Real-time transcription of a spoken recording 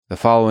The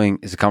following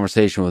is a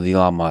conversation with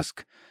Elon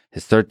Musk,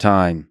 his third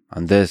time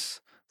on this,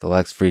 the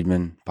Lex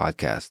Friedman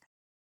podcast.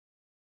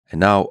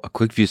 And now, a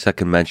quick few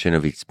second mention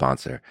of each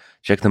sponsor.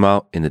 Check them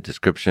out in the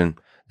description.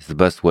 It's the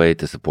best way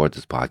to support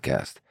this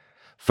podcast.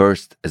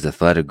 First is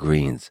Athletic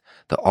Greens,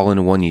 the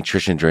all-in-one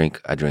nutrition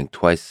drink I drink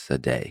twice a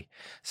day.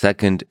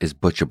 Second is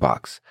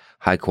ButcherBox,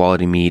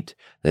 high-quality meat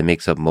that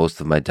makes up most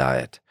of my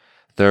diet.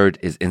 Third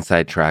is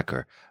Inside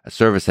Tracker, a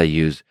service I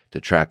use to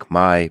track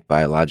my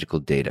biological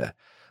data.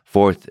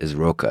 Fourth is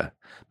Roka,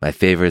 my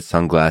favorite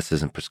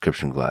sunglasses and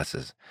prescription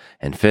glasses.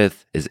 And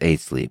fifth is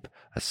 8 Sleep,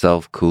 a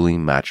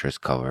self-cooling mattress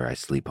cover I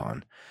sleep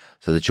on.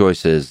 So the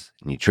choice is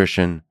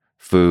nutrition,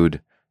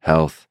 food,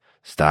 health,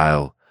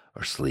 style,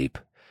 or sleep.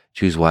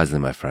 Choose wisely,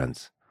 my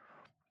friends.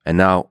 And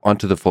now,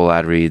 onto the full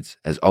ad reads.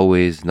 As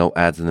always, no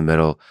ads in the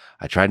middle.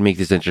 I try to make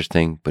this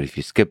interesting, but if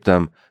you skip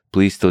them,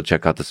 please still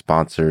check out the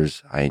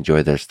sponsors. I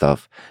enjoy their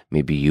stuff.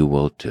 Maybe you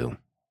will too.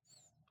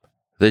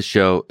 This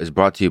show is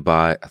brought to you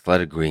by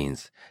Athletic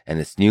Greens and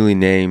its newly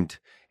named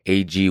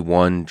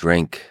AG1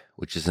 drink,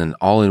 which is an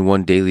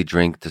all-in-one daily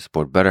drink to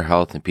support better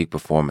health and peak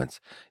performance.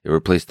 It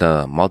replaced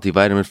a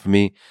multivitamin for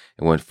me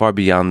and went far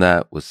beyond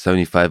that with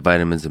 75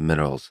 vitamins and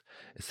minerals.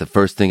 It's the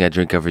first thing I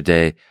drink every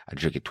day. I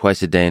drink it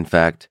twice a day, in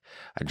fact.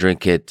 I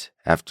drink it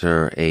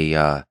after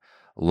a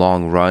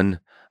long run.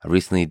 I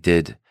recently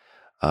did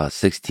a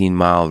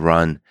 16-mile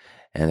run,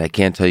 and I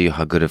can't tell you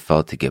how good it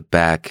felt to get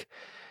back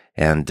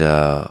and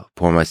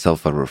pour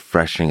myself a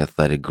refreshing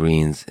Athletic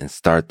Greens and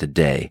start the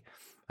day.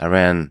 I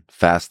ran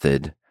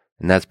fasted,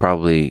 and that's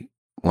probably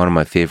one of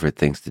my favorite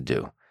things to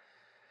do.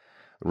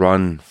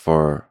 Run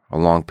for a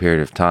long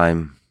period of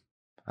time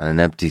on an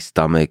empty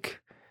stomach,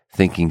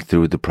 thinking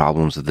through the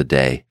problems of the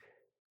day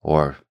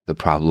or the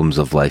problems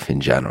of life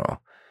in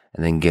general,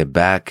 and then get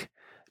back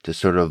to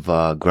sort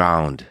of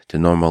ground to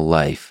normal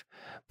life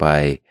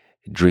by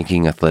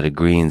drinking Athletic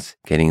Greens,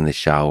 getting in the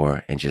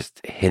shower, and just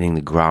hitting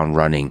the ground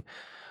running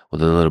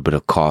with a little bit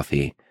of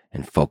coffee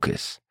and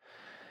focus.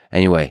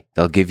 Anyway,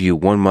 they'll give you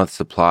 1 month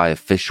supply of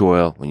fish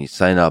oil when you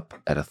sign up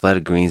at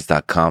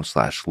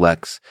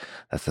athleticgreens.com/Lex.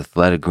 That's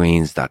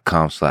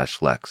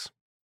athleticgreens.com/Lex.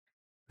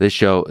 This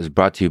show is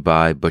brought to you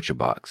by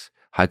ButcherBox,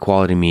 high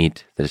quality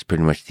meat that is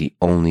pretty much the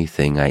only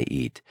thing I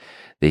eat.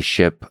 They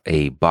ship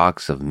a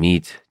box of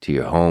meat to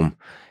your home,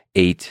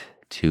 8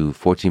 to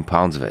 14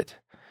 pounds of it.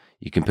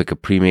 You can pick a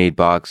pre-made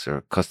box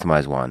or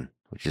customize one,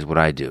 which is what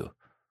I do.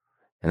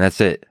 And that's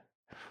it.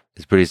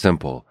 It's pretty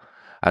simple.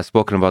 I've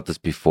spoken about this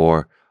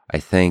before. I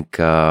think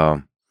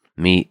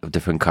meat of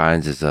different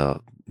kinds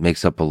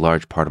makes up a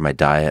large part of my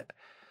diet.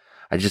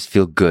 I just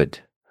feel good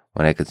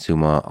when I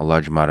consume a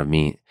large amount of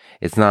meat.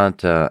 It's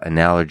not an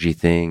allergy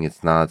thing.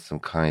 It's not some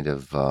kind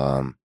of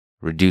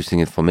reducing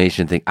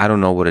inflammation thing. I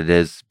don't know what it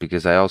is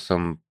because I also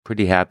am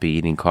pretty happy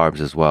eating carbs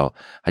as well.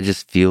 I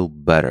just feel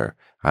better.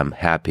 I'm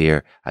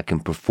happier. I can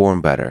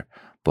perform better,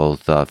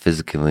 both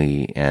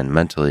physically and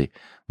mentally,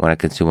 when I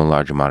consume a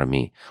large amount of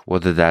meat.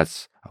 Whether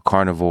that's a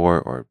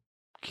carnivore or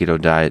keto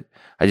diet,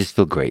 I just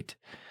feel great.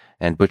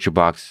 And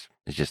ButcherBox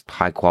is just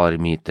high quality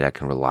meat that I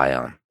can rely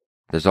on.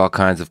 There's all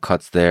kinds of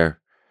cuts there,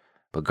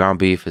 but ground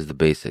beef is the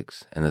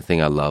basics and the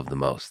thing I love the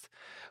most.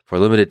 For a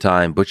limited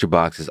time,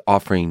 ButcherBox is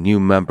offering new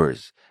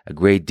members a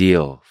great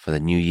deal for the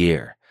new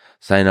year.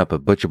 Sign up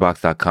at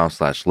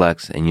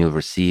butcherbox.com/Lex and you'll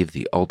receive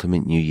the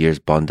ultimate New Year's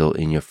bundle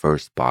in your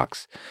first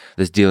box.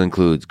 This deal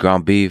includes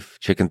ground beef,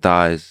 chicken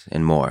thighs,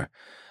 and more.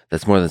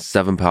 That's more than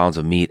 7 pounds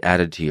of meat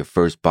added to your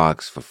first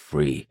box for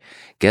free.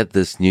 Get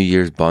this New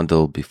Year's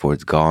bundle before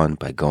it's gone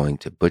by going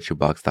to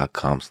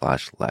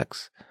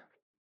butcherbox.com/Lex.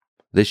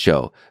 This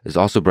show is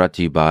also brought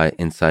to you by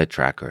Inside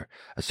Tracker,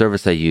 a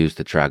service I use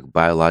to track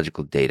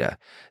biological data.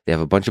 They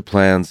have a bunch of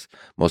plans,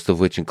 most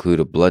of which include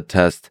a blood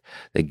test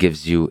that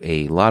gives you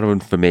a lot of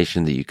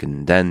information that you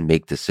can then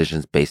make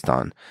decisions based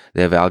on.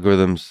 They have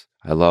algorithms.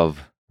 I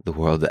love the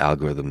world of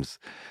algorithms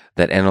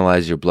that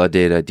analyze your blood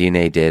data,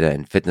 DNA data,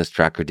 and fitness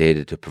tracker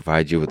data to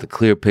provide you with a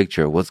clear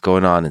picture of what's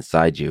going on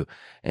inside you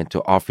and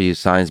to offer you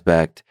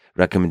science-backed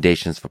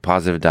recommendations for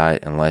positive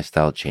diet and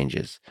lifestyle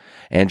changes.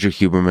 Andrew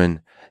Huberman,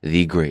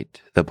 the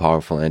great, the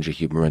powerful Andrew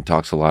Huberman,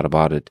 talks a lot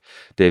about it.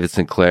 David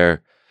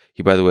Sinclair,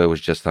 he, by the way,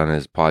 was just on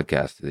his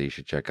podcast that you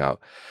should check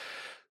out,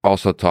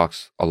 also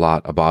talks a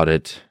lot about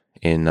it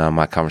in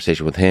my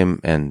conversation with him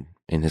and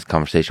in his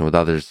conversation with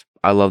others.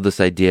 I love this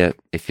idea.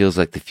 It feels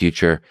like the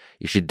future.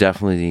 You should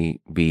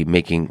definitely be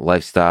making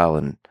lifestyle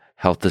and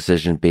health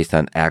decisions based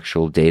on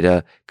actual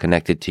data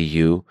connected to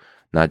you,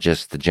 not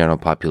just the general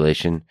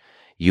population.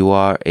 You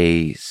are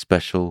a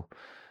special,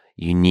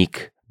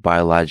 unique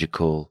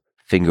biological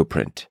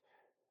fingerprint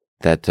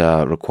that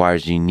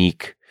requires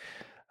unique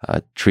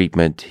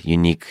treatment,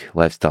 unique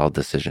lifestyle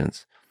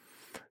decisions.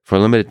 For a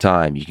limited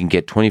time, you can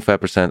get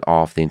 25%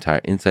 off the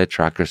entire Inside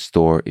Tracker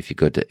store if you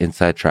go to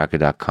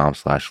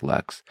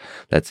insidetracker.com/Lex.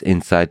 That's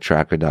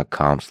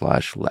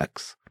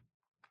insidetracker.com/Lex.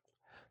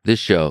 This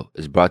show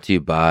is brought to you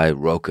by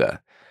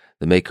Roka,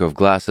 the maker of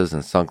glasses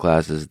and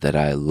sunglasses that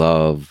I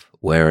love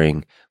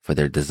wearing for for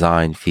their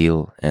design,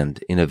 feel, and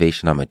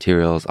innovation on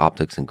materials,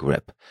 optics, and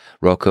grip.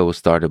 Roka was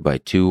started by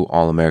two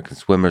All-American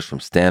swimmers from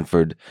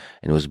Stanford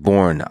and was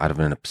born out of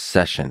an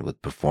obsession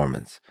with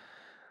performance.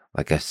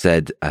 Like I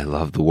said, I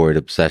love the word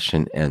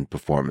obsession and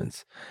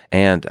performance.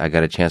 And I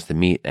got a chance to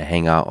meet and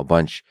hang out a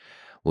bunch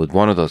with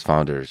one of those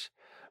founders,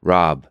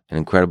 Rob, an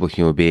incredible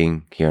human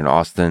being here in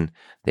Austin.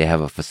 They have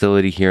a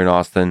facility here in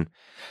Austin.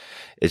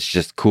 It's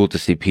just cool to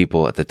see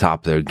people at the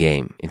top of their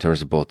game in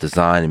terms of both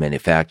design and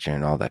manufacturing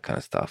and all that kind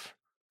of stuff.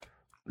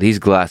 These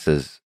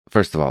glasses,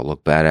 first of all,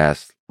 look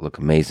badass, look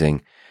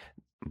amazing,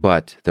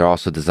 but they're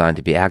also designed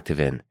to be active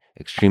in,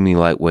 extremely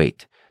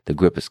lightweight. The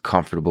grip is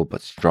comfortable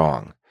but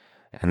strong.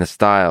 And the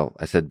style,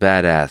 I said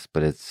badass,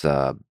 but it's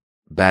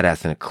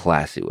badass in a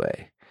classy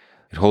way.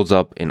 It holds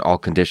up in all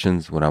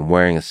conditions when I'm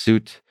wearing a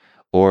suit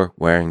or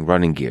wearing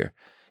running gear,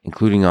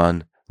 including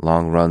on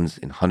long runs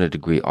in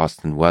 100-degree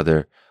Austin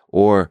weather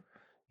or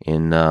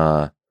in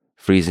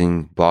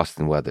freezing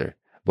Boston weather.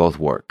 Both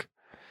work.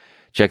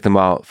 Check them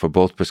out for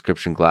both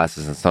prescription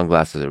glasses and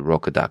sunglasses at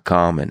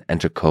Roka.com and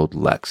enter code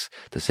LEX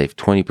to save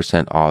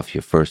 20% off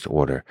your first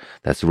order.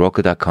 That's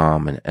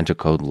Roka.com and enter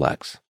code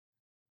LEX.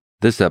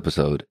 This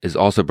episode is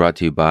also brought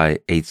to you by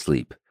 8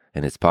 Sleep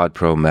and its Pod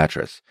Pro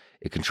mattress.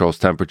 It controls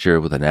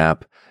temperature with an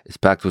app, is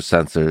packed with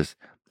sensors,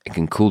 and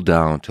can cool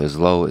down to as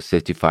low as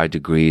 55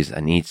 degrees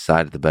on each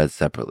side of the bed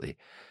separately.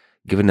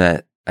 Given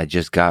that I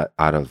just got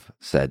out of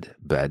said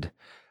bed,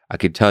 I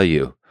could tell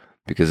you,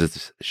 because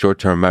it's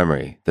short-term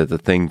memory, that the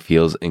thing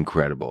feels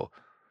incredible.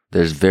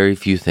 There's very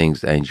few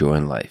things I enjoy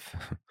in life,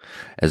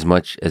 as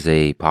much as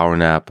a power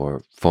nap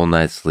or full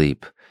night's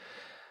sleep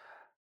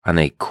on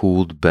a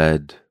cooled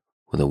bed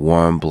with a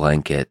warm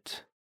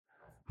blanket,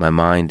 my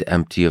mind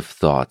empty of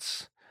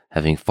thoughts,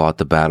 having fought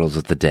the battles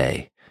of the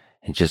day,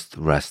 and just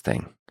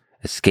resting,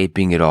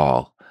 escaping it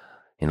all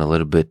in a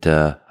little bit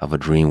of a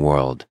dream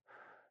world.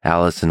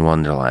 Alice in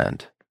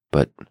Wonderland,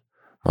 but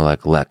more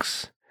like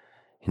Lex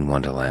in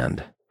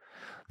Wonderland.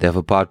 They have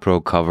a Pod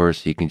Pro cover,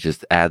 so you can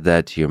just add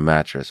that to your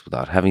mattress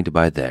without having to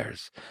buy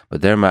theirs.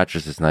 But their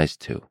mattress is nice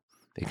too.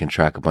 They can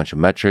track a bunch of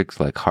metrics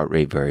like heart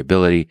rate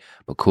variability,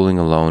 but cooling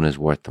alone is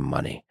worth the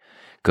money.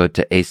 Go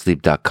to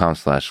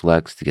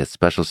 8sleep.com/Lex to get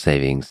special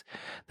savings.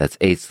 That's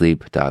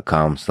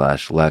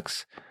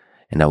 8sleep.com/Lex,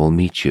 and I will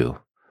meet you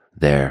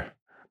there,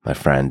 my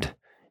friend,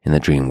 in the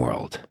dream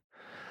world.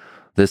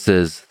 This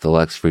is the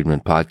Lex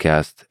Fridman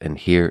Podcast, and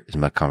here is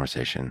my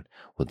conversation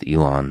with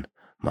Elon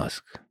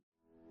Musk.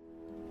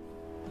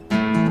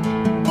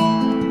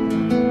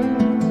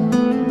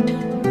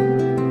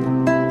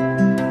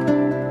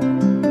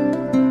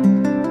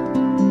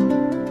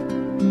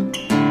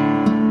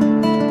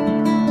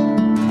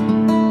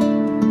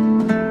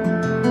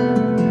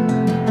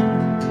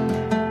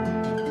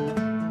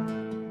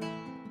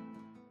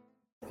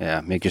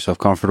 Yeah, make yourself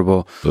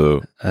comfortable.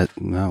 Boo.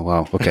 No,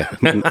 wow. Okay.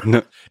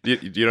 No,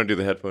 You don't do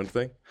the headphone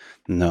thing?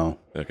 no.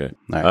 Okay.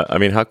 All right. I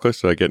mean, how close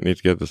do I need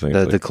to get this thing?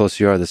 The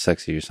closer you are, the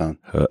sexier you sound.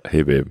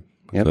 Hey, babe.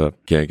 Yep. What's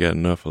up? Can't get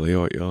enough of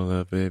your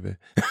love, baby.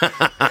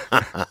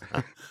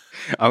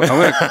 I'm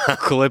going to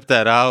clip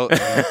that out.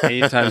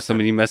 Anytime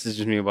somebody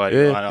messages me about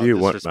it, If you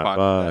want my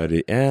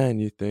body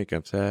and you think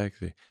I'm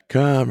sexy,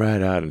 come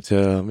right out and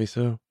tell me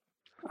so.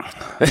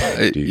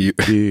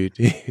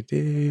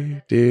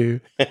 do.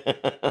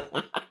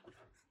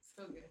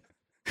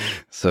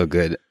 So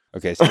good.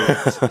 Okay,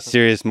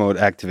 serious mode,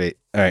 activate.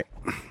 All right.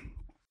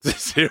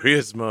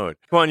 Serious mode.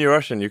 Come on, you're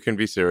Russian. You can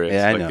be serious.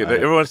 Yeah, I know.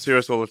 Everyone's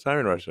serious all the time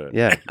in Russia.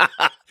 Yeah.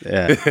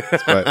 Yeah.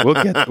 But we'll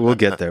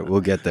get there.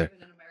 We'll get there.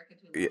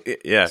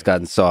 Yeah. It's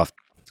gotten soft.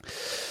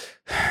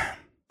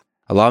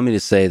 Allow me to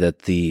say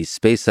that the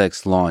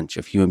SpaceX launch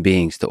of human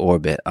beings to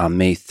orbit on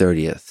May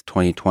 30th,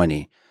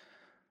 2020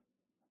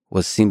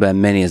 was seen by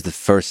many as the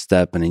first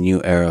step in a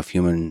new era of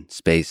human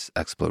space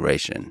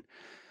exploration.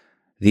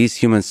 These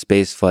human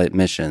spaceflight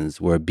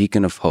missions were a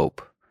beacon of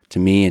hope to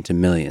me and to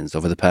millions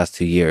over the past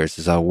 2 years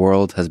as our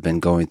world has been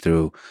going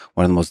through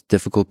one of the most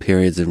difficult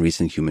periods in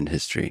recent human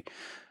history.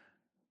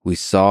 We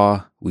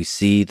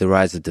see the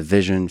rise of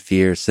division,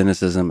 fear,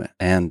 cynicism,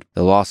 and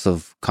the loss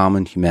of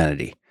common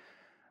humanity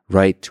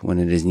right when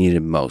it is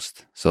needed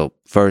most. So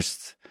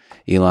first,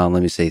 Elon,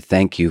 let me say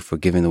thank you for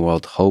giving the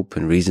world hope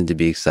and reason to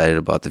be excited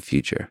about the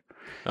future.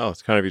 Oh,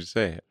 it's kind of you to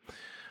say.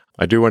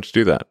 I do want to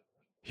do that.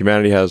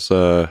 Humanity has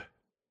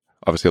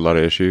obviously a lot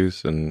of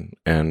issues, and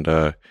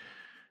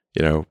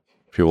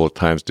people at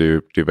times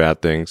do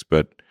bad things,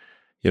 but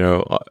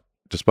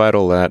despite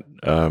all that,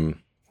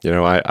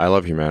 I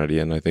love humanity,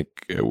 and I think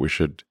we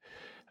should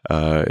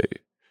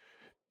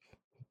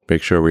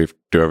make sure we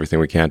do everything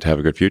we can to have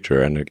a good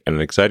future and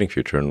an exciting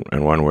future,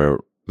 and one where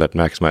that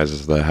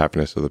maximizes the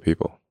happiness of the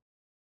people.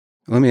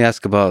 Let me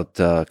ask about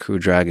Crew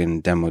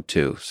Dragon Demo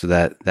 2. So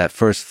that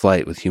first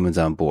flight with humans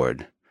on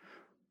board,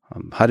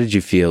 how did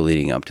you feel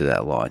leading up to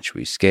that launch?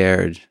 Were you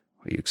scared?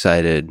 Were you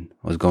excited?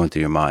 What was going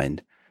through your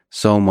mind?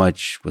 So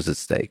much was at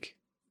stake.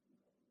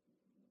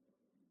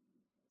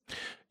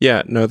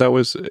 Yeah, no, that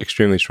was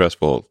extremely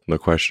stressful, no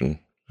question.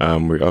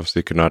 We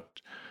obviously could not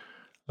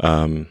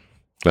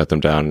let them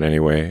down in any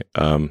way.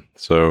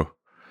 So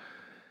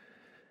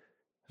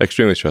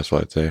extremely stressful,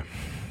 I'd say,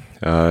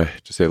 to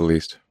say the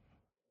least.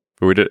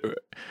 But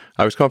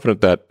I was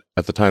confident that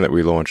at the time that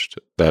we launched,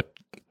 that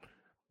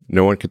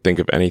no one could think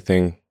of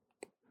anything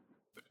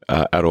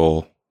at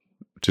all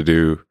to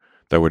do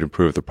that would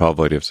improve the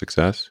probability of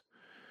success.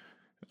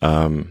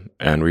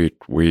 And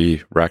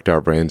we racked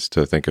our brains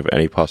to think of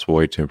any possible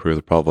way to improve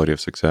the probability of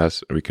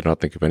success. We could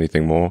not think of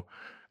anything more,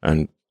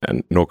 and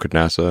nor could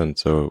NASA. And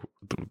so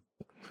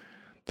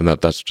then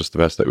that's just the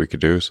best that we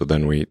could do. So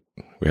then we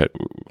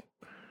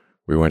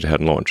went ahead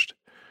and launched.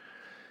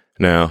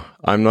 Now,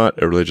 I'm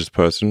not a religious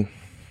person,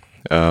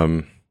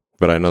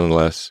 but I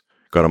nonetheless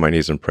got on my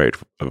knees and prayed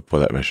for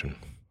that mission.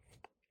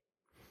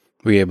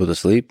 Were you able to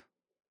sleep?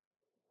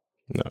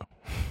 No.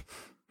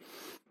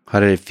 How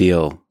did it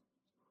feel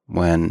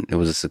when it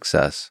was a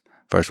success?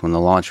 First, when the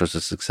launch was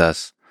a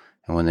success,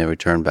 and when they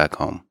returned back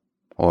home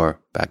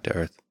or back to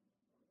Earth?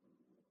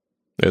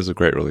 It was a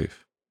great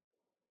relief.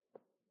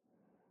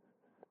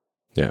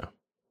 Yeah.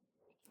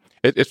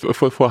 It's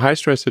for high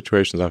stress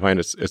situations, I find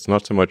it's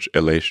not so much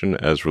elation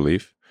as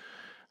relief.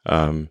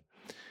 I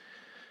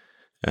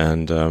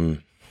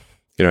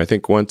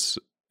think once,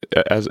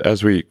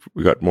 as we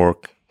got more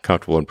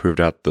comfortable and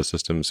proved out the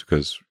systems,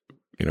 because,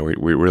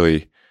 we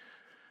really,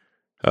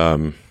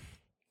 you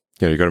got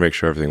to make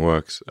sure everything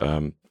works.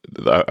 It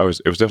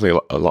was definitely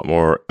a lot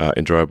more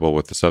enjoyable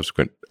with the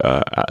subsequent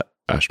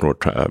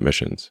astronaut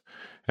missions.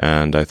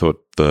 And I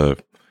thought the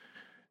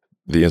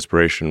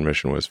Inspiration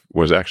mission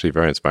was actually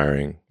very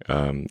inspiring.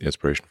 The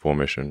Inspiration 4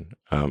 mission.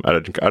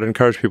 I'd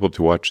encourage people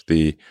to watch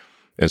the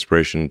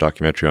Inspiration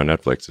documentary on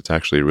Netflix. It's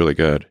actually really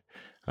good,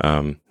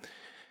 and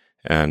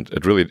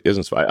it really is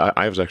inspired.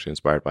 I was actually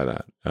inspired by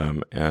that,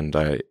 and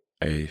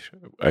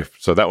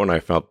so that one I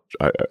felt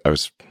I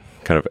was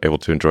kind of able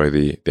to enjoy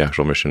the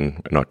actual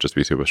mission and not just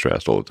be super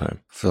stressed all the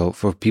time. So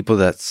for people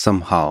that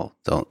somehow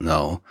don't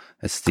know,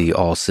 it's the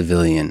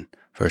all-civilian,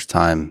 first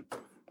time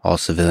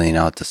all-civilian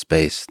out to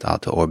space,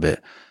 out to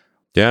orbit.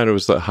 Yeah, and it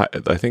was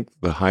I think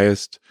the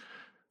highest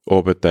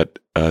orbit that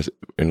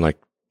in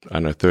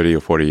 30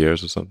 or 40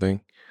 years or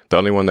something. The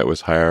only one that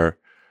was higher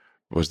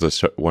was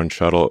the one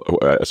shuttle,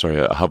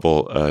 a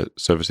Hubble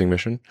servicing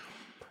mission.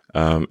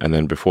 And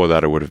then before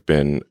that, it would have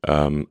been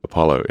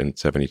Apollo in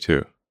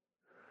 1972.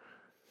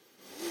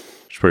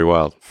 It's pretty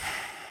wild.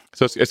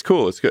 So it's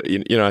cool. It's good.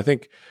 I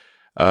think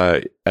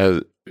as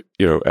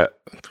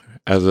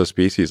a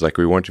species,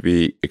 we want to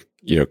be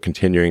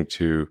continuing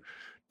to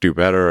do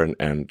better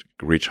and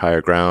reach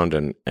higher ground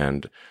and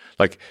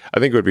I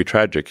think it would be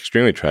tragic,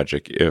 extremely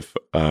tragic, if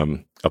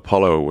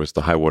Apollo was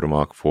the high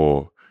watermark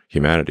for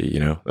humanity,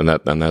 and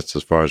that's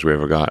as far as we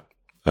ever got.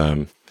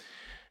 And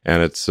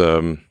it's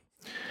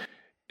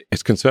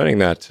concerning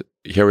that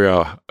here we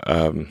are,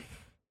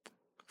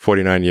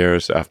 49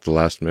 years after the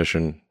last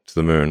mission to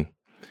the moon,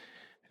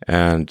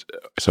 and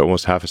so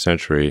almost half a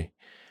century,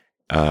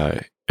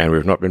 and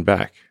we've not been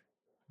back.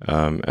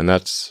 And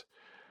that's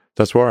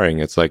worrying.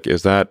 It's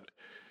does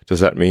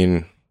that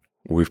mean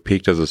we've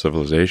peaked as a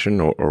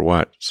civilization or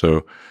what?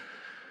 So,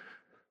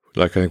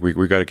 I think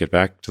we got to get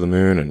back to the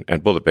moon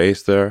and build a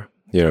base there,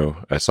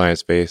 a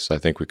science base. I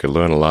think we could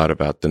learn a lot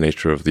about the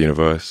nature of the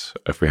universe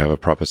if we have a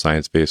proper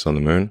science base on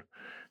the moon.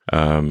 We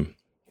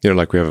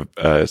have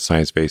a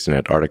science base in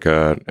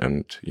Antarctica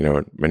and,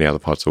 many other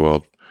parts of the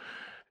world.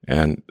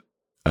 And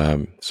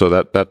so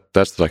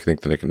that's I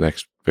think the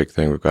next big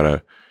thing. We've got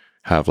to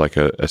have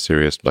a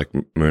serious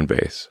moon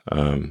base,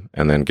 and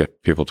then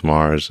get people to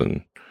Mars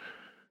and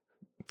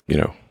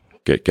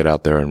get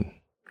out there and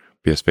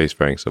be a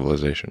spacefaring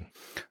civilization.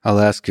 I'll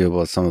ask you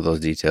about some of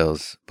those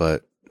details,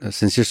 but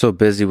since you're so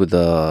busy with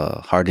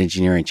the hard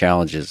engineering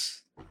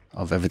challenges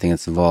of everything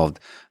that's involved,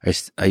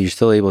 are you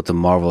still able to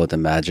marvel at the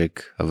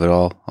magic of it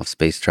all, of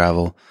space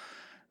travel,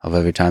 of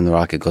every time the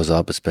rocket goes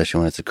up, especially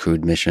when it's a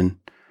crewed mission?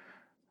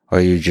 Or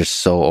are you just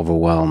so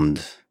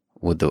overwhelmed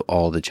with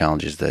all the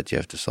challenges that you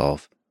have to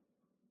solve?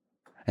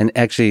 And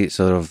actually,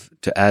 sort of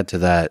to add to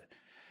that,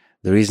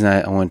 the reason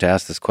I wanted to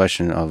ask this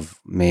question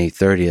of May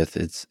 30th,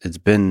 it's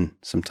been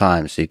some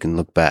time, so you can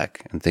look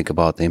back and think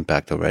about the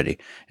impact already.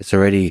 It's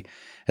already,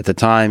 at the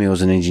time, it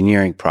was an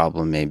engineering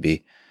problem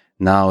maybe.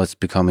 Now it's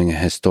becoming a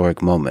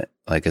historic moment.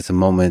 It's a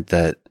moment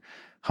that,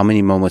 how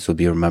many moments will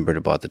be remembered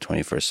about the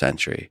 21st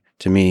century?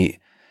 To me,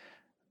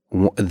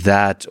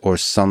 that or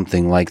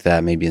something like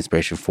that, maybe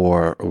Inspiration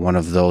 4, or one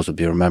of those would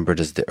be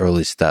remembered as the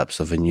early steps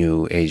of a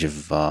new age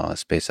of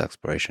space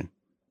exploration.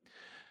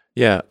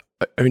 Yeah.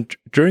 I mean,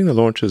 during the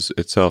launches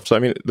itself, so I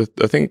mean,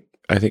 the thing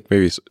I think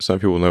maybe some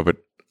people know, but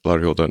a lot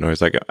of people don't know,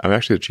 is I'm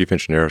actually the chief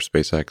engineer of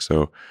SpaceX.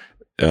 So,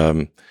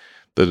 I've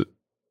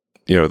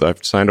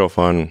signed off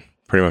on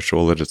pretty much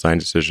all the design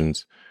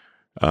decisions.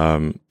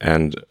 So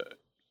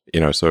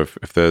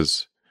if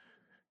there's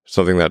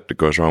something that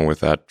goes wrong with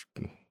that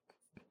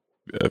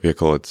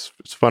vehicle, it's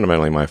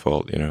fundamentally my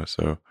fault,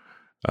 So,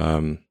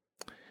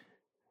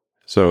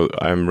 so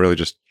I'm really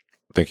just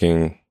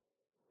thinking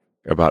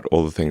about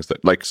all the things that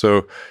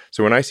so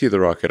when I see the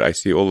rocket, I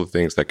see all the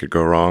things that could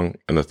go wrong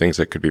and the things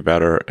that could be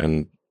better,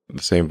 and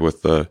the same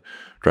with the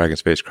Dragon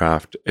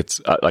spacecraft. It's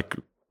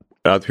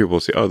other people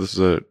say, "Oh, this is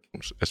a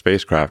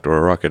spacecraft or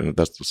a rocket, and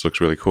this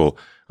looks really cool."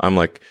 I'm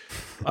like,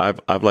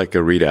 I've like a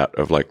readout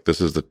of like,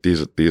 these are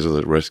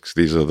the risks,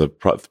 these are the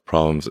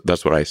problems.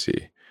 That's what I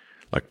see,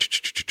 like.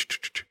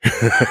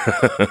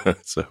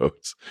 So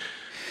it's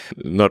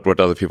not what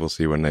other people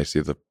see when they see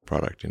the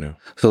product, you know.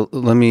 So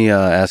let me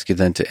ask you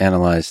then to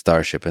analyze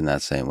Starship in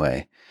that same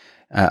way.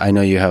 I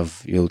know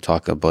you'll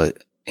talk about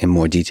in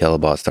more detail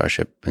about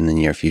Starship in the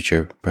near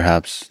future,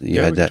 perhaps. We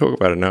can talk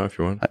about it now if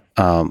you want.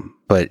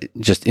 But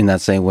just in that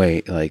same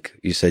way, like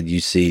you said,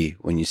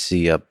 when you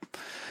see a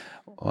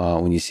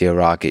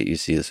rocket, you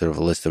see a sort of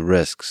a list of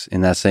risks.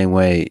 In that same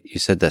way, you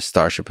said that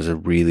Starship is a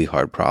really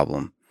hard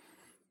problem.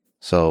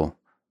 So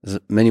there's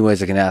many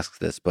ways I can ask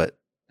this, but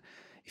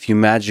if you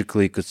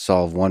magically could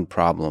solve one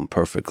problem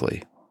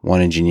perfectly,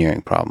 one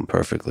engineering problem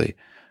perfectly,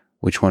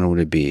 which one would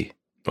it be?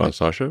 On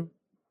Starship?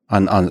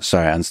 On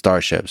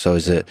Starship. So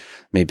is it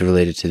maybe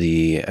related to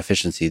the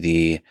efficiency,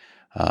 the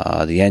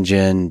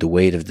engine, the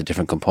weight of the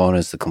different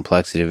components, the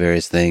complexity of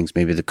various things,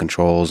 maybe the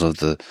controls of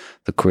the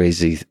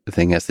crazy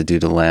thing has to do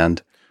to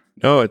land?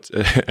 No, it's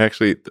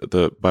actually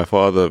by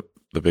far the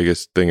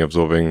biggest thing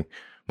absorbing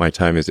my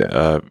time is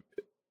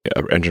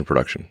engine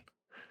production.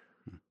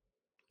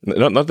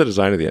 Not the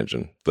design of the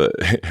engine.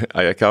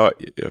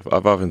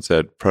 I've often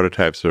said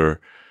prototypes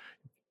are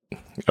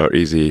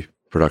easy,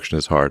 production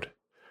is hard.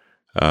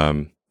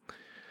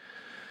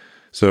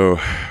 So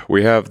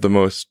we have the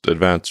most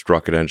advanced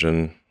rocket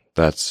engine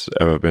that's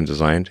ever been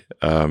designed.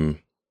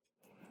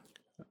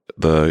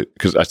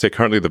 Because I say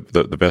currently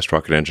the best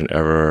rocket engine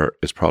ever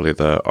is probably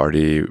the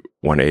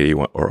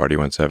RD-180 or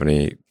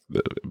RD-170.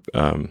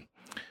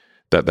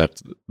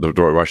 That's the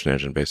Russian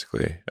engine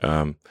basically.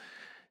 And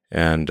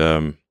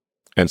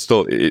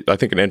still, I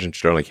think an engine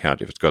should only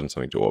count if it's gotten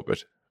something to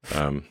orbit.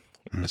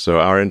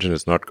 So our engine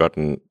has not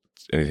gotten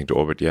anything to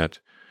orbit yet,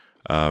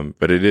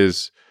 but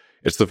it's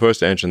the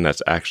first engine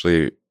that's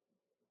actually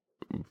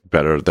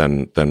better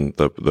than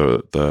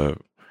the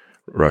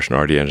Russian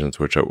RD engines,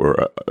 which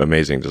were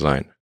amazing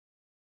design.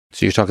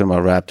 So you're talking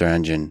about Raptor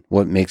engine.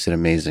 What makes it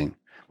amazing?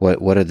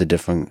 What are the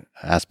different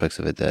aspects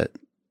of it that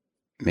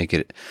make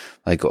it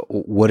like?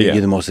 What are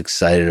you the most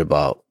excited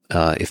about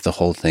if the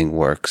whole thing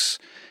works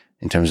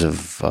in terms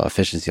of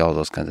efficiency, all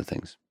those kinds of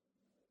things?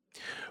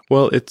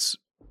 Well, the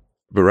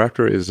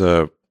Raptor is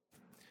a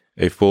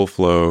full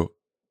flow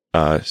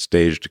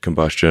staged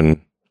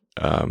combustion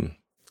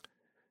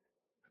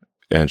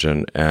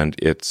engine, and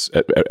it's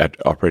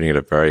operating at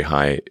a very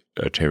high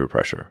chamber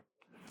pressure.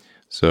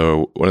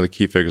 So one of the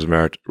key figures of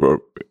merit,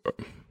 or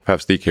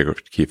perhaps the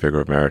key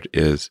figure of merit,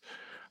 is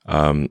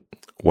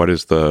what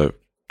is the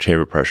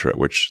chamber pressure at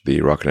which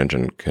the rocket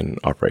engine can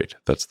operate?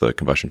 That's the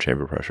combustion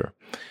chamber pressure.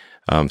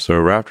 So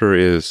Raptor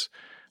is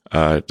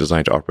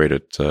designed to operate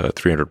at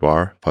 300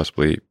 bar,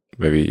 possibly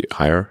maybe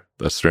higher.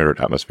 That's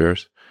 300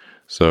 atmospheres.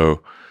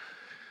 So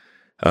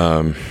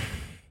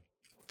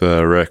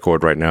the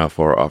record right now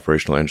for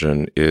operational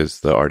engine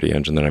is the RD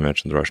engine that I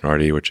mentioned, the Russian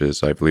RD, which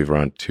is, I believe,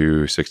 around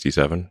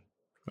 267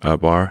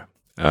 bar.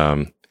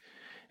 And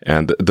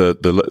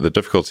the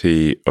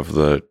difficulty of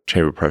the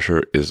chamber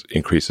pressure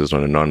increases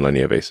on a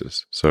nonlinear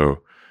basis.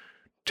 So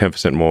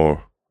 10%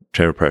 more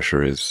chamber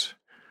pressure is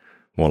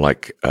more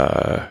like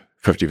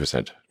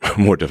 50%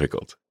 more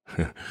difficult.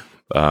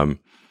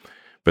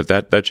 But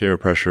that chamber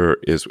pressure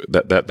is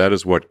that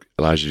is what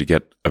allows you to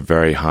get a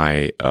very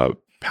high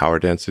power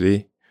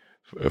density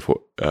for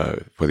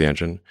the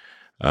engine.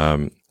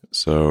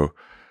 So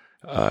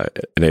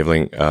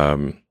enabling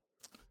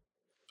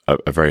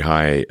a very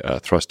high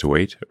thrust to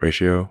weight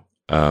ratio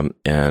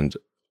and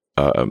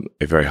a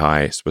very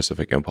high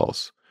specific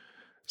impulse.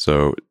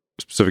 So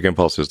specific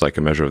impulse is like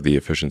a measure of the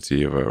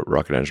efficiency of a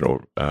rocket engine.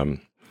 Or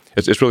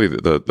it's really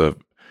the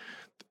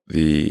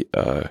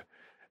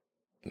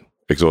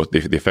exhaust,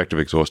 the effective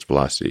exhaust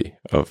velocity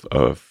of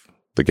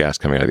the gas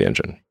coming out of the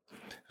engine.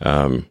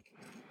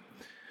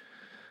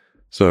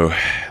 So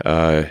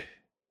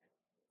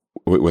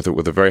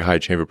with a very high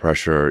chamber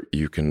pressure,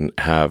 you can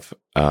have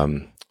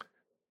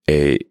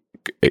a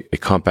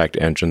compact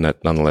engine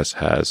that nonetheless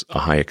has a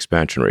high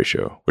expansion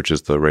ratio, which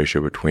is the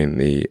ratio between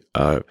the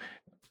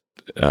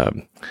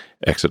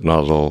exit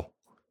nozzle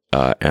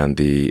and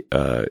the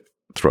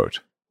throat.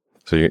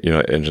 So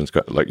engine's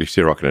got, like, you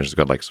see a rocket engine's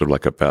got like sort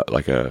of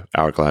like a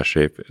hourglass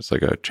shape. It's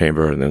like a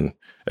chamber, and then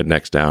it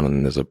necks down, and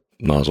then there's a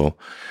nozzle,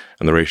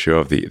 and the ratio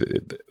of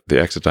the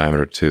exit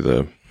diameter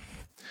to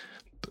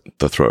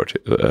the throat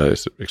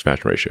is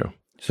expansion ratio.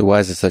 So why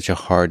is it such a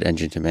hard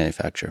engine to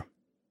manufacture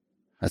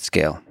at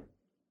scale?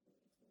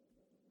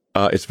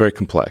 It's very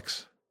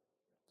complex.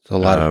 So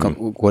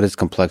what does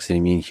complexity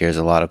mean here? There's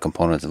a lot of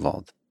components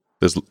involved.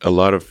 There's a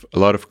lot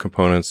of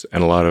components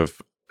and a lot of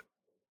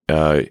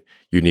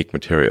unique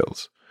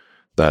materials.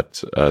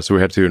 So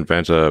we had to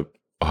invent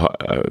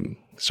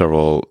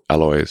several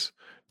alloys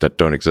that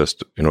don't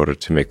exist in order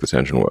to make this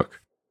engine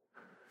work.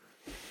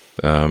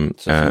 So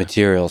it's a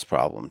materials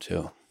problem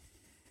too.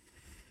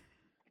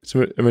 It's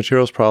a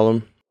materials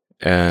problem,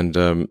 and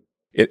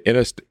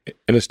in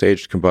a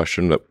staged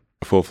combustion, a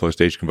full flow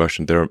staged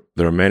combustion, there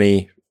are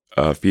many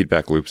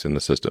feedback loops in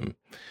the system.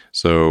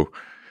 So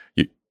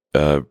you,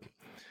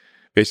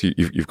 basically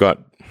you've got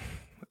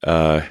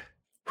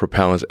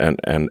propellant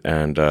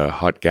and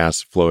hot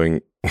gas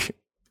flowing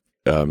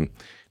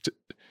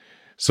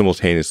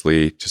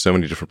simultaneously to so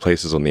many different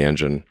places on the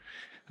engine,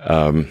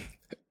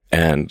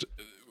 and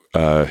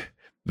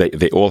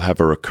they all have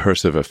a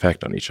recursive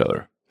effect on each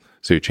other.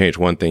 So you change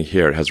one thing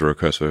here, it has a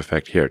recursive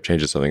effect here. It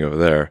changes something over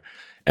there,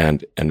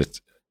 and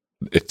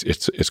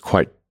it's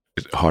quite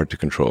hard to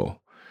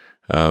control.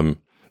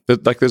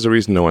 There's a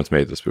reason no one's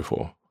made this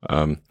before.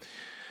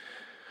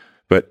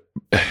 But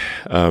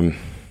and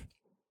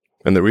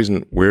the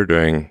reason we're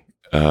doing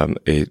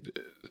a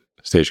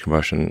stage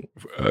combustion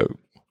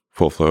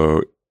full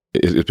flow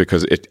is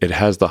because it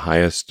has the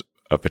highest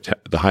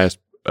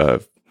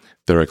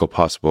theoretical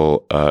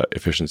possible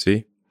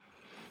efficiency.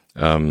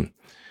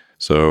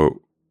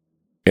 So,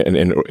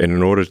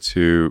 in order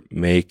to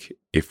make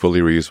a fully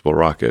reusable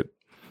rocket,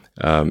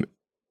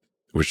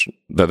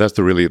 that's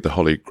really the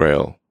holy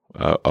grail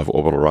of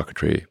orbital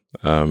rocketry.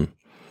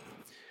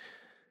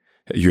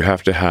 You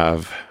have to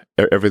have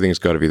everything's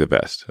got to be the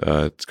best.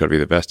 It's got to be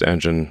the best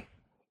engine,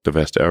 the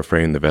best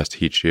airframe, the best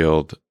heat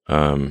shield,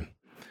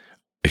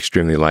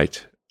 extremely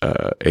light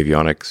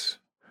avionics,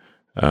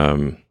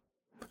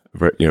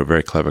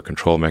 very clever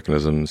control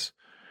mechanisms.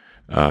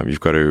 You've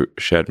got to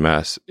shed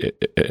mass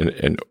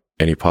in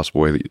any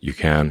possible way that you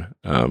can.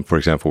 For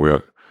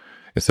example,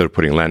 instead of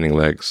putting landing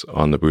legs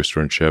on the booster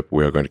and ship,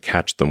 we are going to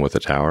catch them with a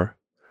tower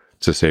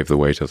to save the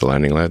weight of the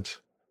landing legs.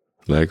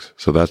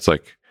 So that's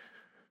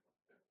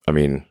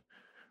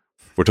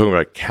we're talking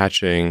about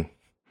catching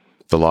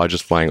the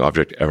largest flying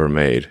object ever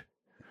made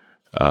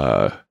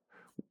on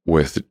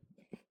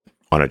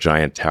a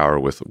giant tower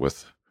with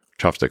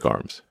chopstick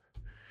arms.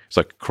 It's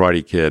like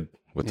Karate Kid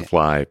with the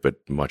fly, but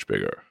much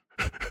bigger.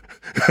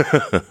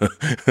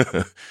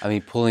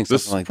 Pulling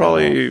something like this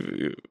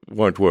probably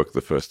won't work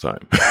the first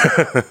time.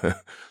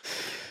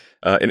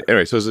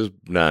 Anyway, so this is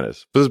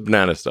bananas. This is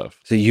banana stuff.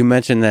 So you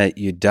mentioned that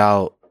you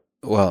doubt.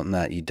 Well,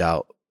 not you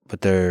doubt,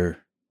 but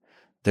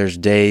there's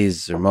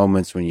days or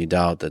moments when you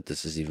doubt that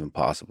this is even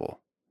possible.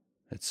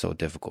 It's so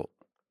difficult.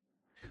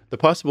 The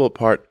possible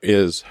part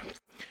is,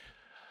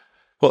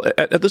 well,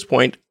 at this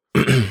point,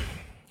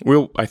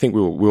 I think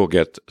we'll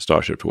get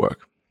Starship to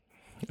work.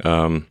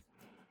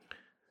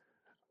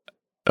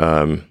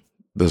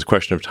 There's a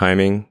question of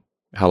timing.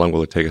 How long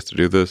will it take us to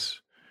do this?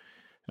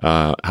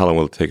 How long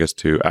will it take us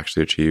to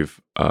actually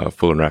achieve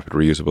full and rapid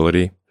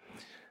reusability?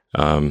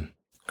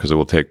 Because it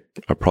will take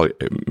probably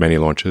many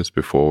launches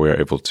before we are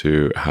able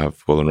to have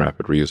full and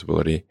rapid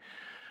reusability.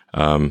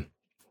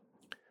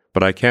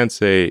 But I can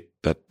say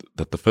that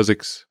the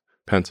physics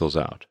pencils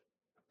out.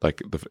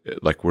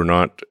 We're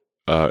not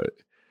at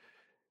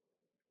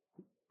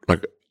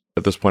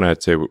this point.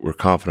 I'd say we're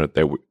confident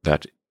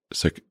that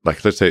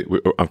let's say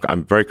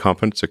I'm very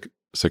confident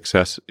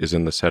success is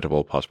in the set of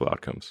all possible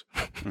outcomes.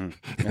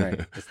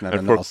 Right. It's not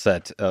a null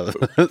set.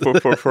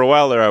 For a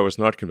while there, I was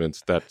not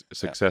convinced that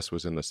success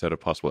was in the set of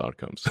possible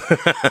outcomes,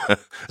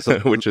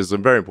 which is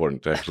very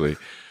important actually.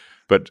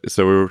 But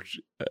so we were.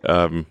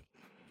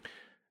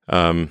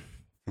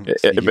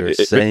 So you're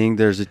saying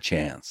there's a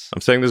chance.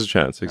 I'm saying there's a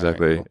chance,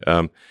 exactly.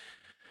 Right,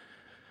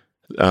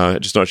 cool.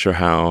 Just not sure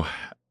how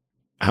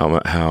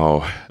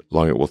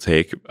long it will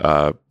take.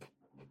 But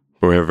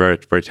we have a very,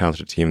 very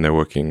talented team. They're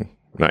working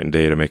night and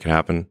day to make it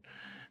happen.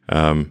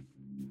 And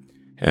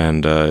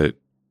like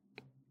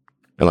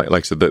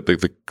I said,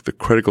 the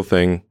critical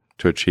thing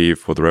to achieve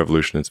for the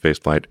revolution in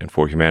spaceflight and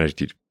for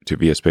humanity to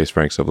be a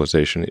spacefaring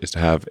civilization is to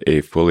have a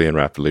fully and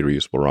rapidly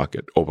reusable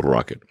orbital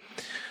rocket.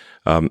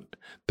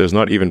 There's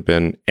not even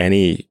been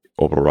any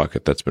orbital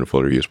rocket that's been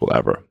fully reusable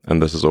ever,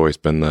 and this has always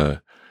been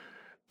the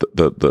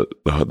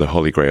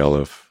holy grail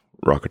of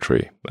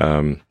rocketry.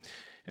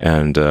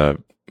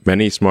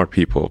 Many smart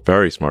people,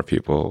 very smart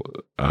people,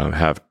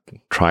 have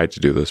tried to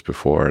do this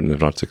before and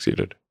have not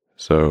succeeded.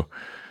 So,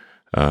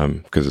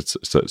 because it's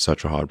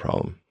such a hard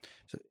problem.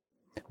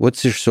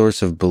 What's your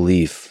source of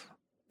belief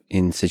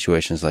in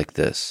situations like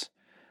this?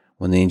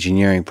 When the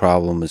engineering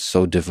problem is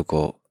so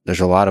difficult,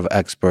 there's a lot of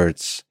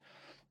experts,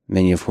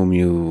 many of whom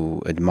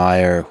you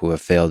admire, who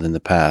have failed in the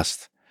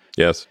past.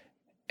 Yes.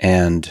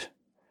 And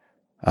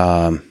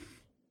a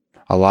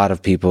lot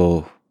of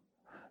people,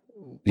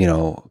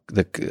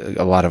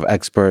 a lot of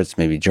experts,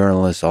 maybe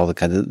journalists, all the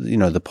kind of,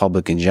 the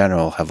public in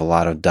general have a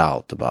lot of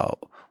doubt about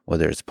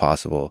whether it's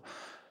possible.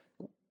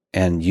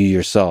 And you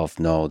yourself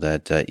know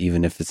that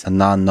even if it's a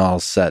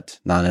non-null set,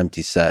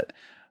 non-empty set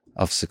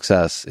of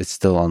success, it's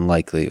still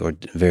unlikely or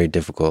very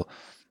difficult.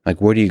 Like,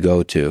 where do you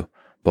go to,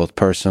 both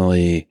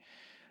personally,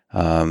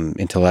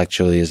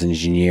 intellectually, as an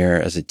engineer,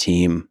 as a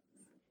team,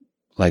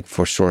 like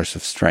for source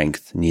of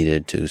strength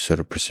needed to sort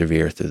of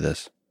persevere through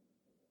this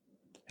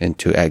and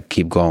to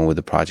keep going with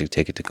the project,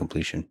 take it to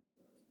completion?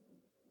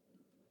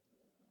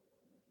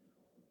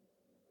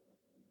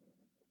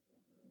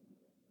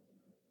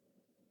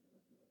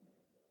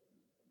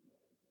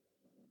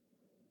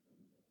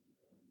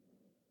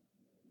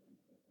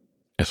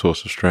 A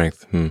source of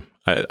strength.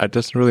 I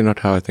that's really not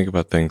how I think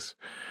about things.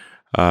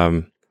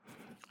 I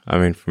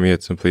mean, for me,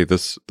 it's simply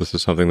this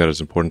is something that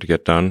is important to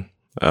get done,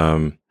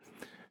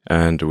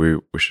 and we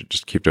should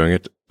just keep doing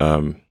it,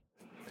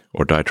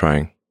 or die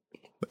trying.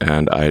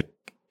 And I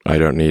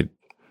don't need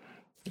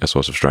a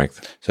source of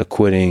strength. So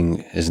quitting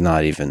is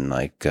not even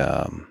like...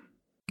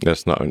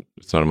 It's not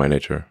in my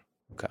nature.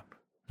 Okay.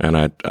 And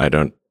I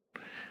don't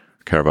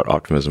care about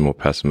optimism or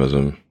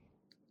pessimism.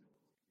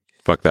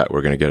 Fuck that,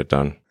 we're going to get it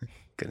done.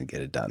 Going to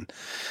get it done.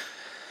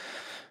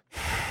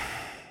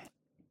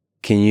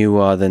 Can you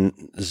then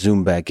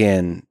zoom back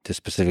in to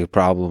specific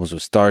problems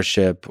with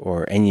Starship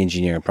or any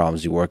engineering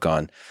problems you work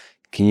on?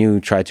 Can you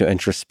try to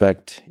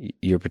introspect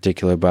your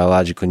particular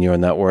biological neural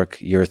network,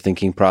 your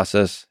thinking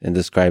process, and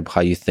describe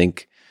how you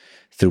think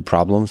through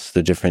problems,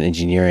 the different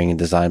engineering and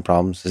design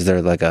problems? Is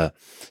there like a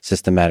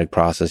systematic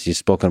process? You've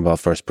spoken about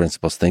first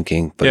principles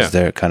thinking, but is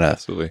there kind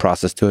of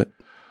process to it?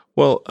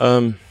 Well,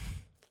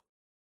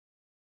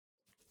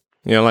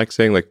 like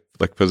saying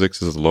like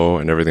physics is a law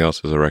and everything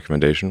else is a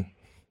recommendation.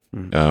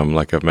 Mm-hmm.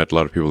 Like I've met a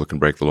lot of people who can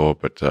break the law,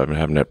 but I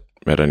haven't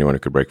met anyone who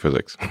could break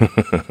physics.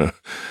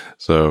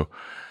 So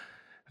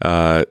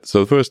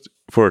the first,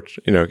 for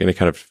any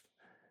kind of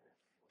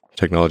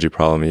technology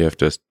problem, you have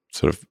to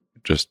sort of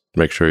just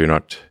make sure you're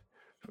not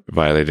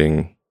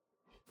violating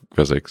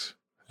physics.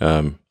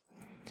 And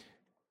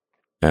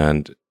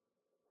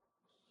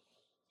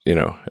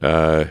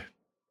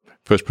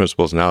first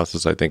principles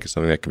analysis, I think, is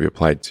something that can be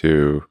applied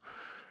to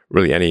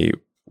really any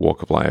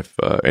walk of life,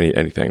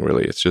 anything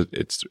really.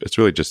 It's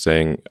really just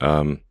saying,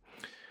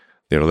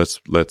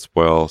 let's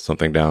boil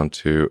something down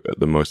to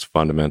the most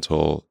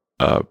fundamental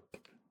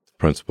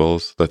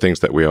principles, the things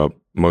that we are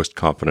most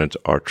confident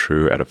are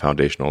true at a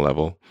foundational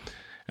level,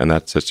 and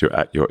that sets your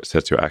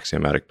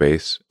axiomatic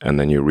base, and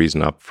then you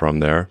reason up from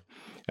there,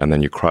 and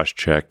then you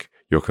cross-check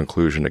your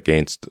conclusion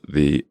against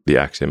the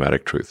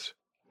axiomatic truths.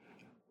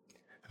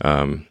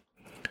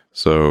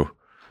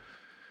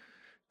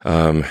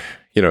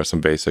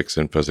 Some basics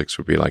in physics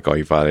would be like, are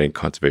you violating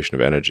conservation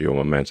of energy or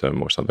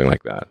momentum or something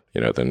like that?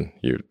 Then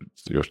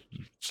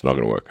it's not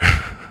going to work.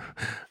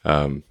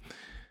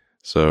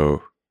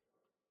 So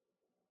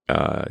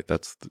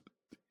that's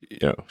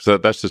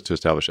just to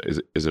establish,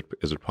 is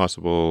it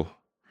possible?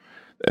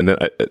 And then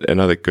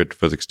another good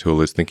physics tool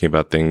is thinking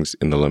about things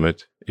in the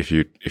limit. If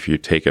you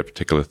take a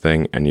particular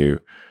thing and you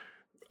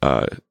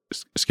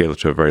scale it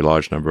to a very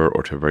large number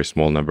or to a very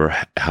small number,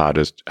 how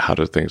do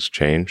things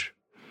change?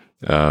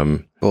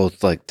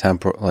 Both like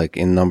like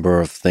in number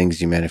of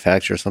things you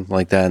manufacture or something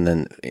like that, and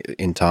then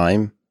in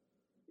time.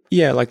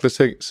 Yeah, like let's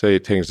say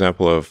take an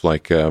example of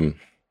like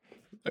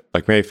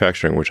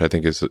manufacturing, which I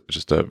think is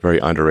just a very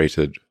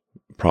underrated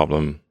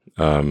problem.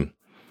 And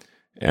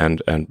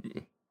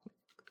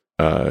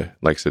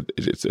like I said,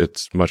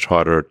 it's much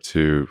harder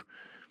to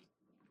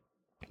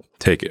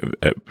take an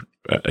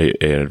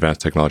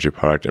advanced technology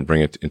product and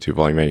bring it into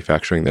volume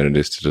manufacturing than it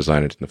is to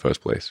design it in the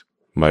first place,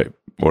 by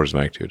orders of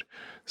magnitude.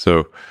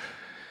 So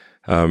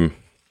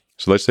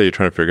let's say you're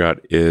trying to figure out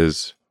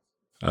is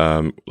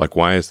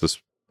why is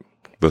this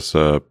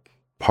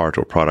part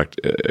or product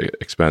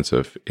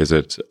expensive? Is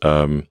it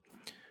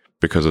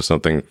because of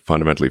something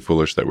fundamentally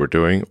foolish that we're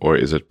doing, or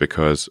is it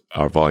because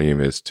our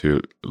volume is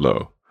too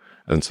low?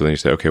 And so then you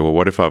say, okay, well,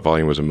 what if our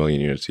volume was 1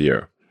 million units a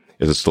year?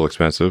 Is it still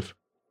expensive?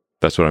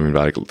 That's what I mean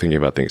by thinking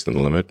about things in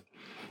the limit.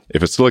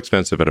 If it's still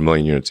expensive at 1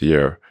 million units a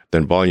year,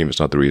 then volume is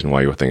not the reason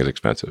why your thing is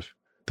expensive.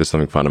 There's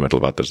something fundamental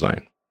about the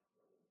design.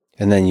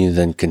 And then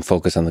you can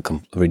focus on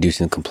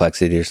reducing the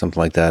complexity or something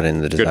like that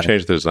in the design. You could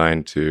change the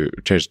design to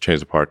change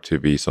the part to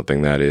be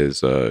something that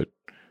is not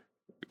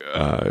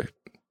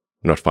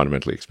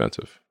fundamentally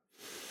expensive.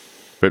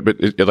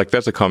 But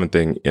that's a common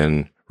thing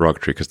in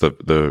rocketry because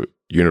the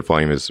unit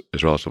volume is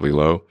relatively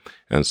low,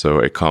 and so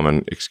a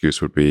common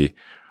excuse would be,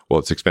 well,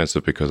 it's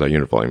expensive because our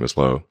unit volume is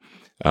low.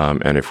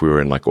 And if we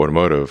were in like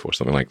automotive or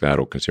something like that,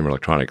 or consumer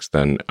electronics,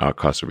 then our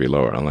costs would be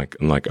lower. I'm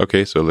like,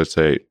 okay, so let's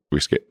say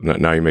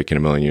now you're making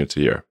 1 million units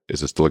a year.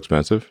 Is it still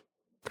expensive?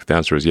 If the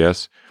answer is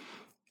yes,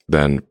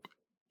 then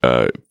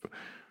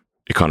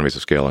economies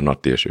of scale are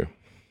not the issue.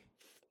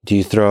 Do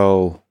you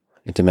throw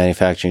into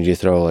manufacturing? Do you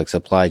throw like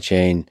supply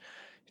chain?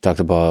 You talked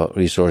about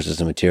resources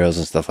and materials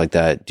and stuff like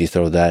that. Do you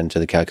throw that into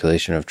the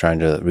calculation of trying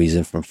to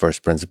reason from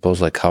first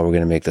principles, like how we're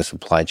going to make the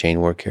supply chain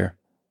work here?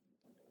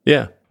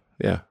 Yeah.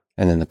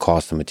 And then the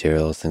cost of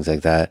materials, things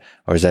like that,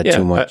 or is that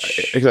too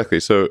much? Exactly.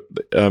 So,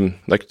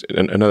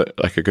 another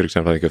a good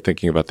example, of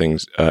thinking about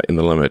things in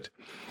the limit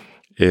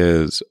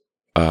is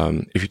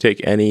if you take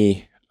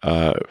any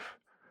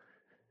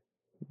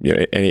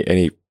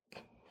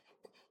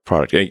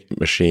product, any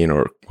machine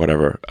or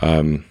whatever,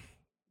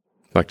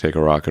 like take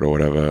a rocket or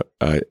whatever,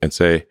 and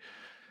say,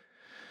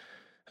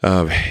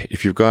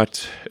 if you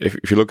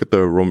look at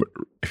the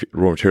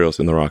raw materials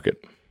in the rocket,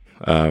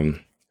 so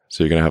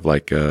you're going to have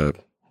like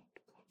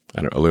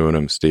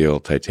aluminum,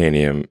 steel,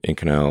 titanium,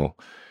 Inconel,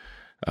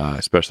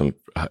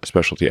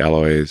 specialty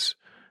alloys,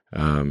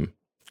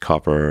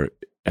 copper,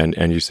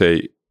 and you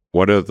say,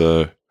 what's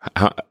the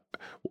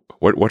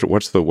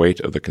weight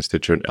of the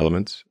constituent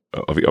elements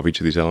of each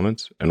of these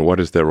elements, and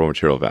what is their raw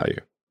material value?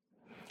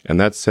 And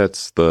that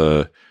sets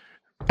the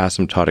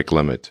asymptotic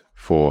limit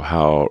for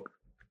how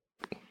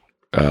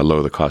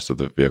low the cost of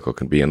the vehicle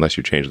can be unless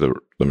you change the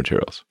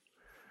materials.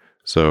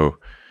 So,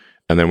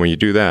 and then when you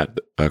do that,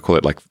 call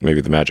it like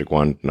maybe the magic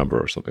wand number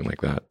or something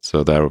like that.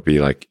 So that would be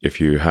like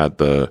if you had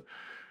the,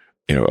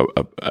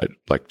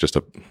 like just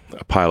a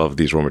pile of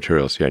these raw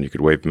materials here, and you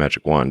could wave the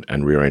magic wand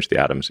and rearrange the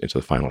atoms into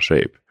the final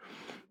shape.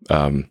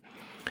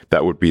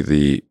 That would be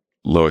the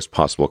lowest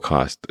possible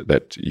cost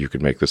that you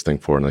could make this thing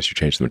for unless you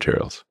change the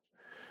materials.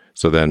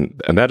 So then,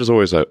 and that is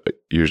always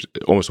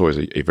almost always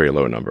a very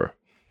low number.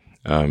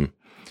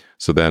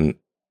 So then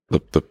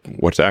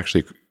what's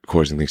actually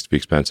causing things to be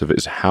expensive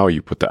is how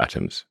you put the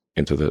atoms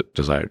into the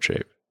desired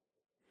shape.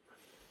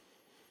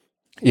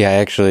 Yeah,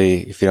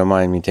 actually, if you don't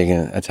mind me taking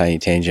a tiny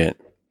tangent,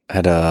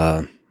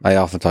 I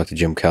often talk to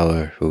Jim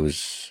Keller,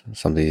 who's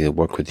somebody that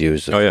worked with you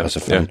as a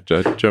friend.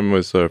 Yeah, Jim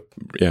was,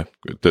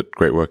 did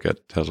great work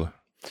at Tesla.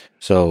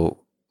 So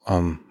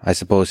I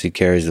suppose he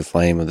carries the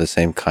flame of the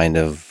same kind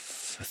of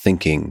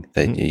thinking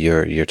that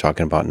you're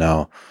talking about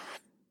now.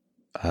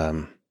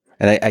 And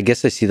I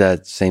guess I see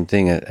that same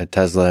thing at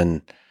Tesla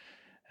and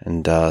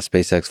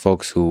SpaceX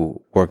folks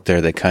who work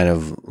there. They kind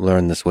of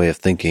learn this way of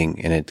thinking,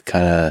 and it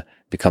kind of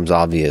becomes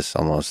obvious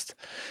almost.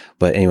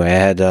 But anyway, I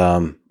had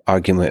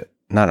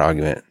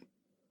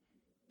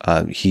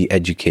he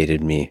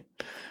educated me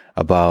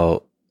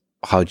about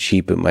how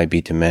cheap it might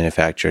be to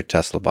manufacture a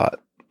Tesla bot.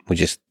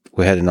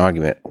 We had an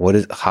argument.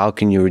 How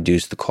can you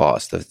reduce the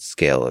cost of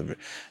scale of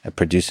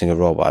producing a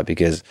robot?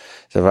 Because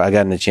I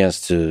gotten a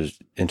chance to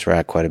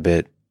interact quite a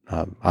bit,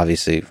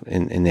 obviously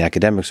in the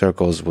academic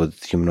circles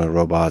with humanoid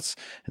robots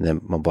and then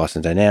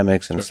Boston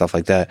Dynamics and stuff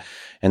like that.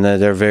 And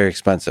they're very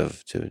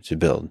expensive to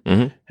build.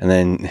 Mm-hmm. And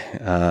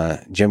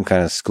then Jim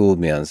kind of schooled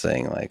me on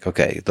saying like,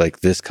 okay,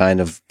 like this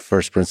kind of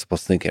first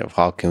principles thinking of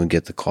how can we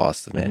get the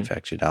cost of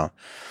manufacture down.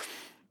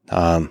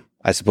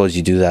 I suppose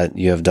you do that.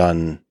 You have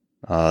done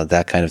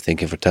that kind of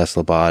thinking for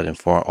Tesla Bot and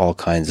for all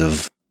kinds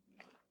of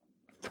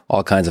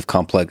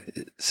complex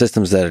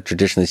systems that are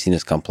traditionally seen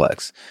as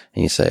complex.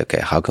 And you say, okay,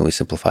 how can we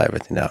simplify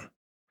everything down?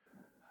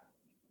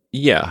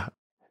 Yeah.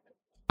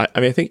 I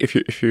mean, I think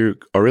if you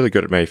are really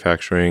good at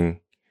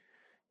manufacturing,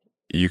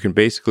 you can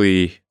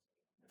basically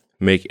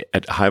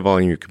at high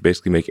volume, you can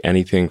basically make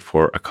anything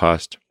for a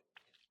cost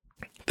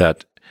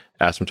that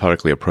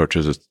asymptotically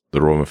approaches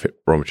the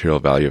raw material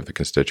value of the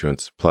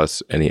constituents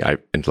plus any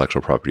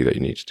intellectual property that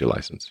you need to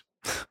license.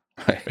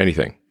 Right.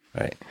 Anything.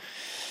 Right.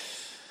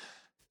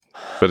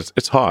 But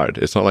it's hard.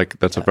 It's not like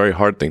that's a very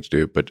hard thing to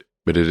do, but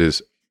it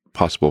is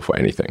possible for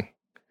anything.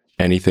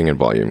 Anything in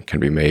volume can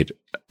be made,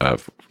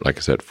 like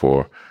I said,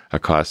 for a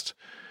cost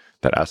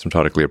that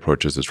asymptotically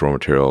approaches its raw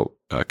material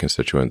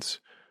constituents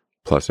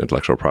plus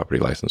intellectual property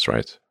license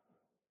rights.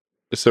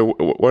 So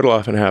what will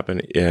often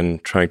happen in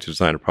trying to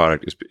design a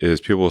product is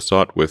people will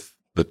start with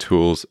the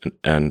tools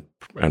and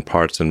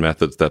parts and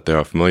methods that they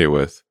are familiar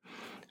with,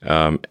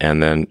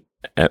 and then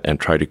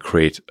try to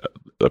create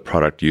a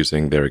product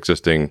using their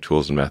existing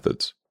tools and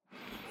methods.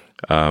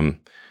 The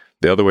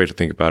other way to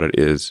think about it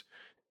is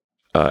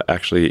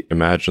actually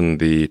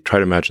try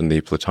to imagine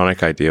the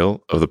Platonic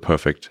ideal of the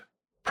perfect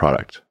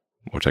product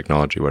or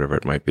technology, whatever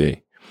it might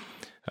be,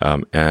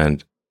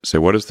 and say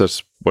what is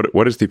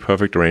the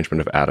perfect arrangement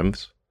of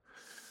atoms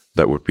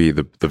that would be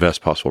the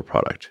best possible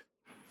product.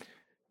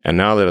 And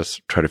now let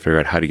us try to figure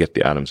out how to get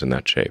the atoms in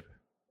that shape.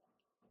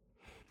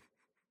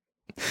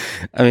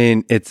 I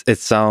mean, it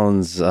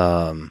sounds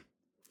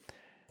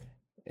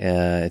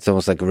it's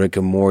almost like Rick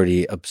and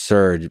Morty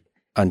absurd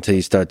until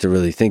you start to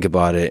really think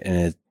about it,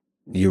 and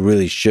you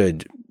really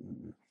should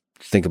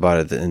think about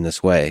it in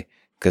this way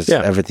because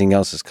everything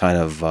else is kind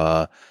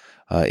of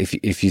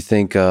if you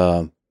think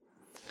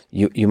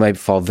you might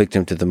fall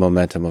victim to the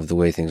momentum of the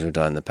way things were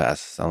done in the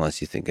past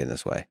unless you think in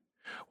this way.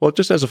 Well,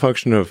 just as a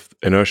function of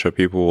inertia,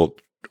 people will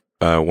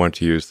want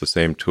to use the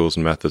same tools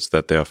and methods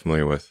that they are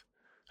familiar with.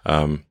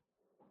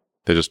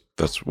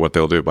 That's what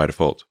they'll do by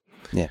default.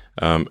 Yeah.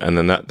 And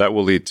then that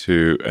will lead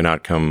to an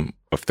outcome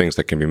of things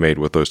that can be made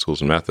with those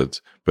tools and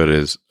methods, but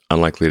is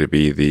unlikely to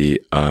be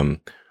the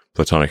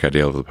Platonic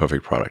ideal of the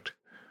perfect product.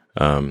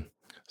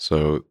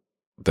 So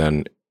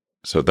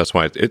that's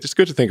why it's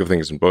good to think of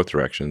things in both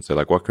directions. So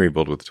like, what can we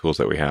build with the tools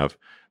that we have?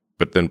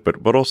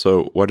 But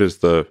also, what is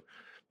the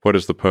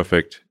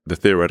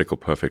theoretical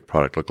perfect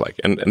product look like?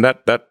 And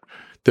that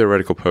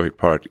theoretical perfect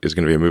product is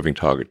going to be a moving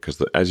target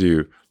because as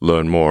you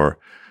learn more,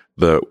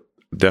 the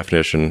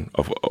definition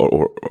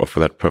for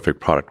that perfect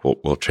product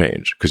will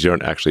change because you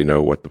don't actually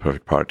know what the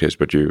perfect product is,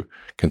 but you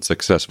can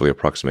successfully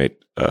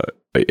approximate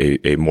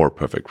a more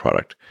perfect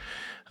product.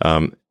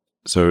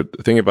 So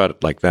think about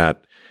it like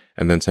that,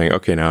 and then saying,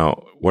 okay,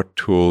 now what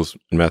tools,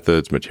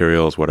 methods,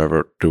 materials,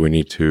 whatever, do we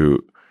need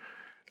to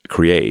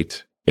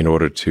create in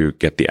order to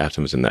get the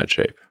atoms in that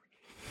shape?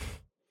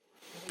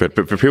 But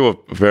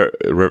people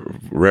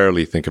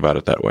rarely think about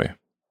it that way.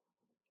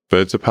 But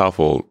it's a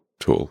powerful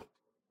tool.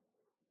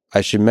 I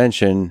should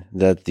mention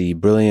that the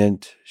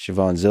brilliant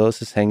Siobhan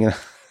Zillis is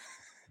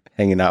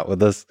hanging out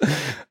with us.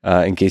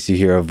 In case you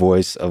hear a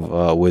voice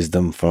of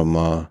wisdom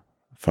from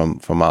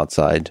from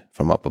outside,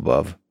 from up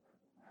above.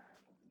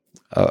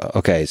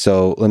 Okay,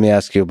 so let me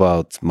ask you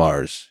about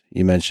Mars.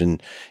 You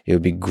mentioned it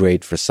would be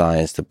great for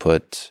science to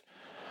put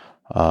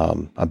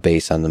a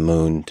base on the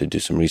moon to do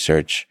some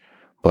research,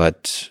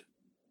 but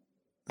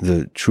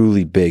the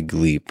truly big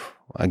leap,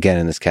 again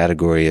in this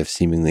category of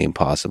seemingly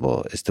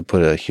impossible, is to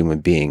put a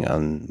human being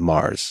on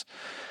Mars.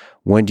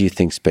 When do you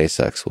think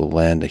SpaceX will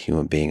land a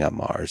human being on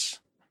Mars?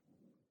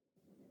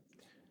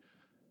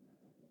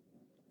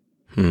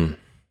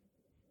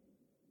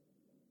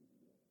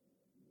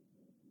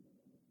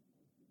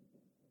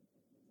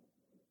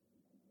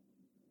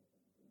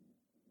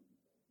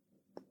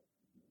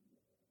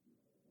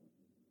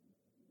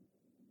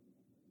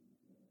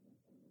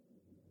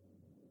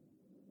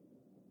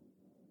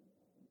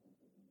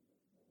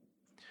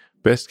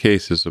 Best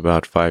case is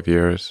about 5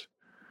 years.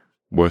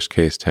 Worst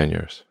case, 10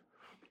 years.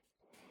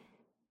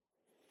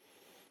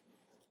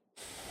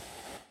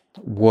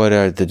 What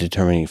are the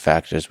determining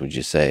factors, would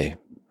you say,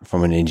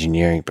 from an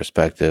engineering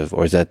perspective,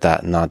 or is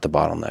that not the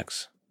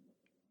bottlenecks?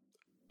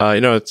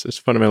 It's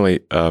fundamentally,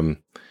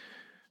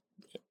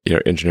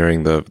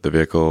 engineering the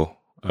vehicle.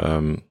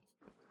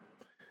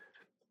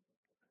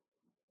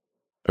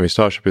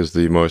 Starship is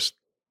the most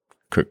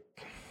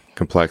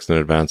complex and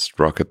advanced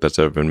rocket that's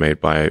ever been made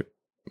by,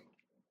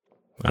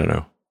 I don't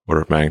know,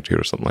 order of magnitude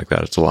or something like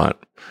that. It's a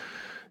lot.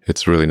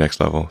 It's really next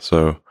level.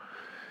 So,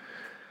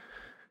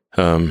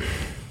 and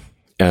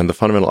the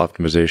fundamental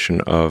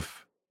optimization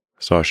of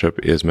Starship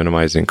is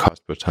minimizing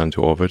cost per ton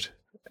to orbit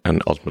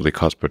and ultimately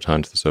cost per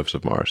ton to the surface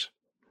of Mars.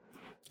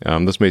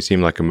 This may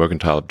seem like a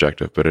mercantile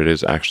objective, but it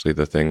is actually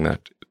the thing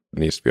that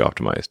needs to be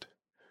optimized.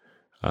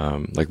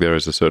 There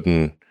is a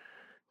certain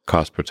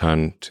cost per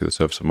ton to the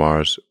surface of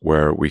Mars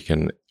where we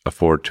can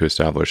afford to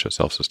establish a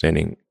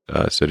self-sustaining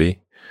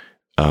city,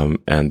 and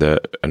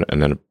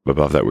then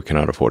above that we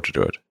cannot afford to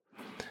do it.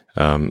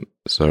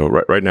 So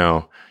right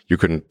now you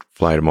couldn't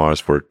fly to Mars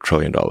for $1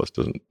 trillion.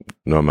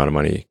 No amount of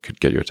money could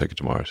get you a ticket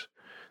to Mars.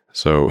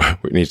 So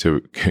we need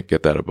to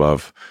get that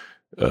above,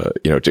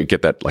 to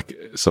get that like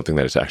something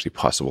that is actually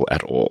possible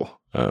at all.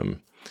 But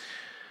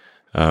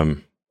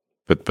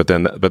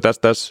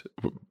that's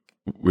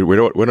we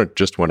don't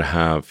just want to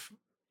have,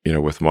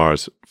 with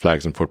Mars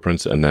flags and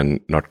footprints and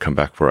then not come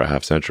back for a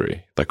half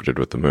century like we did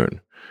with the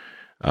moon.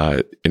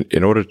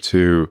 In order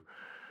to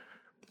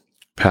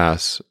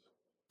pass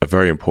a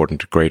very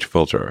important great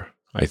filter,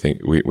 I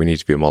think we need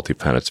to be a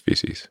multi-planet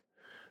species.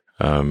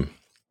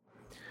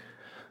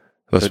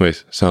 This may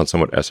sound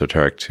somewhat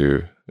esoteric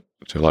to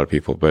a lot of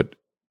people, but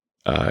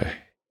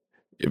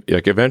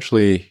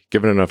eventually,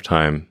 given enough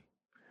time,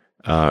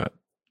 the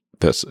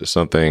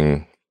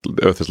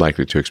Earth is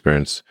likely to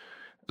experience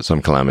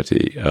some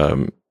calamity.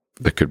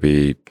 That could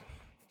be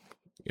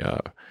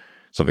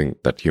something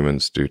that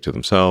humans do to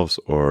themselves,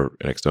 or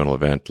an external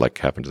event like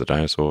happened to the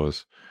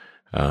dinosaurs.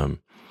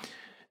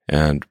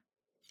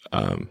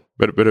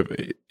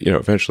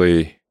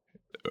 Eventually,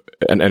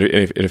 and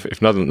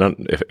if none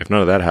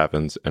of that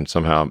happens, and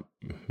somehow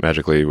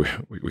magically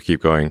we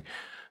keep going,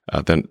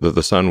 then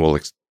the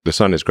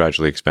sun is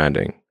gradually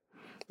expanding,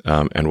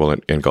 and will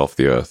engulf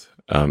the Earth,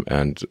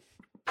 and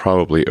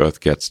probably Earth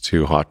gets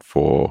too hot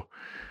for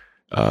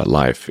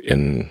life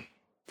in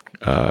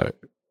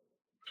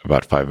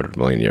about 500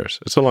 million years.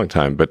 It's a long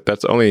time, but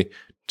that's only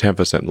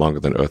 10% longer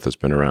than Earth has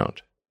been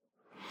around.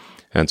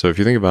 And so if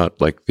you think about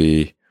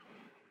the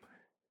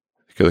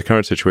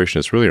current situation,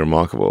 it's really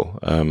remarkable,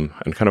 and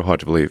kind of hard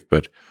to believe,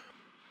 but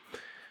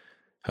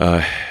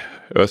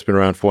Earth's been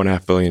around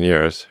 4.5 billion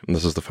years, and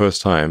this is the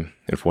first time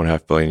in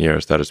 4.5 billion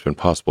years that it's been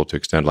possible to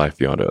extend life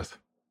beyond Earth.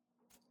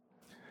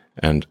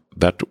 And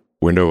that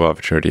window of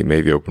opportunity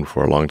may be open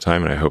for a long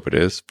time, and I hope it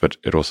is, but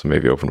it also may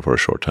be open for a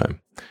short time.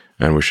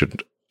 And we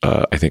should,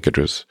 I think it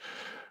was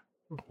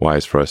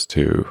wise for us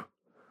to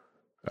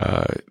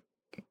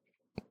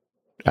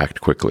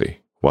act quickly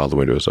while the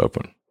window is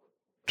open,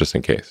 just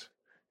in case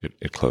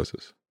it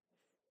closes.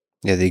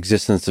 Yeah, the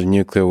existence of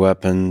nuclear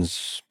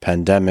weapons,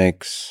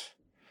 pandemics,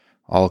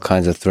 all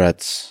kinds of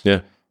threats.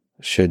 Yeah,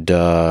 should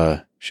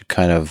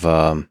kind of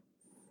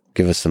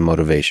give us some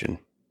motivation.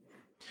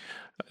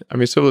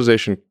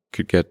 Civilization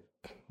could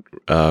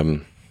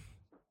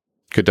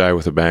die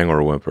with a bang or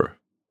a whimper.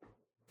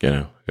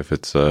 If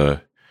it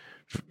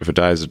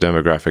dies of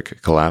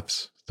demographic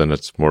collapse, then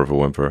it's more of a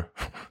whimper,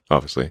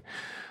 obviously.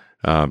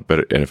 And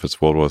if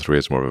it's World War III,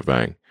 it's more of a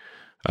bang.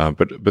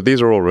 But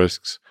these are all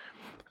risks.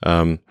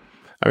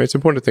 It's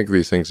important to think of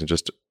these things and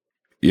just,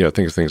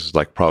 think of things as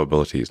like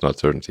probabilities, not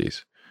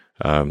certainties.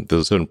 There's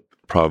a certain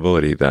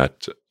probability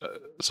that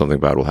something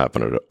bad will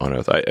happen on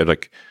Earth. I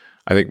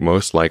think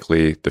most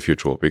likely the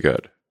future will be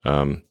good.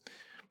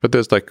 But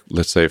there's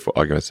let's say for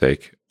argument's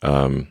sake,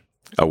 a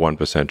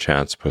 1%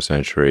 chance per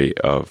century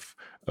of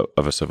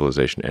a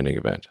civilization ending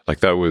event.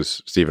 That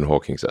was Stephen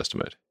Hawking's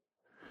estimate.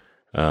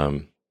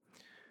 I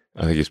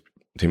think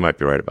he might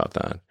be right about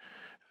that.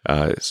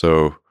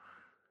 So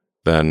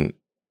then,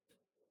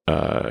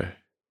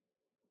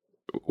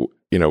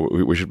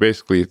 we should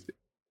basically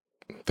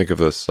think of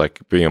this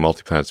like being a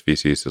multi-planet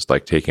species is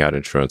like taking out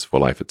insurance for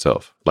life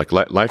itself, like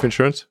life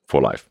insurance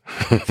for life.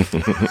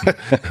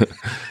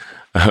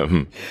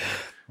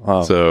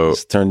 Wow, so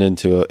it's turned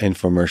into an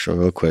infomercial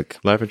real quick.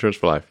 Life insurance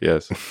for life,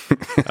 yes.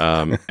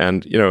 And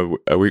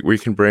we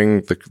can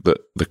bring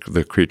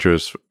the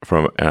creatures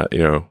from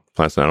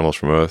plants and animals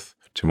from Earth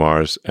to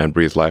Mars and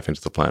breathe life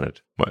into the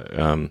planet,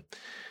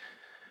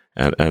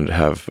 and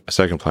have a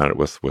second planet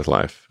with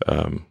life.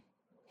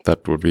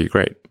 That would be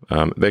great.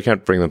 They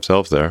can't bring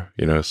themselves there,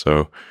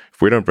 so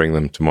if we don't bring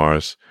them to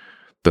Mars,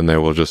 then they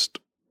will just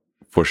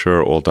for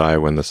sure all die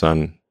when the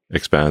sun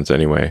expands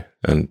anyway,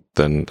 and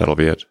then that'll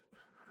be it.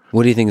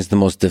 What do you think is the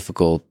most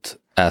difficult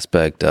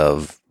aspect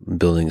of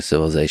building a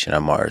civilization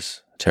on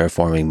Mars,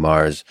 terraforming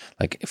Mars,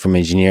 like from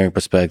an engineering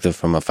perspective,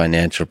 from a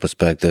financial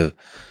perspective,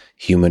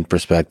 human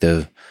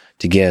perspective,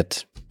 to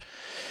get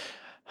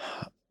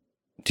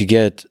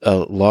a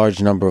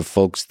large number of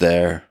folks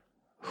there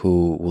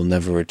who will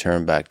never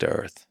return back to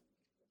Earth?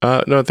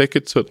 No, they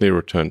could certainly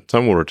return.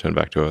 Some will return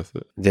back to Earth.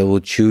 They will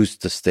choose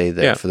to stay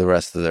there for the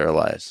rest of their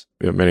lives.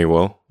 Yeah, many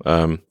will.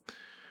 But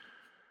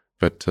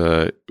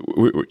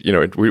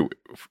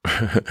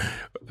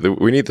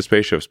we need the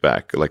spaceships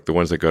back, like the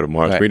ones that go to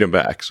Mars. Right. We need them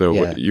back,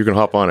 so you can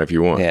hop on if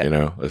you want.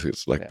 Yeah.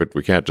 It's like, but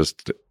we can't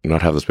just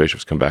not have the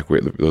spaceships come back.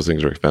 Those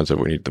things are expensive.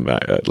 We need them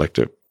back. I'd like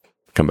to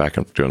come back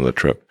and do another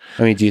trip.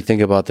 I mean, do you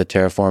think about the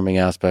terraforming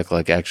aspect,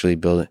 like actually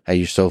building? Are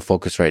you so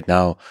focused right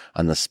now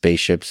on the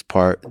spaceships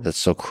part that's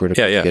so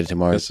critical to get to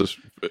Mars?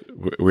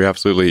 We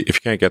absolutely. If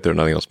you can't get there,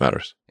 nothing else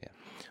matters. Yeah.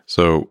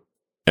 So,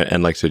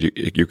 and like I said,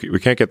 we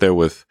can't get there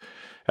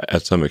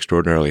at some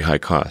extraordinarily high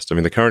cost. I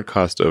mean, the current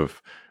cost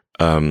of,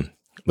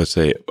 let's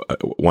say,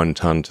 1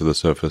 ton to the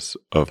surface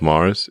of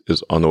Mars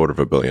is on the order of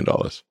 $1 billion.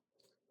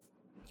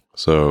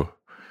 So,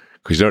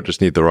 because you don't just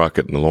need the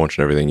rocket and the launch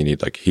and everything, you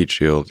need like heat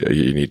shield,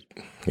 you need,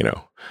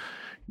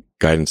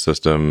 guidance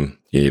system,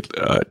 you need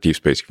deep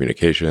space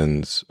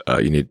communications,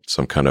 you need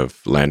some kind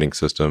of landing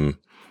system.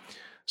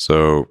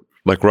 So,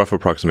 like rough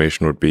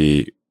approximation would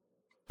be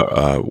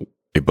 $1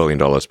 billion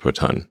per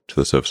ton to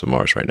the surface of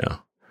Mars right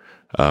now.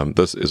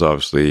 This is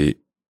obviously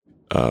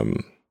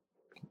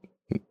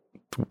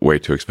way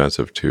too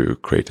expensive to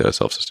create a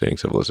self-sustaining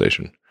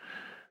civilization.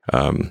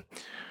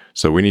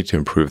 So we need to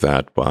improve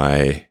that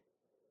by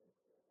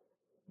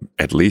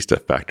at least a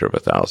factor of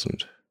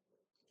 1,000.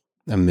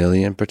 $1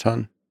 million per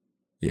ton?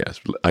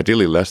 Yes,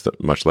 ideally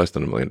much less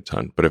than $1 million a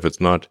ton. But if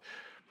it's not,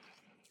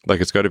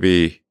 like, it's got to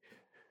be.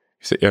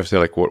 You have to say,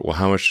 like, well,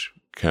 how much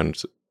can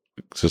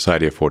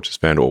society afford to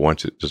spend, or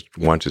want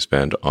to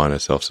spend on a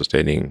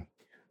self-sustaining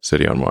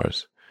city on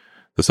Mars?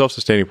 The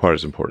self-sustaining part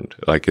is important.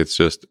 Like, it's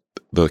just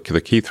the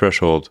key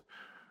threshold.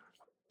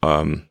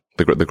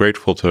 The great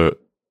filter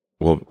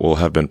will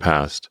have been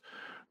passed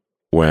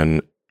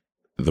when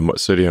the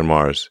city on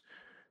Mars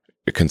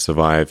can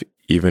survive,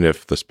 even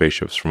if the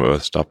spaceships from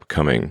Earth stop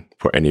coming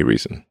for any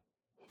reason.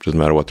 It doesn't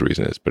matter what the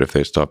reason is, but if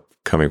they stop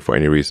coming for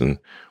any reason,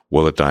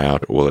 will it die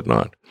out or will it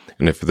not?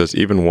 And if there's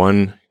even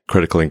one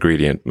critical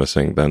ingredient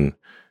missing, then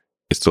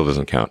it still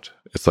doesn't count.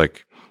 It's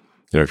like,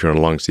 if you're on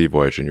a long sea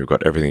voyage and you've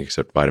got everything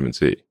except vitamin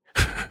C,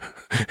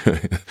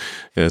 and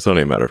it's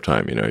only a matter of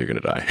time, you're going to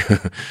die.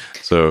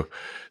 So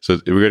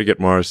we got to get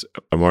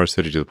a Mars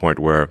city to the point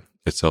where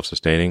it's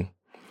self-sustaining.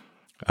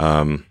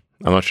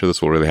 I'm not sure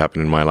this will really happen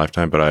in my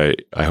lifetime, but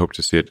I hope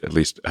to see it at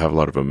least have a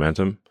lot of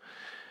momentum.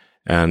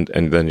 And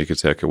then you could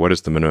say, okay, what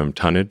is the minimum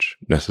tonnage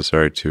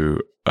necessary to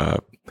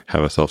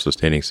have a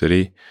self-sustaining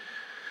city?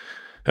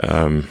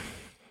 And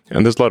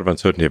there's a lot of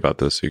uncertainty about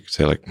this. So you could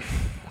say, like,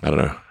 I don't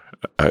know,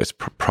 it's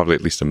probably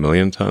at least 1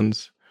 million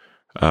tons,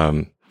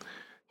 because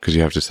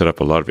you have to set up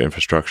a lot of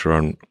infrastructure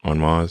on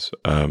Mars.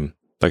 Like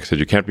I said,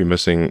 you can't be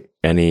missing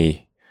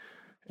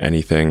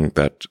anything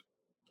that,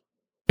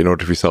 in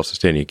order to be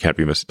self-sustaining, you can't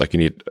be missing. Like, you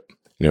need,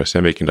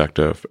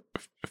 semiconductor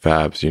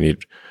fabs, you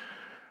need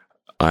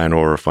iron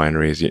ore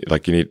refineries, you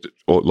need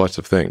lots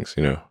of things,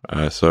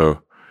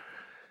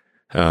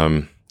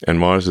 and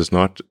Mars is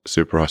not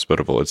super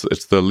hospitable.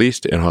 It's the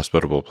least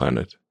inhospitable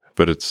planet,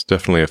 but it's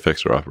definitely a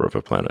fixer-upper of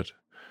a planet.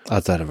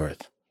 Outside of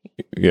Earth.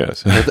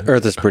 Yes.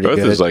 Earth is pretty good.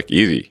 Earth is like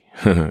easy.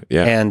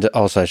 Yeah. And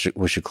also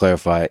we should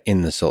clarify,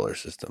 in the solar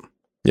system.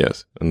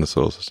 Yes, in the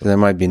solar system. There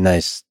might be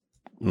nice,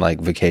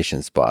 like,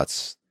 vacation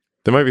spots.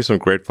 There might be some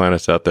great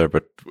planets out there,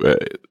 but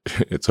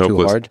it's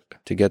hopeless. Too hard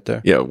to get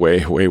there? Yeah,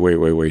 way, way, way,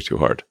 way, way too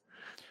hard,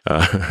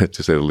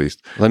 to say the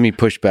least. Let me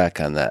push back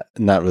on that.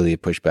 Not really a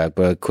pushback,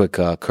 but a quick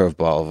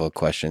curveball of a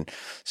question.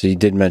 So you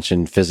did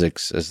mention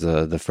physics as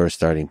the first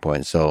starting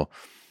point. So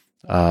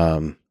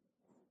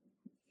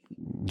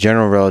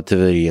general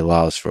relativity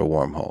allows for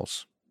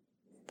wormholes.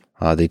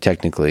 They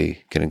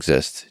technically can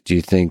exist. Do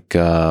you think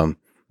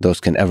those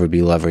can ever be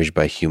leveraged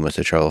by humans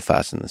to travel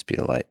faster than the speed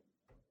of light?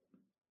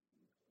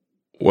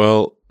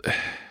 Well,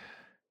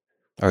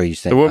 or are you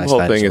saying the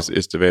wormhole thing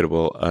is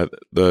debatable.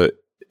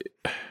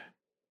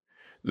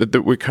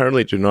 We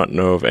currently do not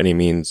know of any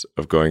means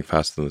of going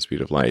faster than the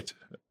speed of light.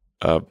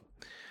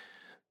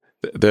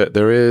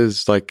 There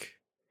is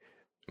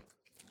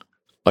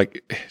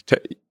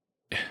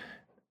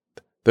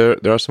there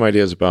are some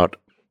ideas about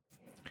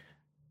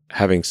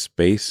having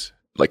space,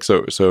 like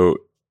so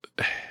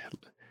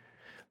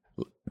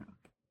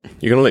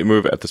you can only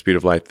move at the speed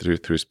of light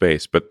through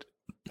space, but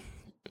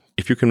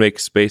if you can make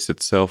space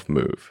itself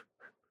move,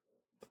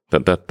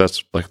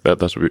 that's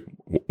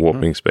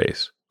warping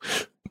space.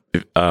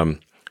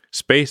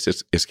 Space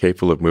is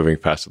capable of moving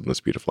faster than the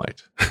speed of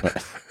light.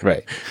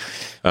 Right.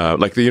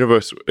 Like the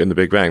universe in the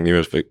Big Bang,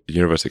 the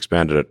universe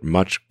expanded at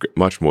much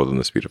more than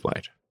the speed of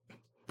light,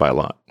 by a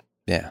lot.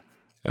 Yeah.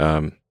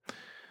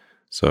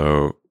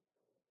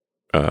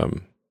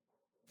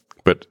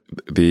 But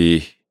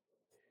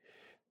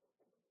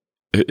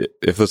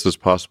if this is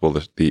possible,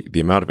 the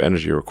amount of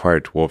energy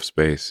required to warp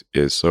space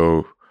is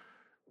so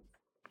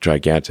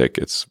gigantic,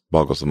 it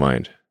boggles the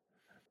mind.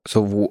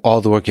 So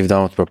all the work you've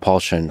done with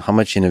propulsion, how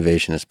much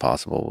innovation is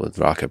possible with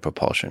rocket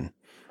propulsion?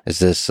 Is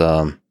this,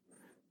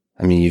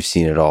 you've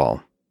seen it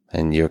all,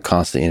 and you're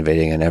constantly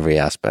innovating in every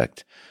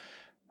aspect.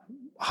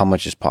 How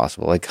much is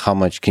possible? Like, how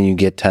much can you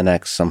get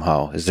 10x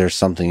somehow? Is there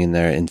something in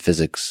there in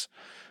physics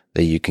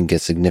that you can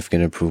get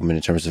significant improvement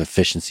in terms of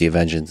efficiency of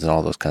engines and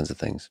all those kinds of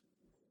things?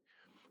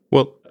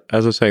 Well,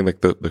 as I was saying,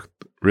 like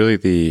really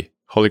the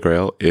Holy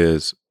Grail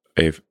is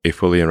a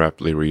fully and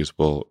rapidly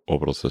reusable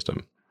orbital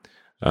system.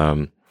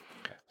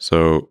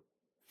 So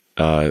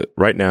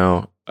right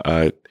now,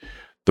 the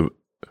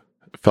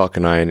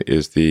Falcon 9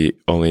 is the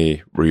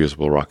only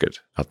reusable rocket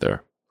out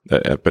there.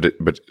 But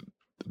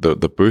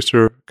the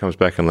booster comes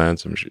back and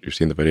lands. I'm sure you've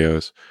seen the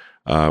videos,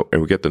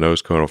 and we get the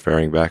nose cone or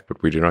fairing back,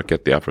 but we do not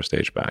get the upper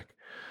stage back.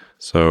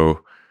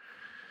 So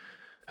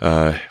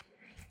that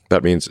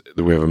means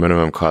that we have a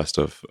minimum cost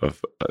of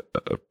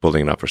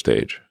building an upper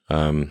stage.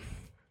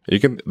 You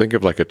can think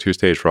of like a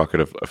two-stage rocket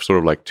of sort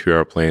of like two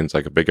airplanes,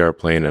 like a big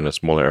airplane and a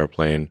smaller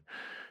airplane.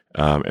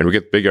 And we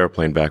get the big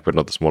airplane back, but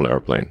not the smaller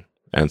airplane.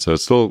 And so it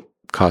still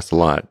costs a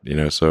lot,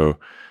 so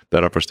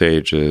that upper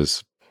stage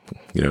is,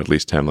 at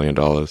least $10 million.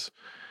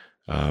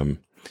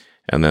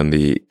 And then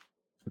the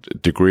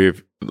degree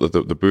of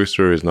the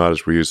booster is not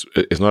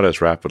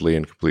as rapidly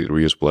and completely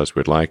reusable as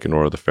we'd like,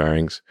 nor are the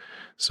fairings.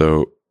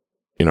 So,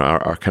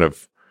 our kind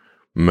of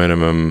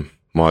minimum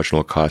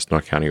marginal cost,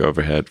 not counting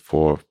overhead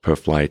per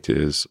flight,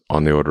 is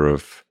on the order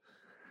of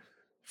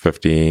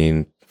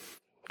 $15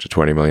 to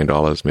 $20 million,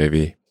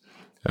 maybe.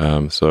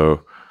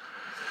 So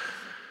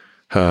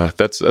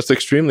that's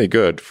extremely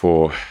good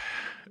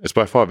it's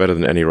by far better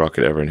than any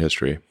rocket ever in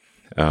history.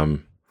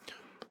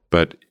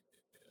 But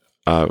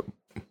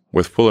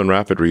with full and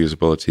rapid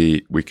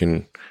reusability, we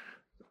can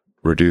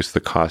reduce the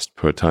cost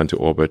per ton to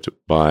orbit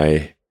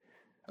by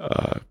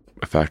a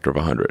factor of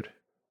 100.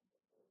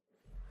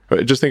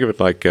 Just think of it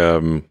like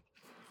imagine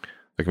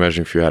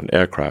if you had an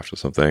aircraft or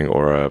something,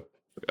 or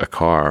a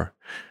car,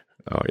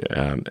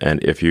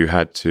 and if you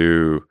had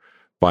to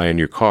buy a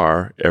new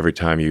car every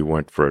time you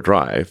went for a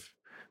drive,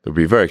 it would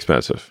be very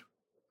expensive.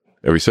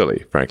 It would be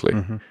silly, frankly.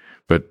 Mm-hmm.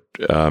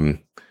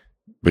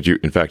 But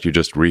you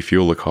just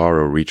refuel the car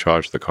or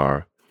recharge the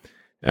car,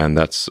 and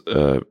that's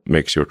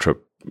makes your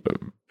trip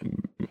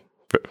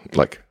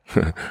like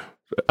I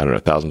don't know,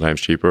 1,000 times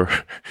cheaper.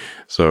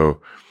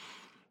 So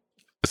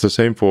it's the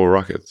same for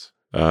rockets.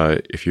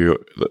 It's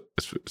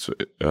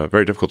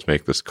very difficult to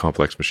make this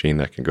complex machine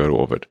that can go to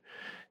orbit.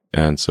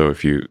 And so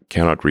if you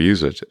cannot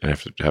reuse it and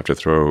have to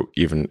throw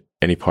even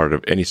any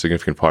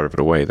significant part of it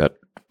away, that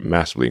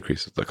massively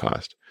increases the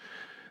cost.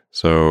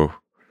 So,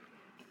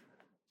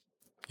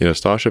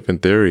 Starship in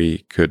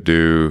theory could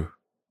do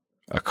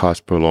a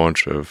cost per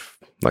launch of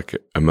like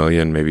 $1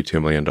 million, maybe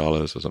 $2 million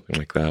or something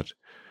like that.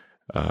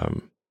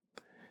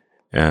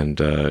 And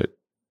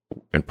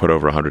put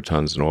over 100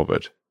 tons in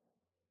orbit,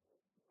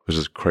 which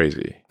is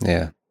crazy.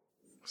 Yeah.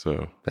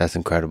 So that's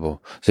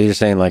incredible. So you're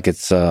saying like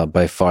it's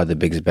by far the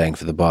biggest bang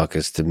for the buck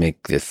is to make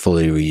it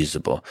fully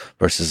reusable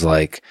versus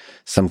like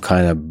some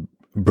kind of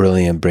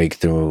brilliant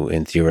breakthrough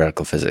in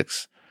theoretical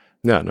physics.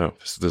 No,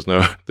 there's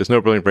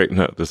no brilliant break.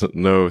 No, there's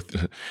no.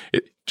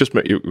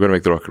 You're going to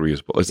make the rocket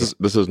reusable.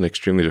 This is an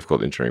extremely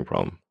difficult engineering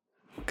problem.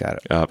 Got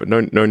it. But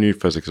no new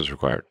physics is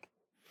required.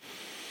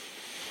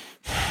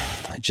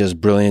 Just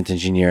brilliant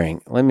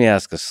engineering. Let me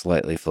ask a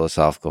slightly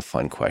philosophical,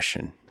 fun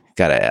question.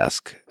 Gotta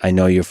ask. I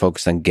know you're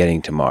focused on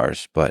getting to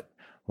Mars, but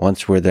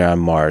once we're there on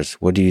Mars,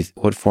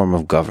 what form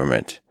of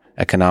government,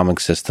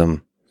 economic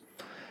system,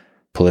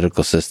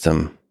 political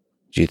system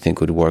do you think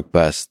would work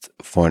best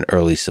for an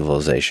early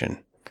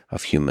civilization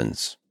of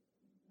humans?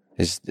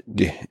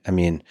 The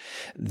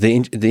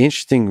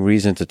interesting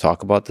reason to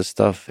talk about this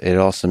stuff, it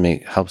also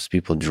helps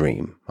people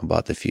dream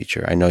about the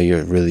future. I know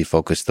you're really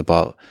focused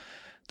about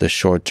the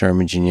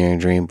short-term engineering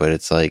dream, but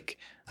it's like,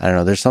 I don't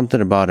know, there's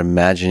something about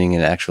imagining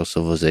an actual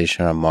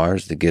civilization on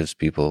Mars that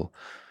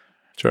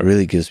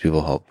really gives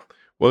people hope.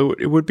 Well,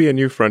 it would be a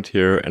new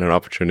frontier and an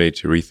opportunity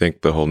to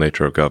rethink the whole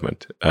nature of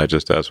government,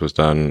 just as was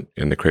done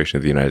in the creation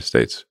of the United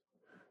States.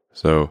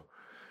 So,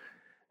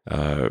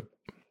 I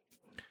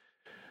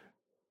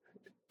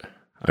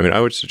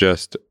would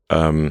suggest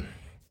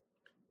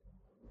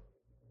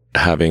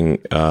having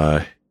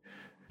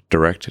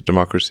direct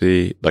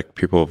democracy, like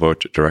people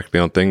vote directly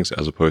on things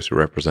as opposed to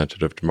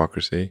representative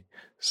democracy.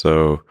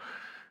 So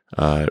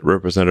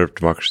representative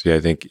democracy,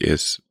 I think,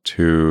 is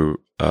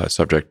too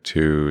subject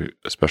to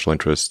special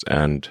interest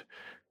and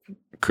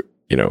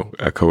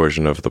a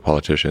coercion of the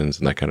politicians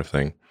and that kind of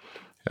thing.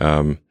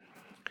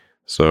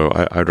 So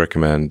I'd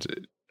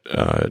recommend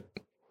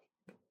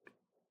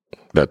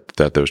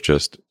that there's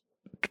just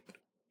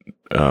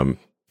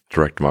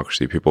direct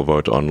democracy. People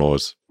vote on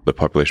laws. The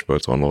population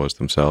votes on laws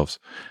themselves,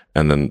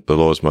 and then the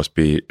laws must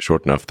be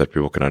short enough that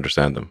people can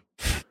understand them.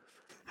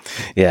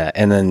 Yeah,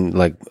 and then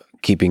like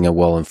keeping a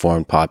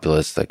well-informed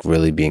populace, like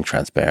really being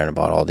transparent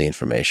about all the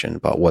information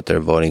about what they're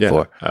voting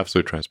for.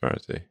 Absolute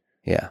transparency.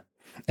 Yeah,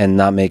 and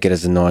not make it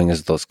as annoying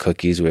as those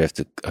cookies where you have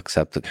to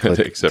accept the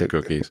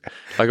cookies.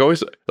 Like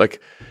always,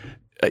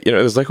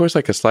 there's like always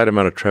like a slight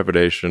amount of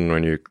trepidation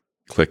when you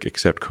click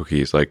accept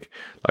cookies. Like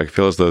I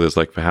feel as though there's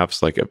like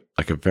perhaps like a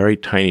very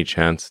tiny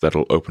chance that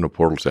it'll open a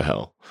portal to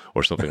hell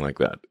or something like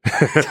that.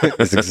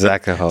 That's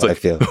exactly how I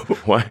feel.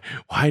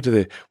 Why do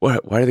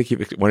they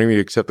keep wanting me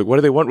to accept it? What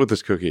do they want with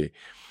this cookie?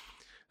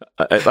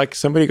 Like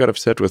somebody got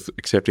upset with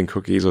accepting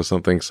cookies or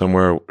something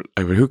somewhere.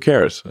 I mean, who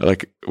cares?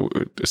 Like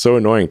it's so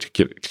annoying to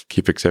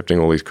keep accepting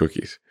all these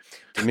cookies.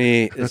 To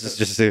me, this is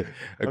just a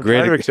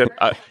great.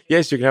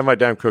 Yes, you can have my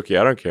damn cookie.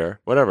 I don't care.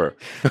 Whatever.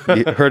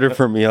 You heard it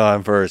from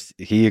Elon first.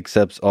 He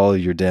accepts all of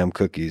your damn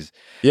cookies.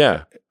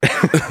 Yeah.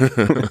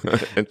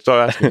 And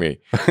stop asking me.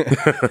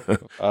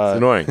 It's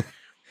annoying.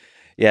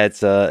 Yeah,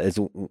 it's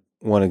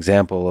one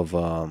example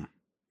of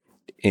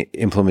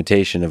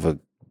implementation of a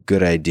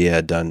good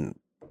idea done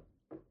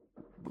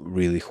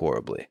really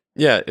horribly.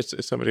 Yeah, it's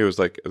somebody who's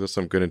like, there's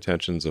some good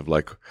intentions of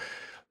like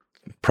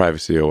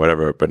privacy or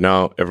whatever, but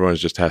now everyone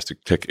just has to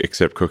click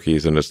accept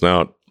cookies, and it's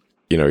now,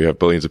 you have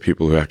billions of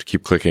people who have to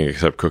keep clicking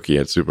accept cookie.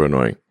 It's super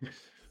annoying.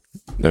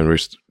 Then we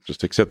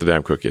just accept the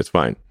damn cookie. It's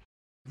fine.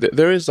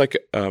 There is like,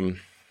 I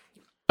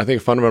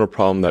think a fundamental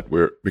problem that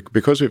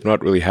because we've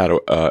not really had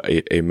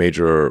a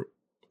major,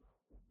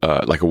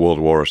 like a world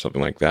war or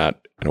something like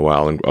that in a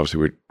while, and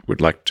obviously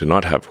we'd like to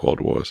not have world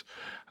wars.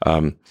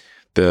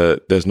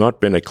 There's not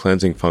been a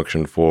cleansing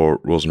function for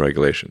rules and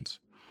regulations.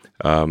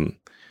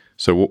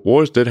 So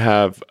wars did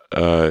have,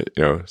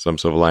 some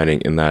silver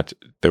lining in that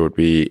there would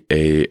be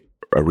a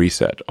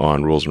reset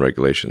on rules and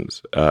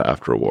regulations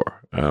after a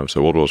war.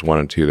 So World Wars I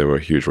and II, there were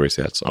huge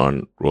resets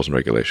on rules and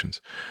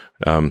regulations.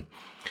 Now,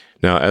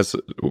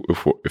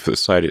 if the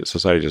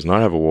society does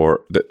not have a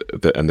war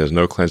and there's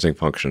no cleansing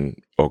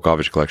function or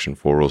garbage collection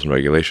for rules and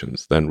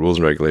regulations, then rules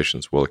and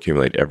regulations will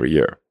accumulate every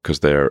year because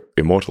they're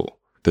immortal.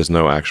 There's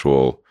no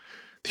actual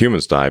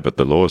humans die, but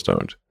the laws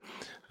don't.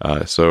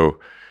 So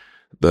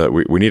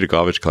we need a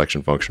garbage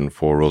collection function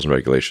for rules and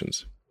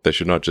regulations. They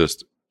should not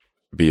just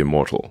be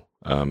immortal,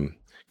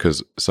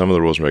 because some of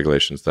the rules and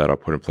regulations that are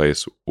put in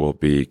place will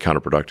be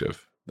counterproductive.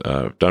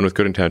 Done with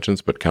good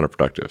intentions, but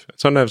counterproductive.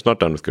 Sometimes not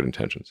done with good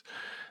intentions.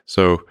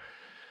 So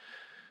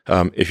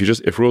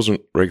if rules and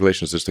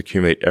regulations just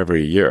accumulate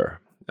every year,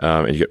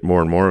 and you get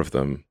more and more of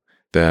them,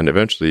 then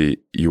eventually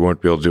you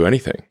won't be able to do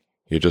anything.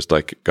 You're just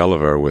like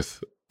Gulliver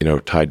with,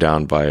 tied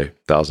down by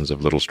thousands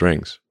of little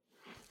strings.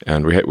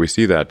 And we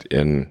see that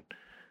in,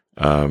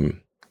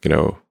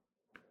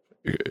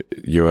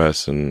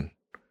 U.S. and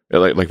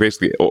like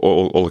basically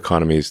all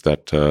economies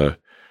that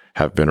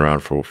have been around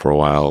for a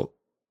while,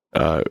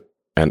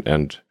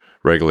 and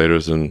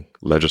regulators and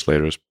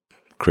legislators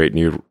create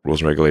new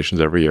rules and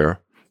regulations every year,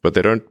 but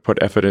they don't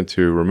put effort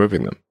into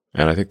removing them.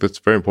 And I think that's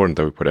very important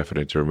that we put effort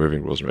into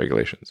removing rules and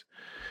regulations.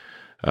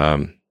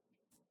 But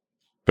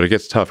it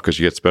gets tough because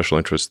you get special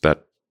interests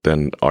that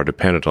then are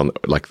dependent on,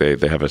 like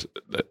they have a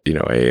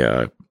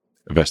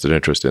vested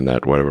interest in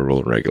that whatever rule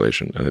and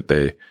regulation, and that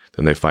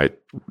they fight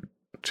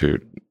to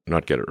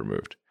not get it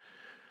removed.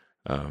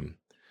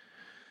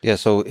 Yeah,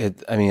 so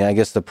I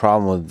guess the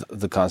problem with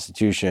the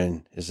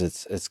Constitution is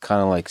it's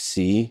kind of like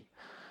C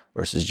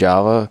versus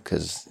Java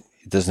because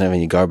it doesn't have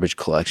any garbage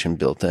collection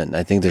built in.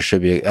 I think there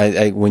should be.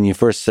 When you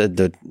first said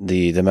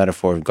the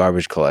metaphor of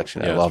garbage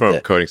collection, I loved it. From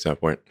a coding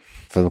standpoint.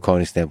 From a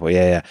coding standpoint,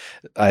 yeah.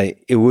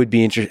 It would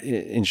be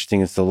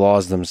interesting if the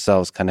laws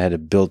themselves kind of had a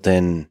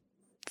built-in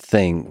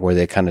thing where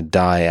they kind of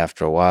die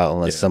after a while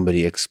unless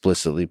somebody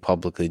explicitly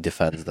publicly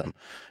defends them.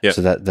 Yeah.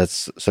 So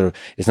that's sort of,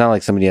 it's not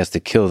like somebody has to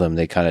kill them,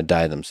 they kind of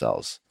die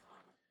themselves.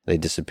 They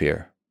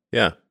disappear.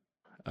 Yeah.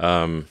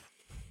 Not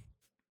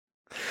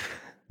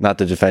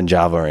to defend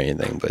Java or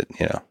anything, but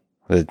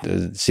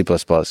the C++,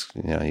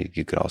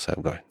 you could also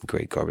have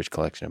great garbage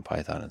collection in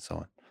Python and so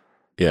on.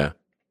 Yeah.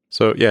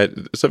 So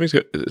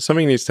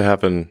something needs to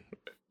happen,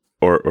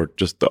 or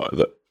just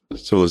the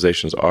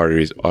civilization's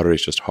arteries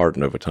just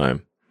harden over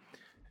time.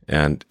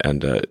 And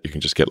you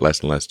can just get less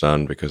and less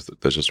done because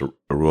there's just a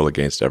rule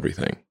against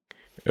everything.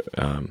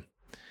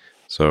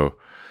 So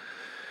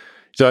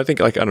I think,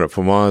 like, I don't know,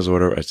 for Mars or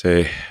whatever, I'd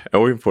say,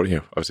 or even for,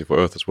 obviously for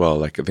Earth as well,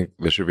 like, I think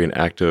there should be an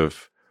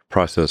active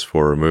process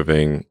for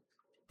removing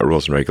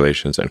rules and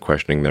regulations and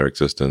questioning their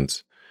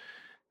existence.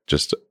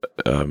 Just,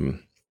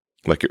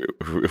 like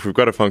if we've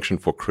got a function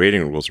for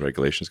creating rules and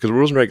regulations, because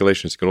rules and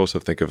regulations you can also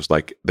think of as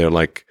like they're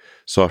like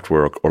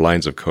software or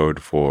lines of code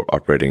for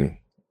operating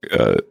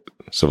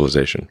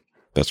civilization.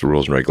 That's the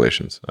rules and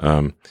regulations.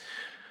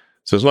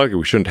 So it's not like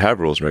we shouldn't have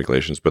rules and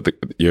regulations, but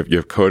you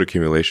have code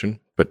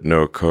accumulation, but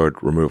no code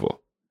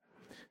removal,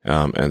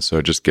 and so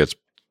it just gets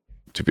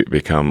to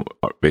become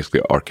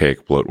basically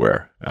archaic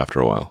bloatware after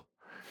a while,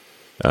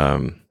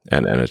 and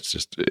it's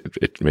just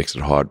it makes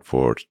it hard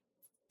for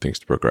things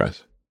to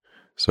progress.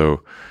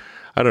 So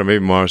I don't know,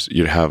 maybe Mars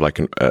you'd have like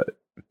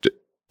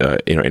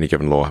any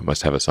given law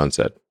must have a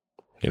sunset,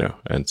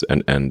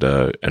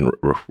 and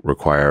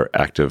require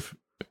active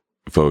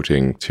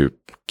voting to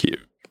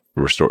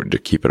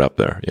keep it up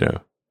there,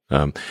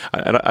 and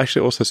I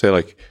actually also say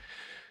like,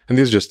 and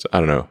these are just, I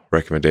don't know,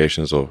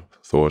 recommendations or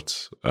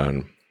thoughts,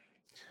 and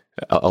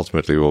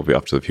ultimately it will be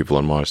up to the people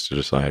on Mars to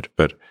decide.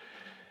 But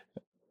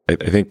I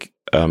think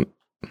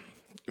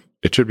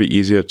it should be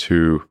easier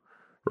to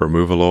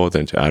remove a law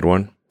than to add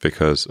one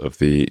because of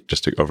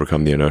just to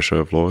overcome the inertia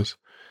of laws.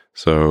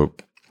 So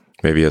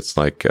maybe it's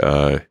like,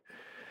 for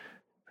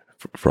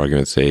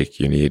argument's sake,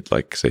 you need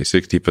like say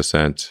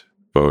 60%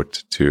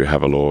 vote to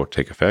have a law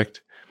take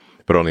effect,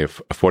 but only a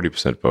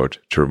 40% vote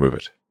to remove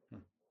it.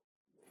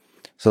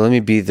 So let me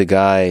be the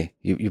guy.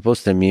 You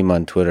posted a meme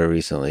on Twitter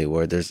recently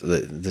where there's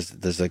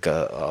like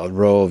a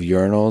row of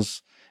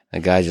urinals. A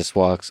guy just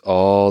walks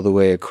all the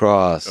way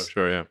across. Oh,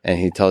 sure, yeah. And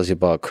he tells you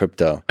about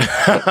crypto.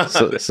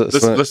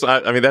 Listen,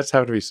 I mean, that's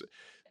happened to me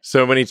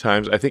so many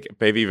times. I think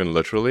maybe even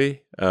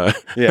literally.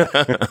 Yeah.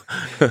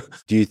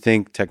 Do you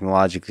think,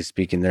 technologically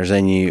speaking, there's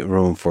any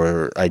room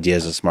for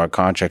ideas of smart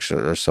contracts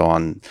or so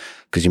on?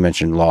 Because you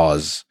mentioned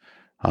laws.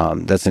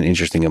 That's an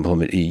interesting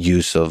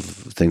use of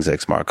things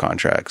like smart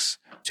contracts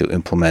to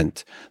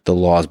implement the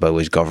laws by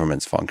which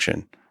governments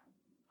function.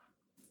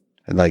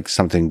 Like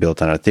something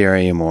built on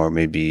Ethereum, or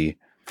maybe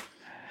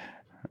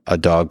a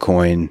dog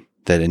coin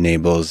that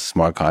enables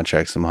smart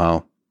contracts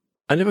somehow.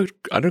 I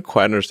don't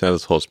quite understand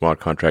this whole smart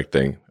contract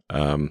thing.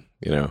 I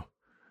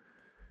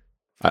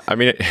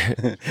mean,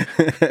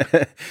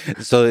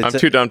 so I'm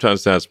too dumb to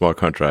understand smart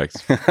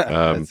contracts.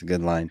 That's a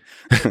good line.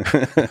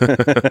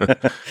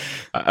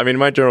 I mean,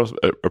 my general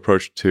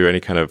approach to any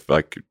kind of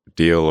like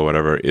deal or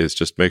whatever is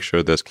just make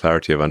sure there's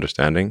clarity of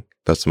understanding.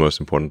 That's the most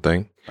important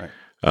thing. Right.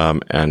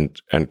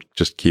 And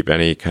just keep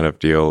any kind of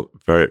deal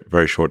very,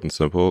 very short and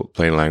simple,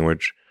 plain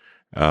language.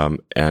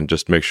 And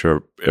just make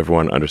sure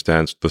everyone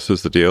understands this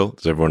is the deal.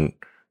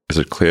 Is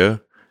it clear?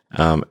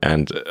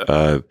 And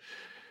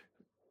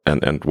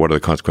what are the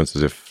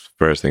consequences if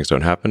various things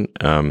don't happen?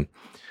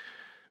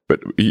 But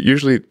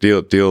usually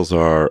deals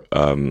are,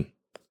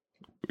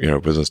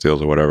 business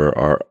deals or whatever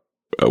are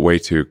way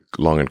too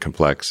long and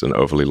complex and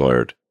overly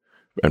lawyered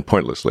and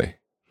pointlessly.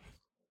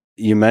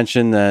 You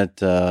mentioned that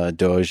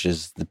Doge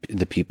is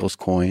the people's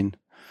coin.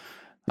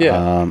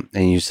 Yeah.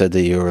 And you said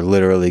that you were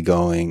literally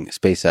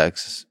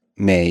SpaceX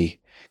may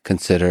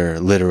consider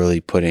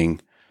literally putting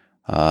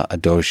a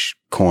Doge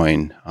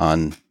coin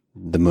on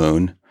the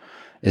moon.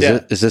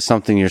 Is this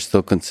something you're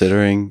still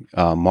considering?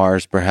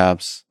 Mars,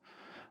 perhaps?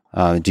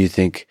 Do you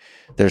think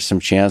there's some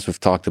chance, we've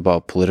talked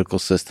about political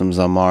systems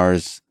on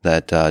Mars,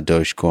 that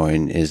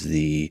Dogecoin is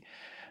the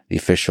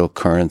official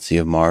currency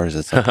of Mars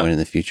at some point in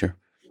the future?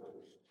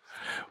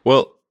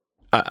 Well,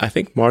 I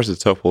think Mars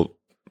itself will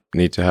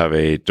need to have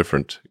a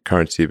different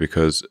currency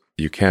because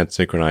you can't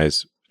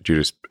synchronize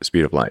due to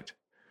speed of light.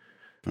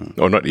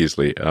 Or not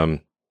easily.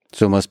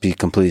 So it must be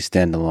completely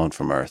standalone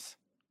from Earth.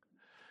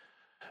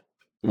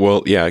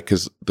 Well, yeah,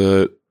 because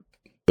the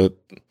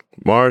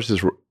Mars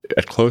is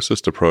at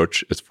closest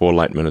approach, it's 4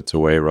 light minutes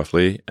away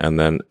roughly, and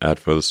then at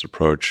furthest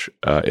approach,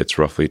 it's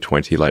roughly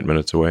 20 light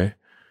minutes away,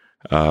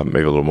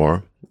 maybe a little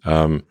more.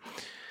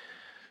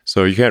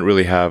 So you can't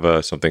really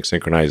have something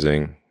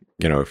synchronizing.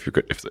 If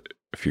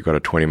you've got a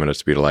 20-minute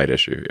speed of light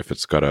issue, if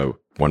it's got a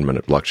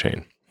 1-minute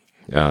blockchain,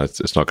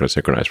 it's not going to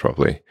synchronize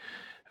properly.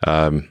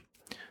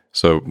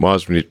 So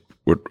Mars would.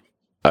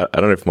 I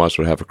don't know if Mars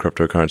would have a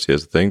cryptocurrency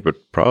as a thing, but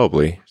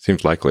probably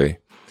seems likely.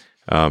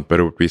 But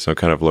it would be some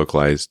kind of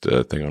localized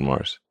thing on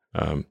Mars.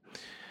 And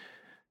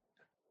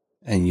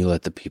you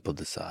let the people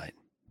decide.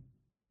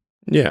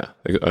 Yeah,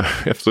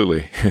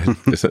 absolutely.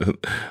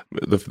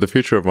 The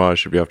future of Mars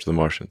should be up to the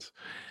Martians.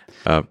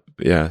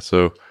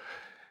 So,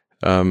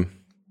 I mean,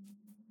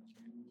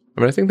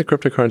 I think the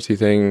cryptocurrency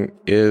thing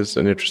is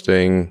an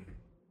interesting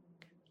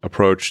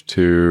approach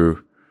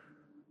to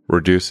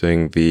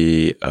reducing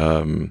the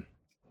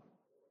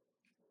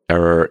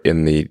error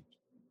in the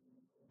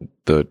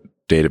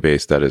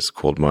database that is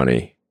called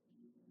money.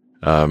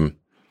 I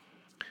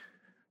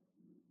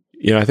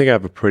think I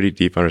have a pretty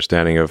deep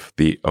understanding of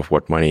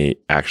what money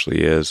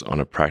actually is on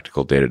a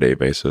practical day-to-day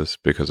basis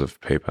because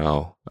of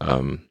PayPal.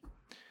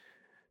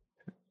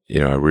 We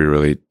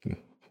really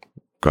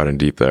got in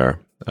deep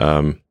there.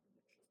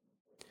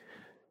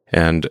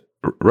 And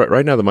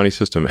right now, the money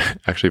system,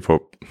 actually, for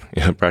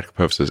practical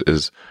purposes,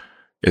 is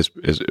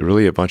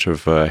really a bunch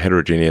of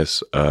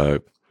heterogeneous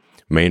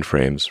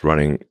mainframes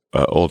running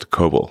old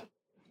COBOL.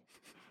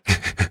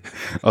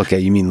 Okay,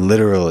 you mean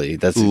literally?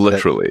 That's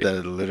Literally. That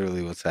is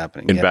literally what's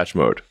happening in batch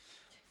mode.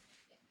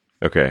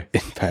 Okay.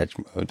 In batch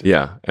mode.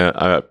 Yeah.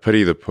 I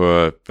pity the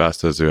poor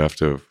bastards who have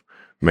to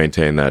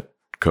maintain that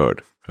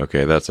code.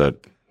 Okay, that's a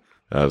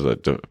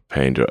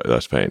pain.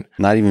 That's pain.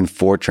 Not even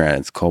Fortran,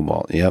 it's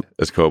COBOL. Yep.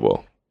 It's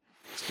COBOL.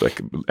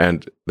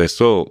 And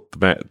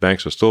the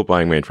banks are still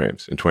buying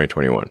mainframes in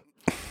 2021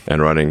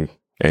 and running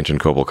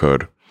ancient COBOL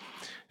code.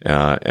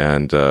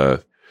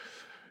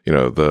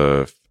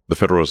 The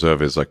Federal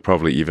Reserve is like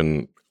probably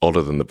even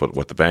older than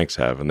what the banks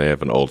have, and they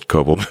have an old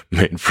COBOL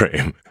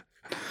mainframe.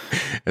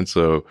 And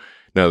so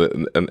now,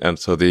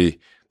 so the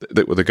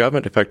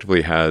government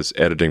effectively has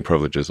editing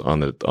privileges on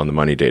the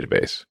money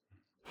database,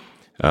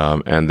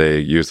 and they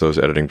use those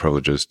editing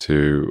privileges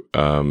to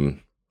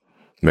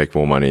make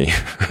more money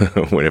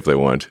whenever they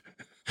want,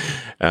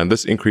 and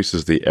this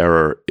increases the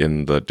error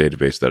in the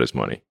database that is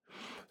money.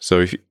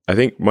 So I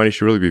think money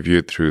should really be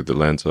viewed through the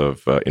lens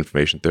of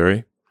information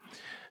theory,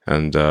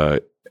 and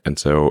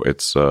so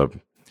it's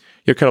kind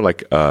of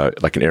like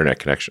an internet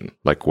connection.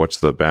 Like, what's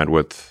the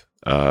bandwidth?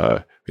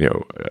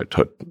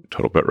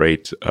 Total bit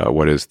rate.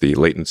 What is the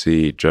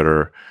latency,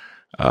 jitter,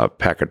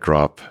 packet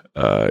drop?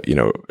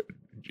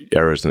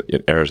 Errors in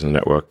the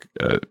network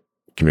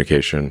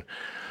communication.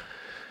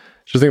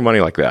 Just think of money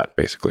like that,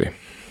 basically.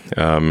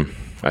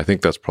 I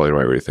think that's probably the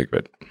right way to think of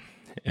it,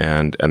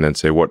 and then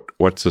say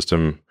what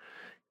system,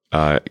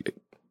 from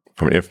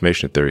an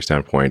information theory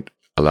standpoint,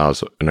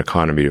 allows an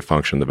economy to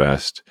function the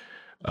best,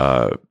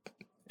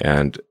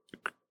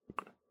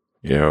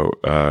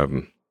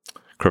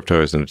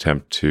 crypto is an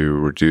attempt to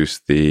reduce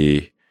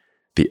the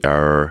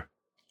error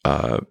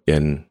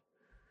in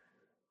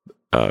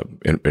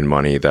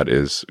money that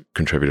is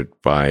contributed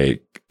by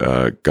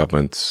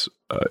governments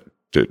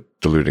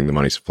diluting the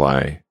money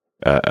supply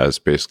as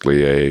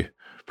basically a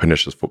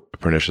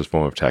pernicious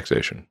form of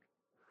taxation.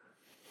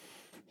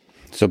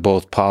 So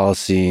both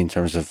policy in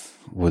terms of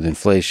with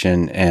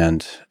inflation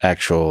and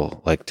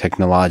actual like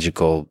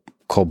technological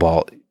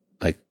COBOL,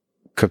 like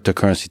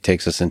cryptocurrency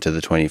takes us into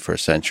the 21st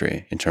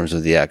century in terms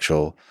of the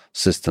actual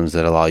systems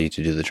that allow you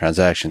to do the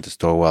transaction, to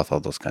store wealth,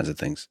 all those kinds of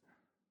things.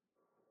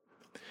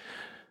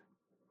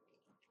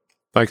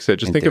 Like I said,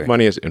 just think of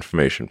money as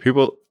information.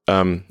 People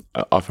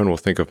often will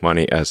think of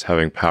money as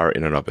having power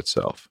in and of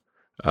itself.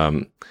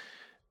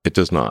 It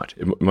does not.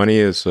 Money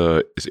is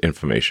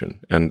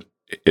information, and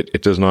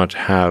it does not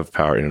have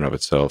power in and of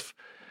itself.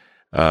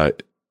 Again,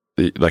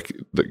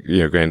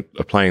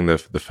 applying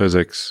the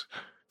physics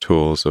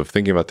tools of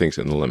thinking about things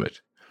in the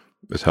limit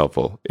is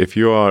helpful. If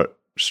you are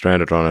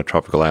stranded on a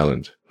tropical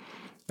island,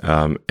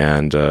 and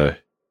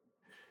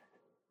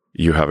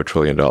you have $1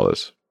 trillion,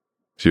 it's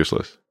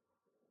useless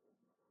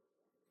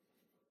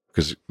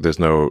because there's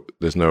no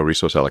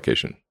resource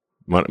allocation.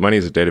 Money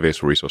is a database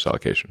for resource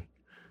allocation,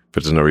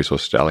 but there's no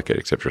resources to allocate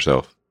except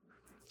yourself.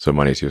 So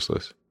money is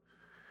useless.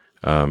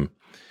 If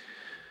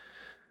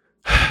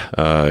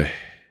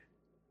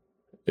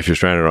you're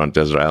stranded on a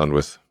desert island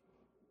with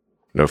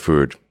no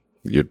food,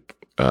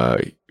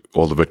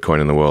 all the Bitcoin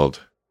in the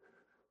world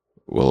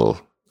will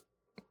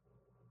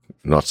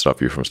not stop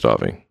you from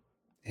starving.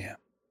 Yeah.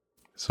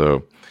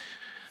 So,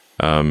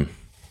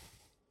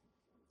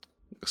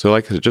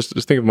 like just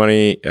think of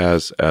money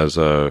as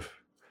a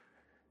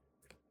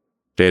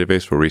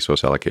database for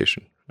resource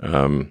allocation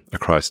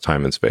across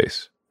time and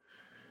space,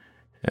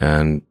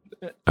 and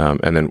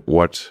then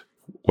what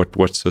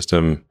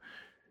system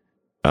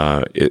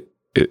it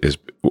is,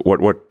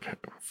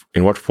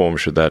 in what form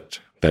should that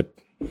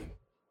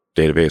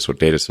database or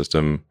data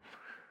system,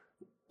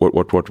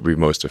 what would be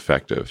most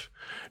effective?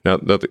 Now,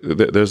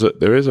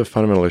 there is a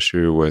fundamental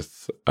issue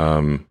with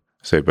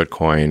say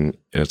Bitcoin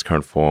in its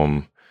current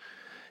form,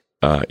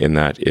 in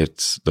that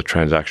the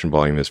transaction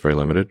volume is very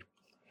limited,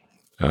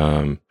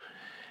 and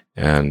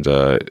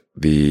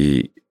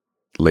the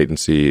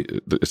latency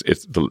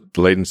the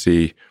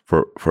latency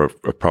for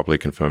a properly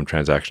confirmed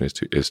transaction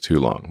is too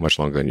long, much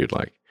longer than you'd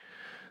like.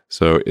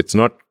 So it's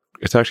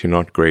actually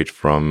not great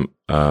from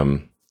a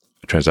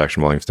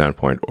transaction volume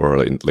standpoint or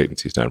a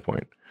latency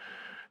standpoint.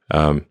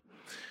 So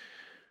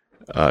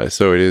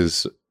it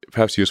is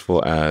perhaps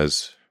useful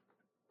as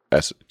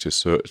to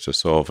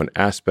solve an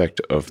aspect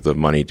of the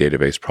money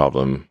database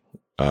problem,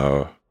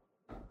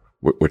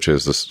 which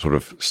is this sort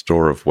of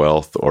store of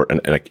wealth or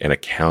an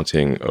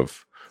accounting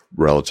of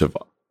relative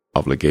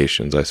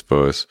obligations, I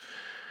suppose.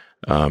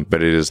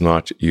 But it is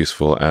not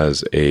useful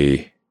as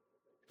a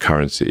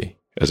currency,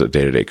 as a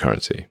day-to-day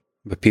currency.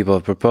 But people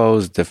have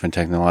proposed different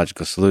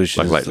technological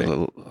solutions, like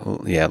Lightning.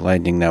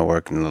 Lightning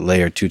Network and the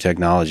layer 2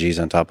 technologies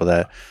on top of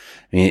that.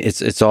 I mean,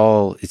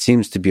 it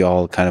seems to be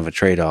all kind of a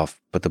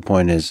trade-off, but the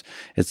point is,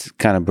 it's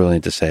kind of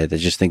brilliant to say that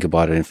just think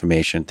about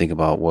information, think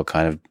about what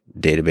kind of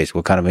database,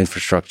 what kind of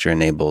infrastructure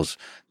enables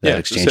that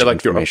exchange of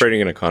information. You're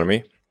operating an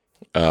economy,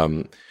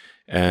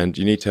 and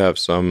you need to have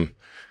something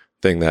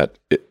that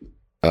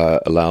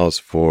allows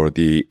for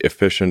the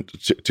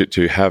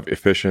to have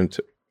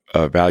efficient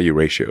value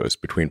ratios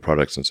between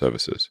products and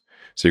services.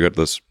 So you've got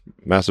this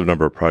massive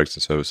number of products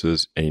and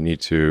services, and you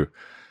need to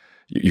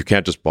you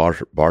can't just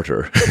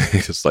barter.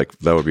 It's like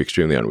that would be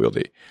extremely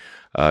unwieldy.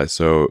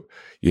 So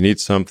you need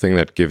something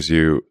that gives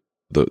you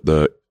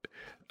a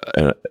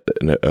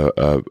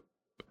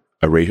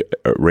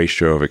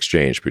ratio of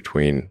exchange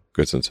between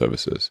goods and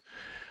services,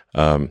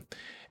 and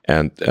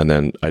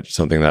then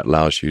something that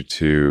allows you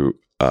to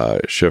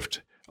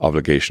shift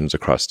obligations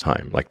across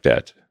time, like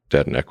debt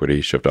and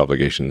equity, shift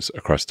obligations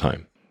across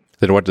time.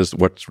 Then what does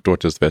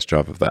the best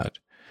job of that?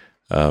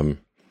 Part of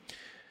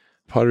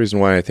the reason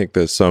why I think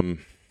there's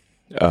some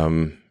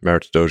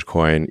merit to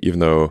Dogecoin, even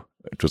though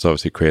it was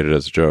obviously created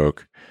as a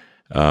joke,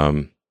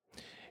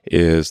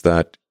 is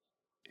that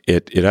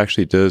it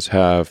actually does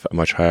have a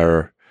much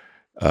higher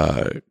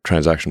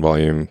transaction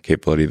volume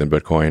capability than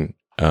Bitcoin,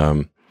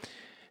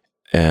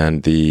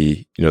 and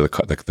the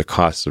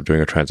costs of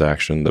doing a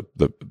transaction,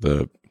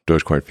 the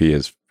Dogecoin fee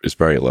is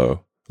very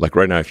low. Like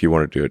right now, if you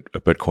want to do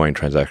a Bitcoin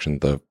transaction,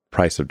 the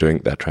price of doing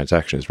that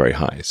transaction is very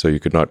high, so you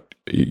could not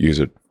use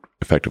it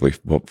effectively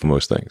for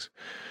most things,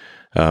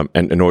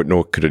 and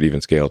nor could it even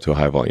scale to a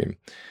high volume.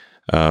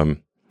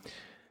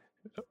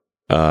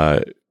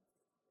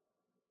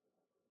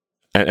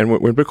 And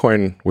when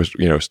Bitcoin was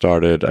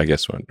started, I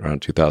guess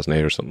around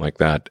 2008 or something like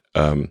that,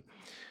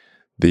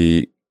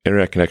 the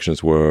internet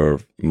connections were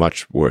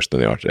much worse than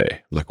they are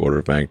today, like order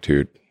of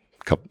magnitude.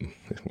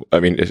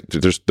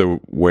 They're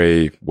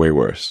way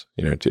worse,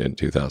 in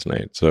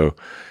 2008. So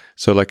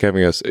like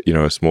having a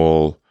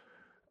small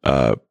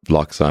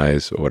block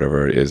size or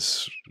whatever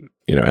is,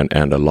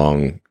 and a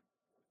long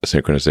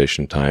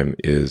synchronization time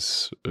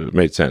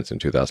made sense in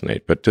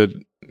 2008. But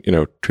to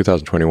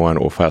 2021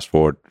 or fast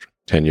forward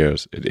 10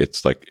 years,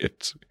 it's like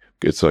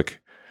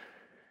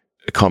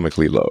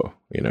comically low.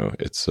 And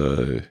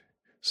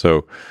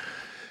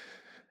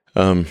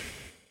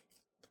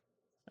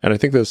I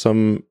think there's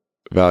some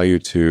value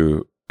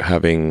to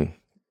having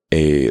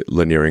a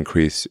linear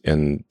increase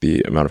in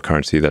the amount of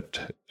currency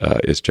that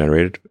is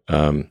generated.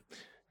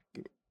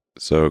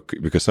 So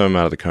because some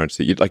amount of the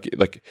currency,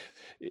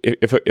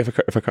 if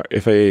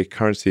a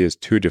currency is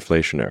too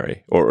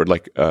deflationary, or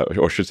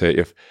should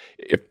say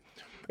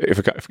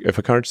if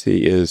a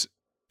currency is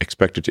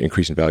expected to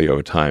increase in value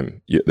over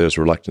time, there's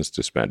reluctance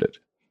to spend it,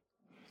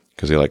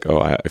 because you're like,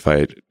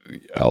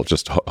 I'll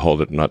just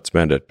hold it and not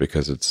spend it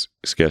because its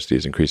scarcity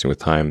is increasing with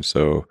time.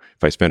 So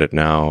if I spend it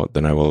now,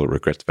 then I will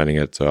regret spending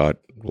it. So I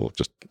will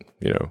just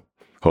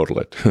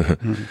hodl it.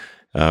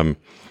 Mm-hmm.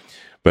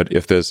 But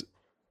if there's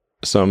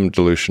some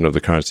dilution of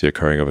the currency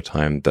occurring over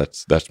time,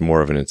 that's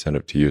more of an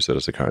incentive to use it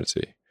as a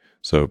currency.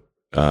 So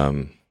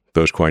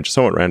Dogecoin,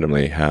 somewhat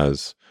randomly,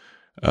 has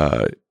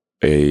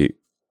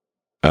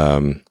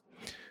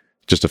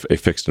just a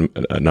fixed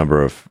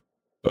number of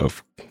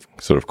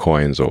sort of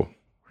coins or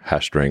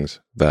hash strings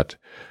that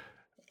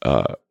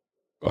are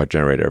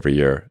generated every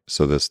year.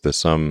 So there's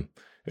some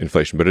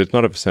inflation, but it's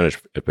not a percentage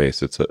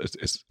base. It's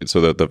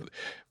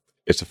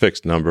a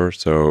fixed number.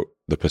 So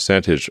the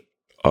percentage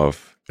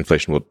of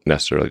inflation will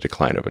necessarily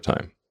decline over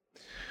time.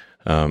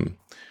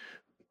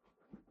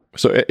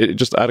 So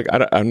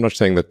I'm not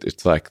saying that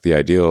it's like the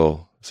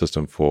ideal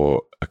system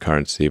for a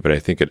currency, but I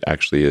think it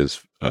actually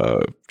is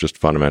just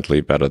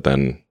fundamentally better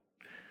than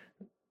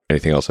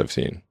anything else I've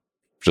seen,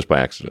 just by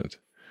accident.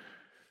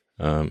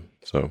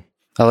 So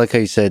I like how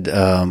you said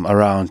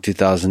around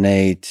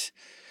 2008.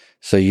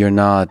 So you're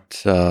not,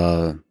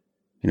 some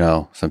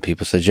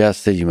people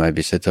suggested you might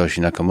be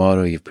Satoshi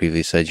Nakamoto. You've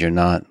previously said you're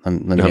not.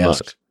 Let me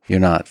ask. Not. You're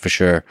not, for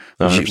sure.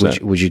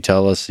 Would you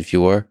tell us if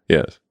you were?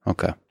 Yes.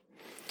 Okay.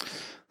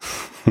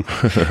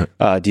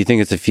 Do you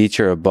think it's a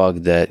feature or a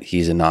bug that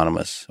he's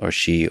anonymous, or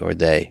she, or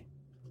they?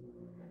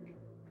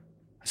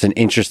 It's an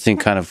interesting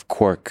kind of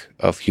quirk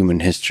of human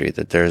history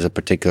that there is a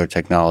particular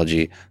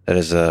technology that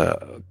is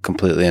a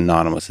completely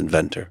anonymous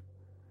inventor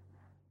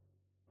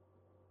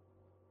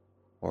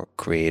or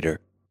creator.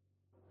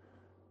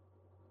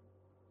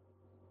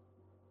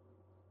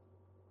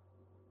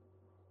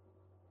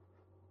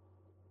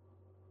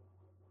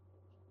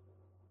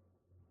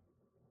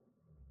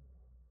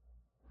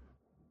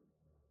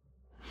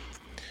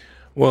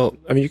 Well,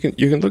 I mean,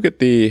 you can look at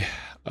the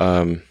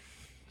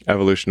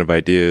evolution of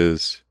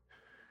ideas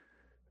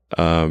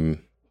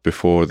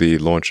before the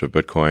launch of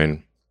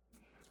Bitcoin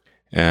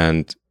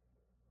and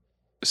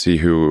see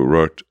who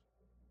wrote,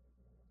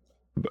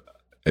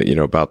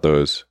 about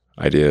those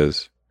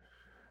ideas,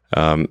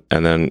 and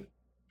then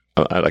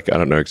I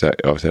don't know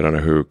exactly. Obviously, I don't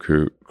know who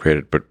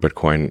created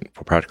Bitcoin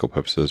for practical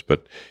purposes,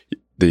 but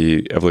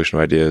the evolution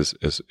of ideas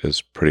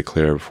is pretty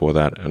clear before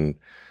that, and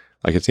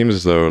it seems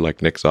as though Nick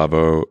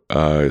Szabo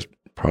is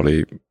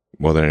probably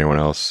more than anyone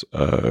else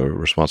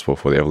responsible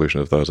for the evolution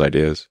of those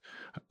ideas.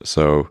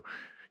 So,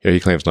 he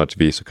claims not to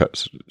be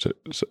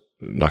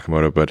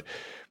Nakamoto, but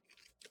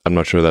I'm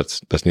not sure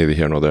that's neither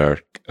here nor there.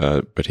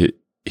 But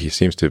he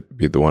seems to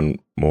be the one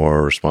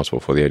more responsible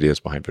for the ideas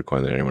behind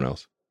Bitcoin than anyone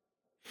else.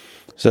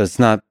 So it's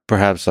not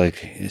perhaps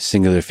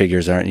singular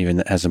figures aren't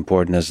even as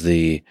important as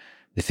the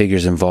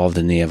figures involved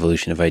in the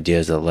evolution of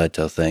ideas that led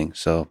to a thing.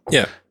 So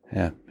yeah,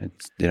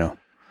 it's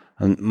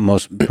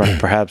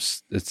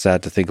perhaps it's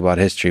sad to think about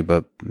history,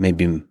 but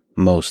maybe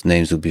most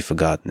names would be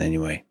forgotten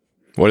anyway.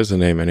 What is a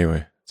name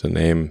anyway? It's a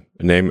name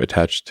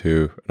attached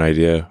to an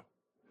idea.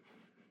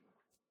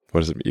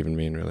 What does it even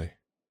mean, really?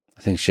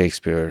 I think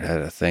Shakespeare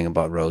had a thing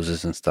about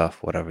roses and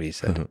stuff, whatever he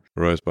said.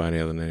 Rose by any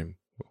other name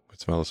would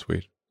smell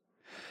sweet.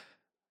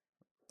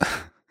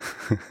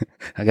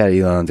 I got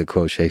Elon to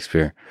quote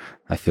Shakespeare.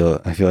 I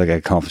feel like I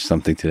accomplished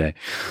something today.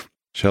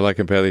 Shall I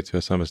compare thee to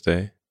a summer's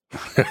day?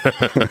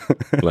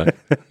 I'm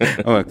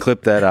gonna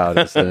clip that out.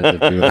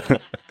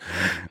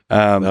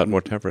 Not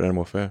more temperate and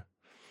more fair.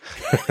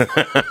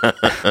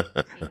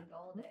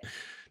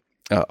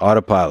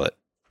 Autopilot.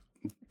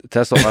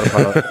 Tesla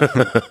Autopilot.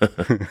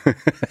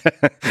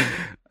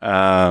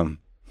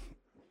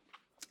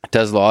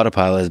 Tesla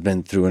Autopilot has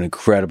been through an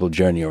incredible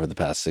journey over the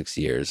past 6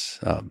 years,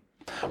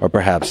 or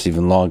perhaps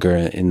even longer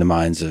in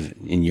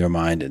your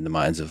mind, in the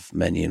minds of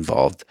many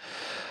involved.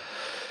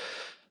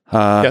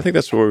 Yeah, I think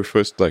that's where we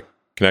first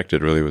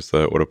connected. Really, was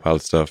the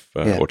autopilot stuff,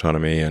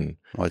 autonomy, and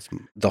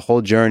the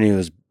whole journey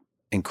was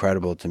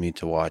incredible to me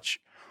to watch.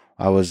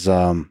 I was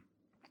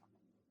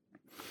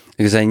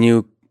because I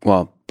knew,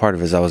 well, part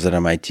of it is I was at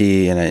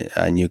MIT and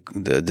I knew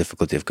the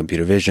difficulty of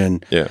computer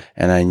vision. Yeah.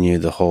 And I knew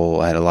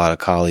I had a lot of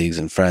colleagues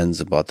and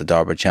friends about the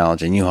DARPA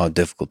challenge. I knew how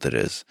difficult it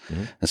is.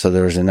 Mm-hmm. And so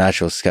there was a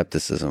natural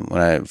skepticism.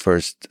 When I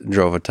first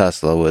drove a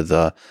Tesla with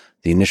the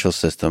initial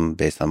system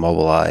based on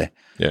Mobileye,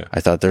 I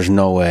thought there's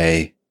no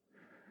way.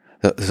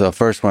 So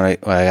first when I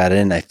got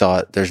in, I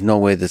thought there's no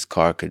way this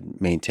car could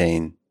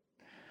maintain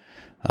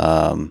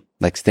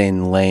stay in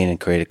the lane and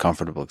create a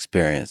comfortable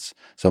experience.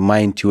 So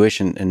my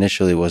intuition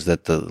initially was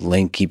that the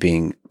lane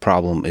keeping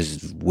problem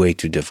is way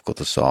too difficult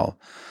to solve.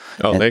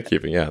 Oh, lane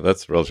keeping, yeah,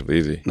 that's relatively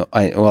easy. No,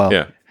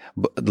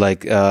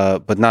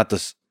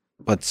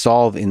 but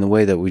solve in the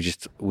way that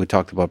we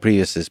talked about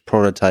previous is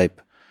prototype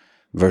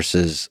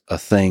versus a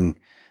thing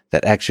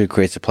that actually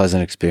creates a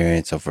pleasant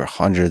experience over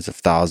hundreds of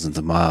thousands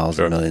of miles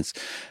or millions.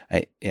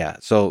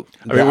 So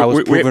I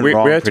was proven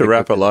wrong. We had to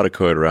wrap a lot of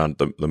code around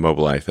the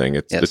Mobileye thing.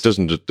 It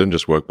didn't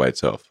just work by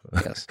itself.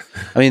 Yes,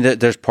 I mean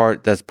that's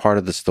part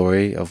of the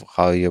story of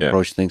how you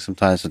approach things.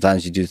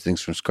 Sometimes you do things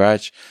from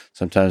scratch.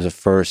 Sometimes at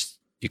first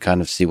you kind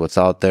of see what's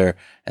out there,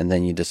 and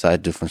then you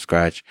decide to do from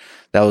scratch.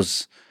 That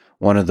was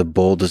one of the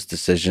boldest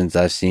decisions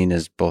I've seen,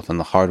 is both on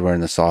the hardware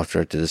and the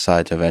software, to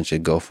decide to eventually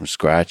go from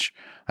scratch.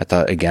 I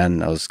thought,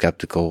 again, I was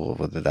skeptical of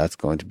whether that's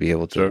going to be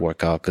able to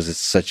work out, because it's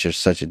such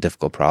a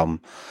difficult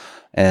problem.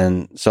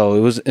 And so it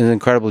was an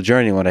incredible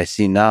journey. What I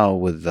see now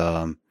with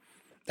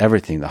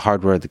everything, the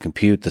hardware, the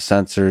compute, the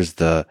sensors,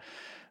 the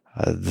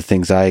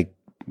things I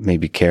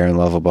maybe care and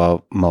love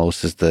about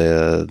most is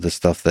the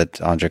stuff that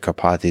Andrej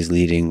Karpathy is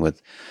leading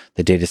with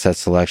the data set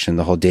selection,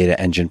 the whole data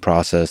engine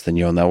process, the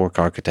neural network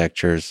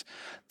architectures,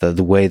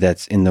 the way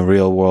that's in the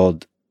real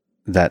world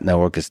that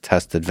network is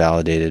tested,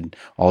 validated,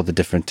 all the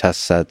different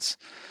test sets,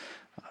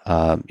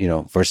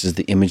 versus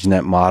the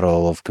ImageNet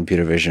model of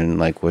computer vision,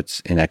 like what's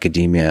in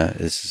academia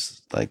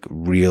is like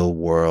real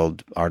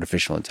world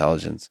artificial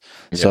intelligence.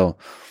 Yeah. So,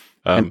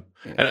 and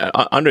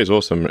Andrej is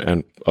awesome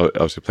and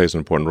obviously plays an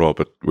important role,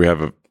 but we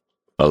have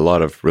a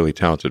lot of really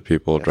talented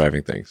people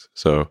driving things.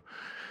 So,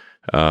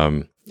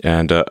 and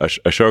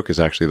Ashok is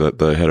actually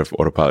the head of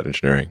autopilot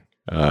engineering.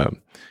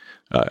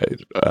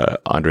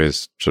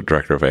 Andrej's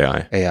director of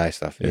AI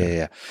stuff.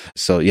 Yeah.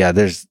 So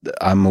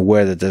I'm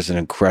aware that there's an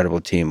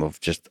incredible team of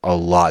just a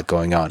lot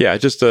going on. Yeah,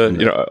 just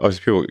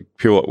obviously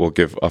people will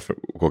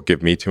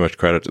give me too much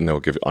credit, and they'll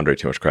give Andrej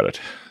too much credit.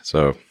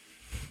 So,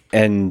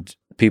 and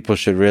people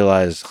should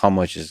realize how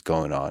much is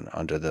going on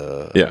under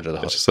the hood.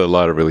 It's just a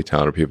lot of really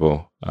talented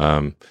people.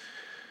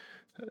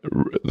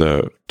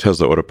 The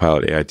Tesla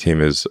Autopilot AI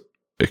team is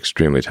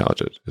extremely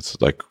talented.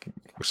 It's like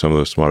some of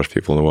the smartest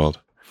people in the world.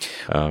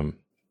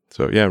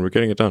 So yeah, we're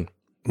getting it done.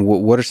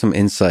 What are some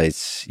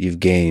insights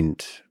you've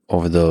gained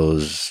over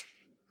those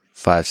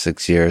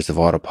 5-6 years of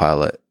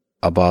autopilot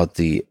about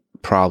the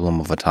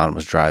problem of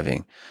autonomous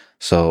driving?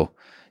 So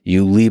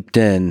you leaped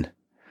in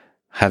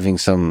having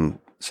some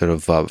sort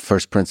of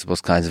first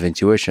principles kinds of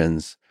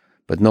intuitions,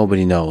 but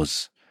nobody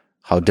knows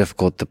how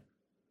difficult the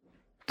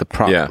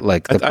problem.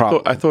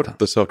 I thought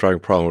the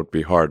self-driving problem would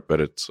be hard,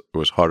 but it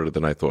was harder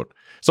than I thought.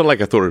 It's not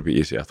like I thought it would be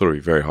easy. I thought it would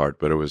be very hard,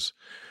 but it was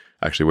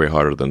actually way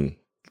harder than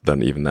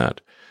even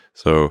that.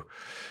 So,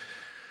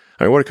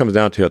 I mean, what it comes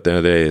down to at the end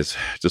of the day is,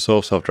 to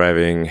solve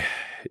self-driving,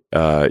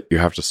 you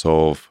have to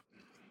solve,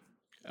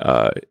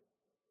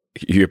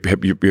 you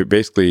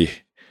basically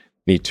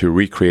need to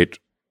recreate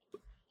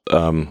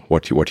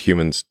what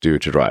humans do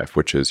to drive,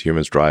 which is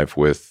humans drive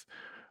with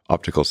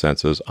optical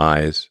sensors,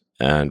 eyes,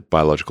 and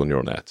biological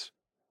neural nets.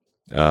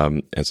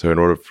 And so in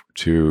order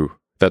to,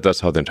 that's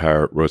how the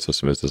entire road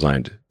system is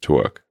designed to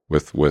work,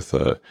 with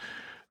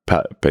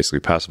basically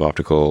passive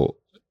optical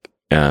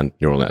and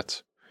neural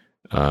nets,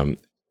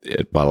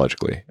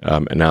 biologically.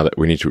 And now that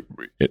we need to,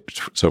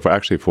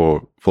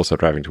 for full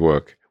self-driving to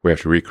work, we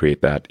have to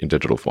recreate that in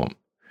digital form.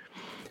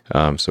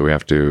 So we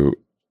have to,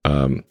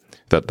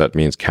 that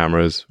means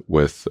cameras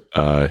with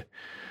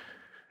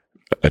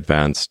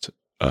advanced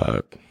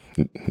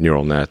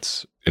neural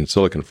nets in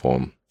silicon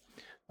form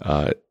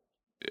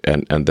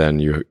and then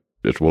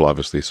it will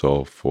obviously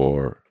solve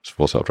for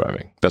full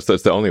self-driving. That's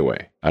the only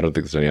way. I don't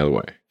think there's any other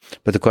way.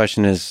 But the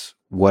question is,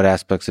 what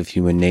aspects of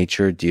human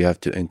nature do you have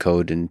to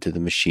encode into the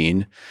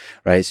machine,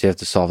 right? So you have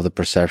to solve the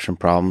perception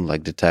problem,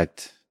 like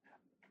detect,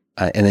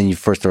 and then you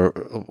first,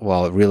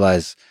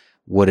 realize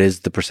what is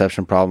the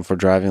perception problem for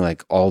driving,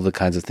 like all the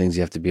kinds of things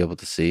you have to be able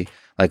to see.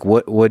 Like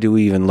what do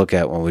we even look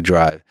at when we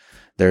drive?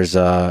 There's,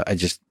 I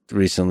just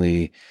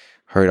recently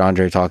heard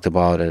Andre talked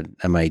about at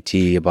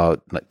MIT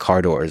about like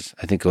car doors.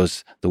 I think it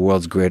was the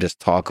world's greatest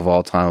talk of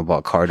all time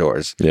about car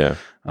doors. Yeah.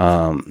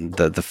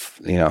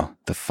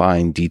 The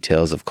fine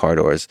details of car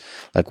doors.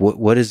 Like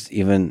what is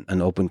even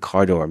an open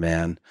car door,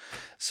 man?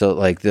 So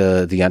like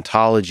the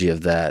ontology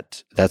of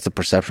that's the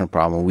perception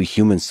problem. We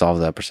humans solve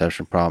that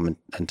perception problem,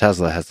 and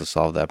Tesla has to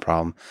solve that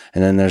problem.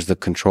 And then there's the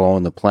control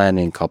and the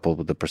planning coupled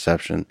with the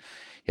perception.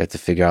 You have to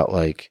figure out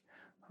like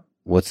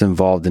what's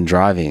involved in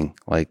driving,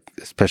 like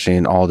especially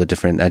in all the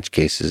different edge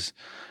cases.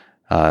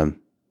 And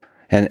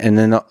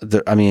then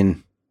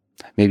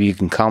maybe you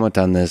can comment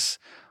on this.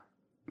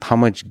 How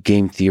much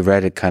game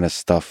theoretic kind of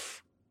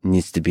stuff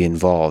needs to be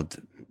involved,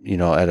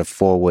 at a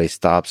 4-way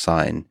stop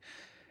sign?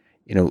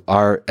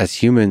 As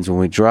humans, when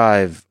we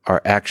drive,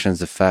 our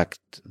actions affect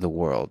the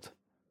world.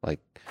 Like,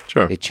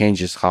 sure, it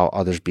changes how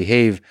others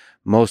behave.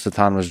 Most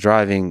autonomous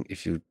driving,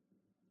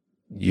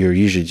 you're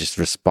usually just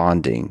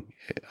responding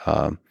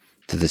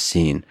to the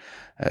scene,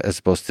 as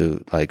opposed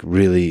to like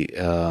really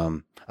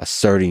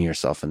asserting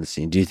yourself in the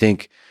scene. Do you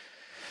think?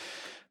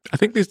 I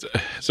think these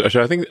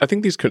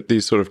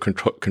sort of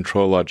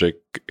control logic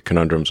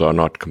conundrums are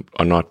not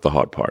the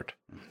hard part.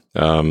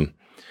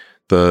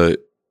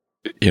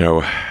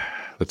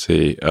 Let's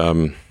see.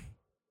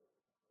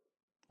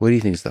 What do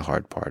you think is the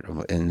hard part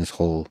in this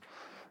whole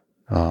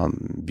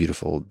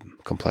beautiful,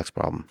 complex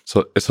problem?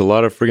 So it's a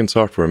lot of friggin'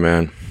 software,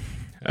 man.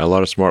 A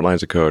lot of smart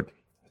lines of code.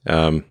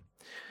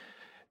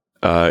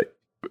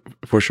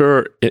 For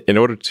sure, in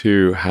order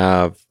to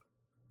have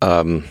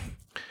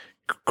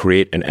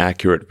create an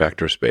accurate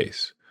vector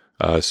space.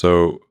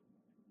 So,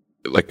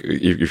 like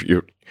if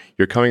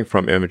you're coming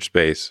from image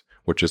space,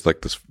 which is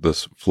like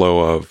this flow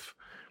of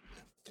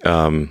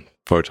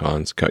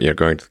photons,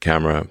 going to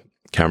the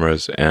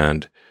cameras,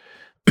 and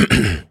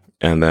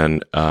and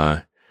then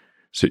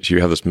so you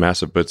have this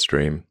massive bit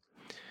stream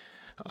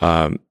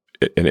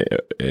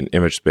in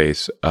image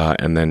space,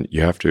 and then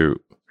you have to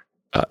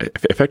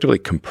effectively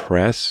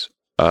compress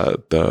a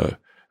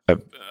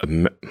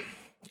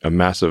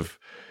massive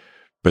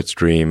bit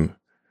stream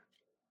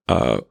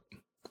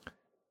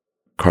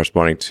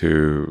corresponding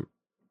to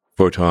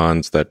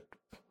photons that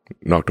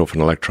knocked off an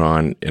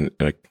electron in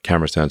a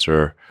camera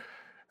sensor,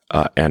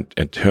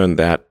 and turn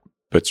that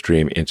bit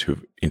stream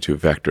into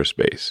vector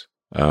space.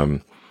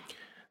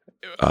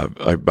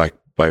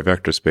 By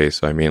vector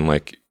space, I mean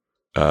like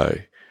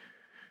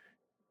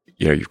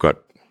you've got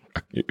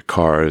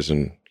cars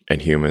and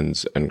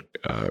humans and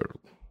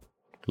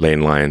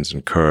lane lines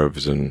and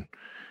curves and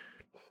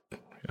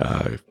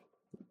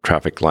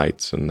traffic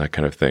lights and that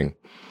kind of thing.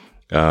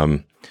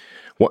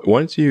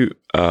 Once you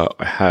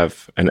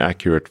have an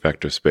accurate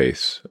vector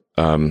space,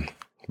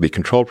 the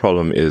control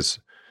problem is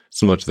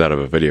similar to that of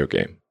a video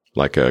game,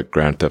 like a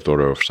Grand Theft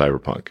Auto or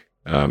Cyberpunk.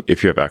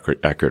 If you have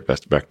accurate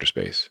vector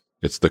space,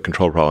 it's the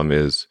control problem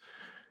is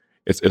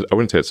I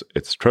wouldn't say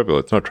it's trivial.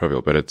 It's not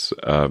trivial, but it's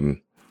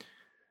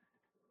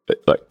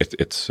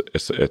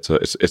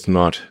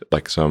not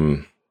like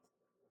some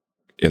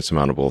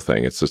insurmountable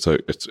thing.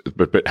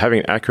 But having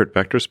an accurate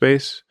vector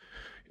space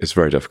is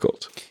very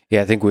difficult.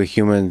 Yeah, I think we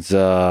humans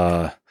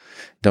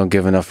don't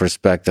give enough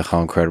respect to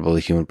how incredible the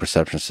human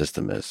perception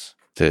system is,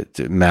 to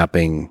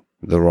mapping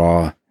the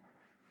raw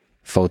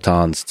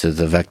photons to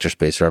the vector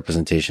space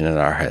representation in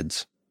our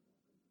heads.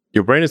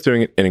 Your brain is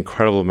doing an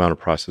incredible amount of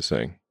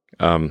processing,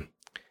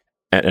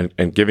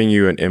 and giving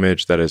you an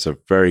image that is a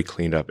very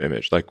cleaned up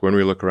image. Like when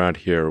we look around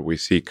here, we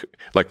see,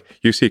 like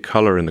you see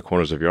color in the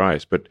corners of your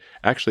eyes, but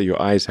actually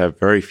your eyes have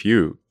very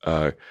few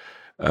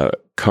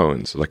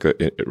cones, like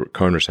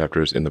cone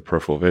receptors in the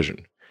peripheral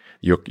vision.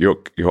 Your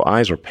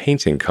eyes are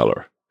painting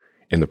color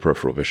in the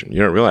peripheral vision.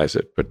 You don't realize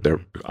it, but their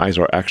eyes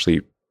are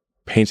actually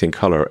painting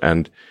color,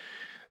 and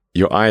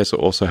your eyes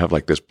also have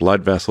like this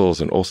blood vessels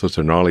and all sorts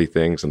of gnarly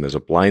things, and there's a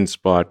blind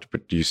spot.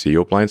 But do you see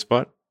your blind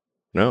spot?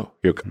 No,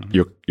 your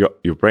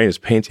brain is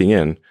painting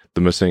in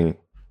the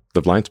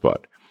blind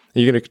spot.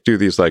 And you're going to do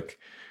these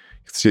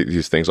see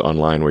these things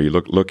online where you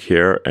look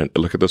here and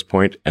look at this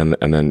point, and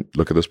then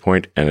look at this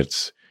point, and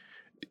if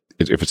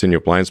it's in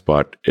your blind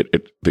spot,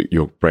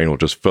 your brain will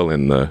just fill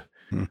in the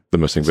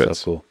missing bits.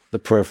 So cool. The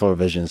peripheral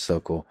vision is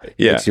so cool. It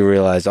Yeah. makes you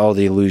realize all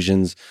the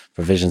illusions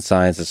for vision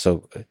science.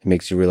 It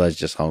makes you realize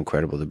just how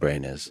incredible the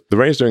brain is. The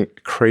brain is doing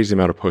a crazy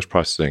amount of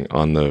post-processing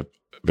on the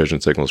vision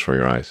signals from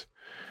your eyes.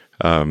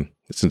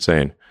 It's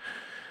insane.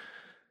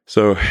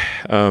 So,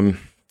 and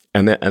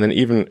then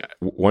even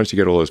once you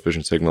get all those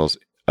vision signals,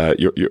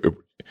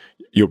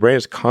 your brain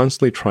is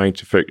constantly trying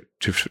to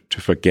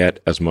forget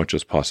as much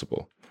as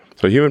possible.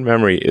 So human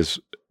memory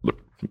is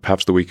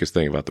perhaps the weakest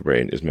thing about the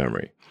brain is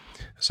memory.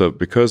 So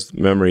because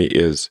memory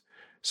is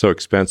so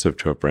expensive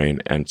to a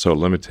brain and so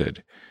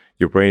limited,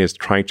 your brain is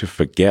trying to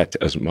forget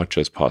as much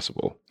as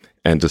possible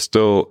and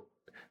distill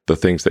the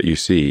things that you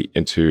see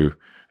into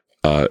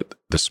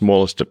the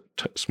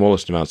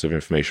smallest amounts of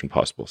information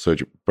possible. So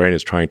your brain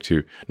is trying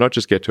to not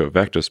just get to a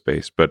vector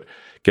space, but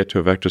get to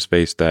a vector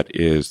space that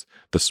is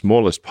the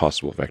smallest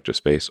possible vector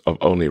space of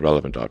only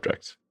relevant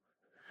objects.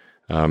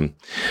 And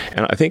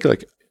I think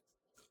like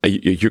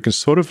you can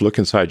sort of look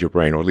inside your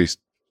brain, or at least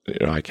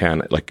I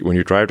can, like when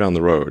you drive down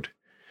the road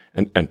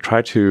and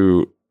try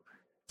to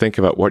think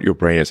about what your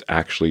brain is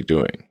actually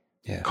doing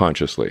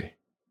consciously.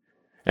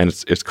 And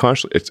it's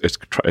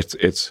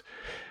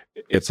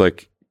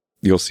like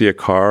you'll see a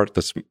car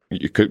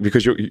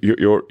because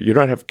you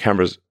don't have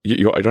cameras,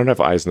 you don't have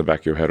eyes in the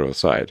back of your head or the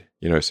side,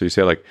 so you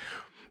say like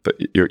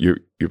you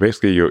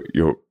basically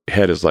your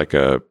head is like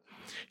you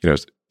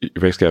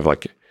basically have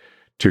like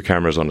two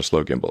cameras on a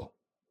slow gimbal,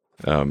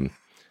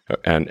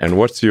 and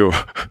what's your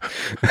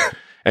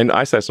and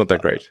eyesight's not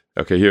that great.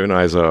 Okay, human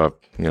eyes are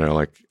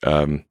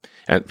and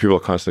people are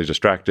constantly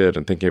distracted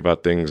and thinking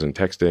about things and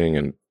texting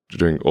and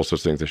doing all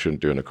sorts of things they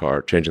shouldn't do in a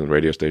car, changing the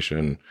radio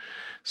station.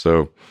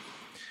 So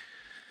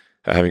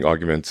having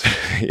arguments,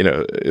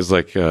 is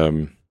like,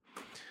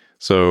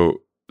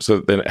 so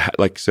then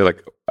like, say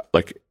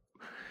like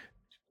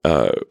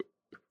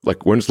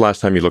when's the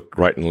last time you looked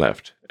right and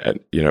left and,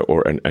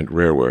 and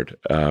rearward,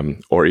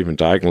 or even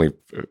diagonally,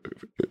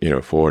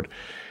 forward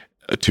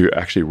to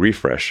actually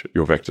refresh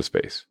your vector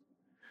space.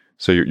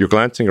 So you're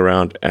glancing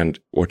around, and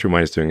what your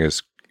mind is doing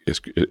is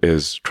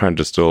trying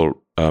to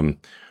distill,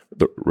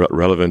 the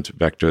relevant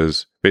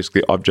vectors,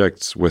 basically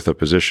objects with a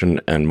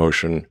position and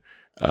motion,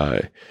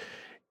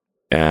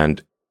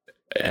 and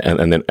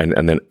then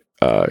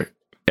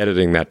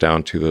editing that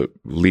down to the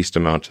least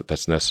amount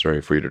that's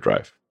necessary for you to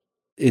drive.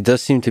 It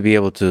does seem to be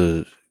able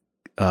to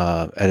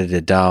edit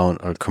it down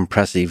or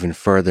compress it even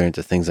further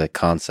into things like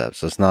concepts.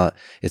 So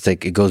it's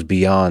like it goes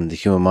beyond, the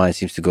human mind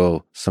seems to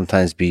go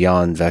sometimes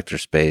beyond vector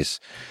space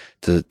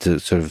to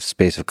sort of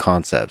space of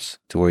concepts,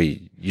 to where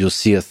you'll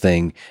see a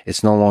thing.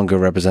 It's no longer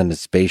represented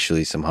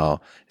spatially somehow.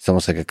 It's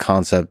almost like a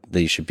concept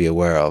that you should be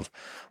aware of.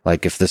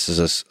 Like if this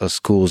is a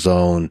school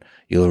zone,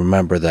 you'll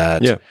remember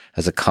that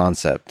as a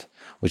concept,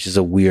 which is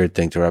a weird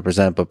thing to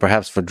represent. But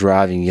perhaps for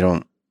driving, you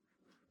don't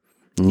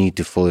need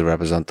to fully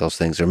represent those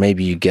things, or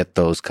maybe you get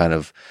those kind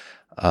of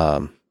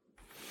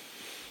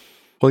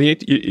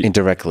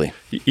indirectly.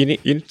 You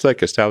need to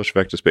like establish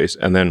vector space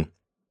and then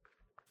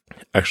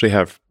actually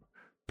have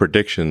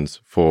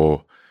predictions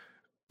for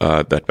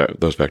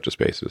those vector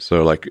spaces.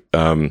 So like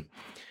like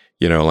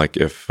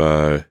if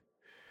like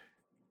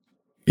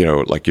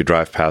you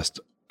drive past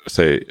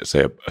say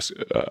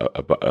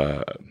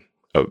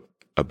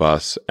a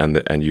bus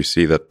and you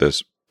see that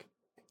there's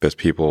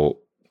people.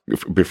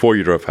 Before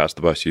you drove past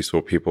the bus, you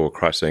saw people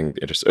crossing,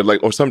 just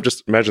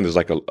imagine there's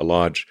like a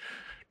large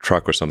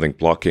truck or something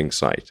blocking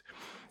sight.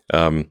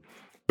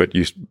 But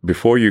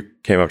before you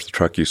came up to the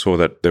truck, you saw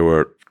that there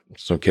were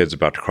some kids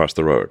about to cross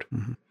the road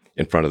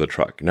in front of the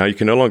truck. Now you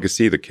can no longer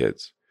see the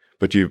kids,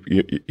 but you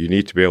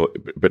need to be able.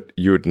 But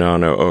you would now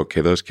know,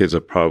 okay, those kids are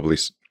probably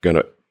going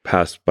to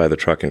pass by the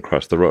truck and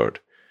cross the road,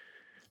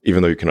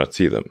 even though you cannot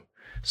see them.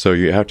 So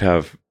you have to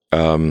have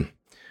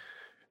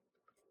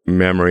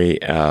memory.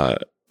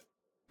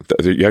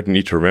 You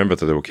need to remember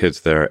that there were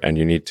kids there, and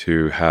you need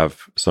to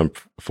have some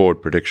forward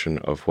prediction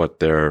of what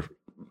their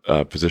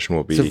position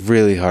will be. It's a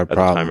really hard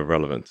problem. At the time of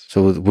relevance.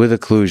 So with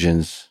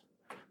occlusions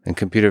and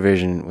computer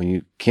vision, when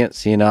you can't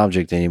see an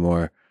object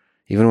anymore,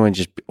 even when it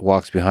just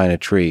walks behind a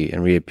tree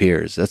and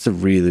reappears, that's a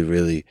really,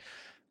 really,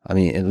 at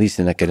least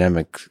in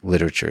academic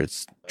literature,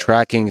 it's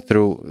tracking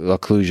through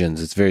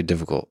occlusions. It's very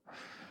difficult.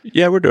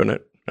 Yeah, we're doing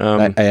it.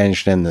 I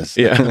understand this.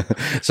 Yeah.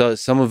 So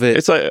some of it...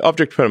 It's like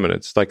object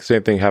permanence. Like the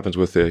same thing happens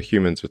with the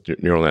humans with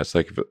neural nets.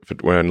 Like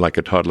when like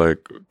a toddler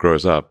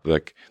grows up,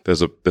 like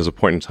there's a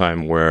point in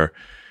time where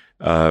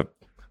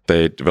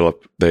they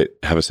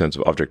have a sense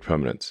of object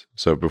permanence.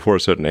 So before a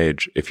certain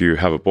age, if you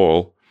have a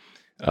ball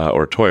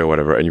or a toy or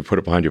whatever, and you put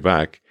it behind your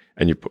back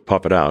and you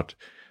pop it out,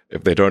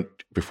 if they don't,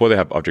 before they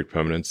have object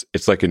permanence,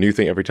 it's like a new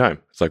thing every time.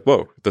 It's like,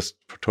 whoa, this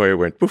toy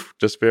went poof,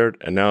 disappeared,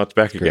 and now it's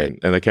back again,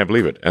 and they can't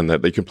believe it. And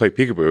that they can play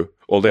peekaboo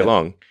all day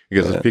long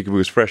because the peekaboo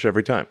is fresh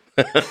every time.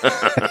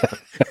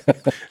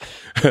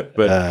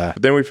 But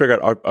then we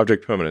figure out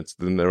object permanence.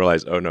 Then they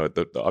realize, oh no,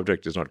 the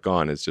object is not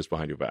gone; it's just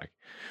behind your back.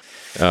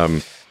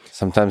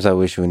 Sometimes I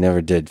wish we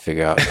never did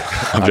figure out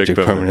object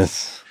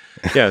permanence.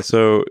 Yeah,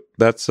 so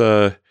that's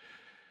an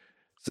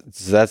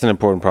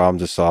important problem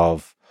to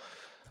solve.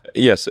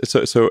 Yes.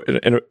 So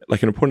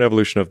like an important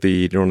evolution of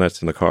the neural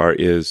nets in the car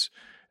is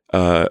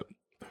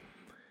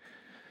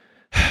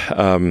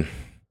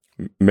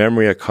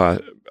memory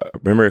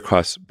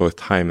across both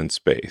time and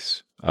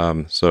space.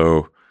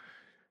 So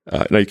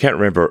now you can't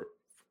remember,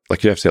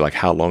 like you have to say like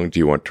how long do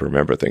you want to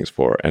remember things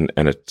for, and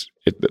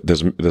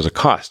there's a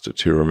cost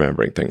to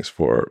remembering things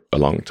for a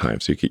long time.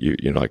 So you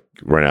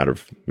run out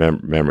of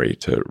memory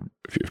if you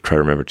try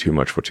to remember too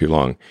much for too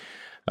long.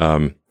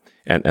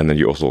 and then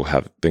you also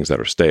have things that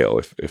are stale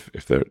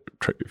if you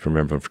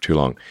remember them for too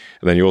long.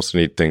 And then you also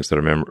need things that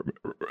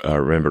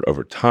are remembered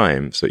over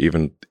time. So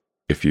even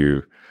if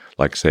you,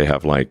 like, say,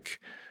 have, like,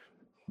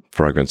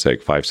 for argument's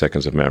sake, 5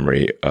 seconds of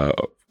memory on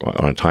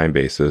a time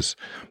basis,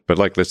 but,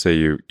 like, let's say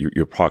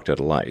you're parked at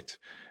a light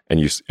and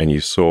you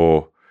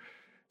saw,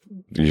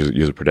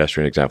 use a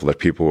pedestrian example, that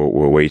people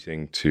were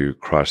waiting to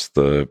cross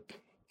the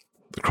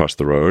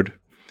road,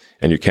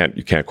 and you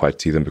can't quite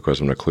see them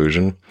because of an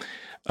occlusion.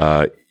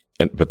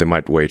 But they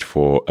might wait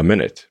for a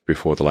minute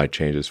before the light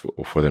changes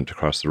for them to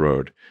cross the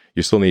road.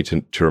 You still need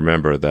to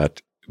remember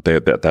that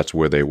that's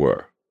where they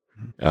were,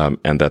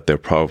 and that they're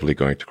probably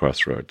going to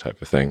cross the road,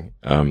 type of thing.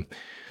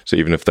 So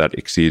even if that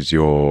exceeds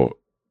your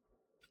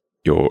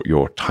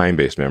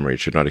time-based memory, it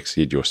should not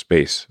exceed your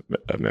space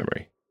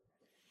memory.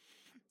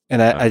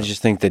 And I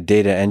just think the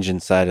data engine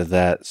side of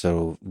that,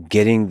 so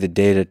getting the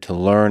data to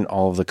learn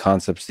all of the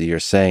concepts that you're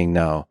saying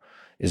now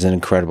is an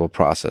incredible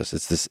process.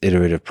 It's this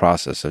iterative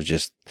process of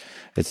just,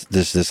 it's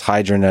this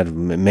HydroNet of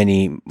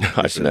many...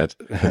 HydroNet.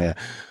 Yeah.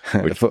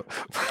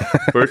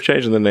 We're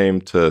changing the name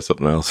to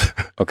something else.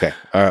 Okay.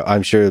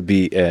 I'm sure it'll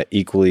be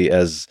equally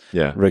as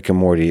Rick and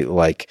Morty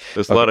like.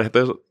 There's a lot of...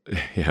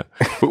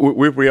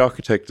 We've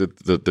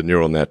re-architected the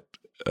neural net,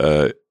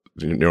 the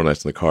neural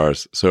nets in the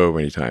cars so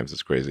many times.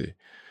 It's crazy.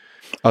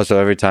 Oh, so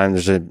every time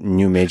there's a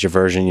new major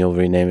version, you'll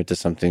rename it to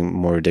something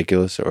more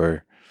ridiculous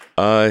or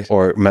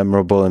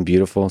memorable and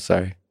beautiful?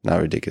 Sorry, not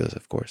ridiculous,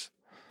 of course.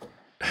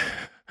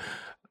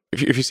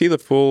 If you see the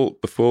full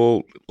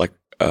like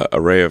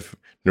array of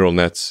neural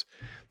nets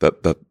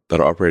that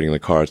are operating in the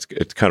car,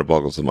 it kind of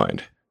boggles the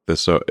mind.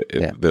 There's so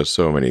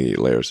many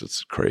layers.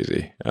 It's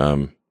crazy.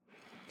 But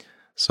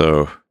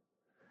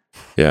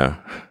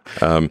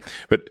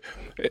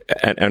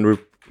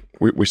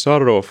we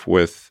started off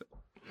with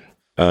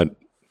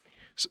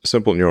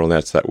simple neural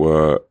nets that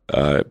were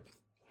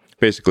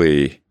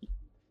basically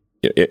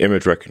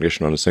image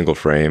recognition on a single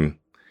frame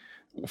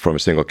from a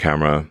single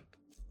camera,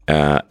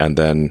 and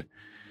then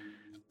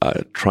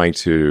trying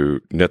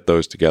to knit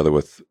those together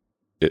with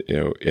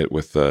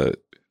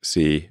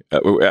C.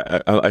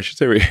 I should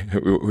say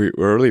we're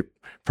really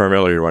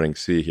primarily running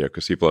C here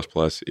because C++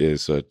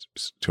 is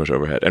too much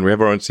overhead, and we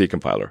have our own C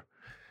compiler.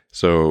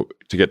 So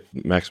to get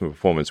maximum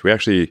performance, we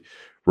actually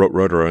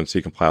wrote our own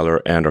C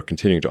compiler and are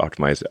continuing to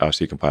optimize our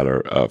C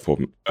compiler for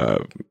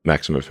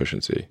maximum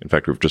efficiency. In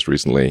fact, we've just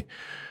recently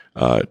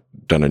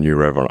done a new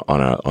rev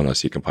on a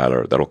C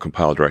compiler that'll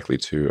compile directly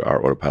to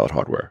our autopilot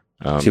hardware.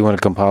 So you want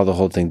to compile the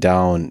whole thing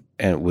down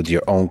and with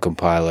your own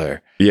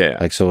compiler? Yeah.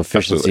 Like, so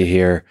efficiency absolutely.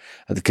 Here,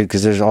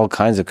 because there's all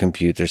kinds of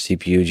compute. There's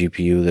CPU,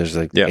 GPU, there's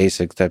like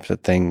basic types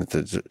of things.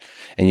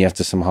 And you have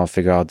to somehow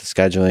figure out the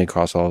scheduling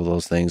across all of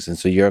those things. And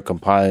so you're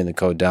compiling the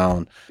code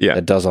down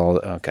that does all,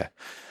 okay.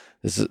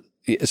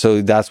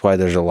 So that's why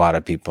there's a lot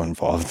of people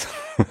involved.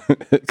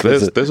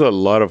 There's a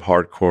lot of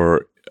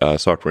hardcore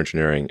software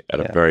engineering at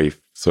a very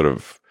sort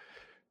of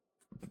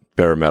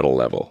bare metal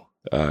level,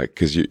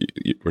 because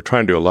we're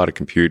trying to do a lot of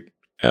compute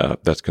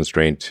that's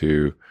constrained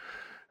to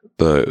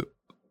our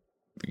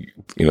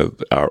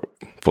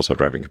full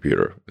self-driving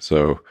computer.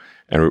 So,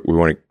 and we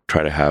want to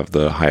try to have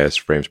the highest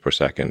frames per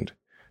second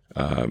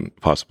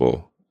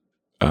possible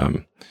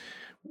in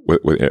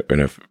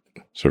a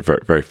sort of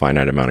very, very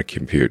finite amount of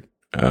compute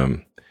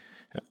and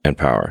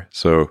power.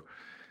 So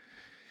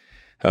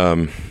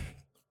we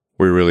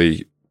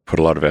really put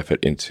a lot of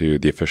effort into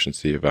the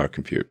efficiency of our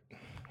compute.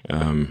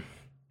 So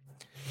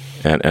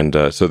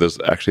there's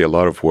actually a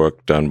lot of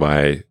work done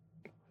by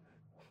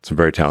some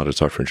very talented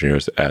software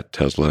engineers at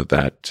Tesla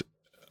that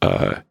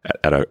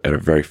at a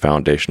very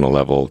foundational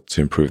level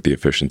to improve the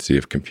efficiency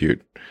of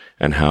compute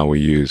and how we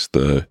use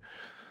the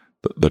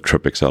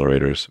trip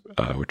accelerators,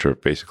 which are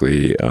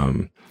basically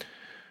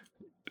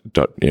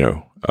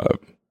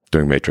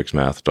doing matrix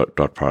math,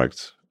 dot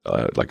products,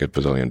 like a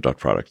bazillion dot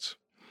products.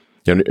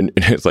 And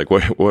it's like,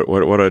 what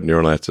are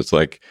neural nets? It's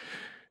like,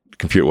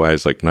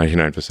 compute-wise, like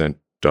 99%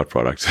 dot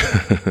products.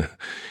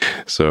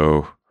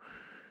 So,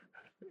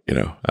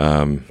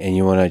 and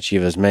you want to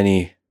achieve as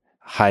many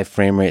high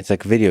frame rates,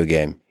 like a video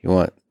game. You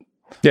want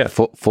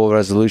full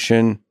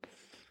resolution,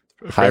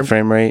 high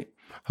frame rate,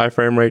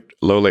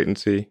 low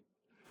latency,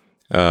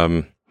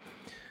 low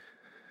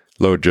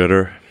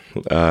jitter.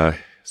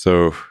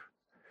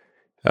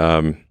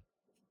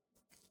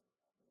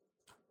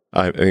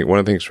 I think one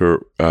of the things we're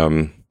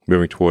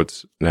moving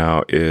towards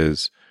now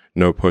is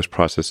no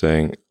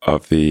post-processing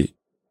of the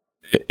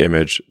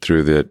image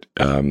through the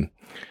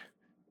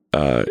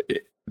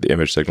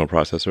image signal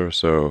processor.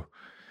 So,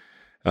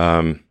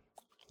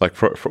 like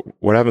for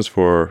what happens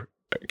for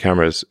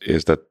cameras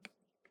is that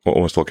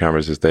almost all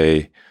cameras is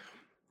there's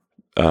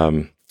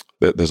a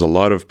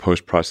lot of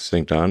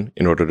post-processing done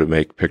in order to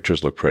make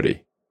pictures look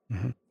pretty.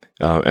 Mm-hmm.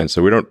 And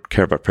so we don't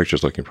care about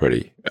pictures looking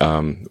pretty.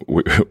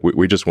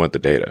 We just want the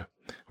data.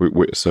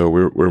 So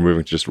we're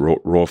moving to just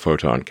raw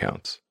photon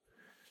counts.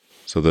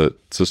 So the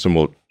system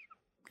will,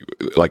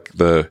 like,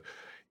 the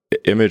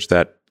image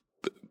that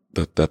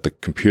the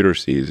computer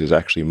sees is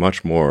actually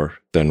much more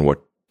than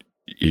what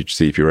you'd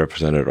see if you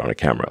represented it on a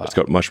camera. Wow. It's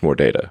got much more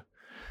data.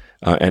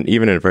 And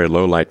even in very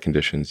low light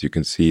conditions, you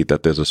can see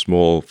that there's a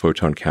small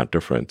photon count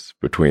difference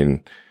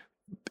between,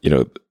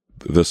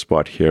 this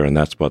spot here and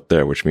that spot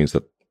there, which means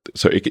that,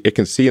 so it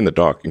can see in the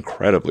dark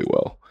incredibly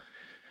well,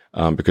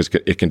 because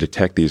it can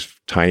detect these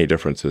tiny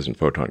differences in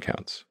photon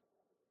counts.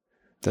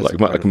 That's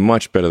like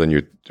much better than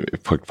you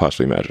could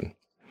possibly imagine.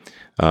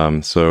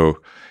 And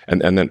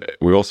then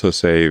we also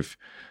save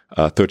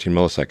 13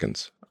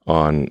 milliseconds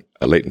on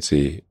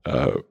latency.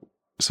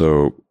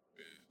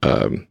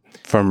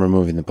 From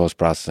removing the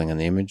post-processing on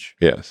the image?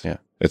 Yes. Yeah.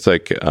 It's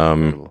like,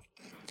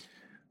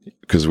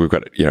 because we've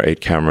got,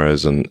 8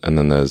 cameras and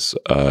then there's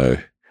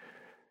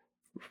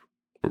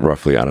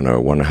roughly,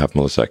 1.5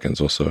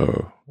 milliseconds or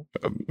so,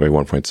 maybe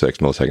 1.6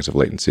 milliseconds of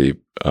latency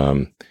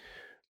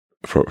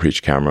for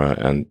each camera.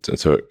 And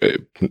so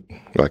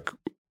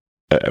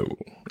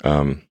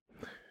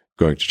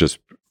going to just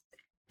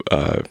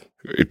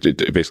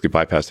basically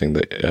bypassing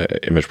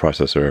the image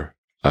processor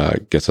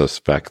gets us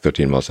back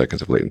 13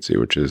 milliseconds of latency,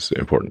 which is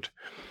important.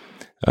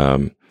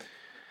 And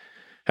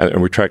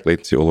we track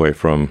latency all the way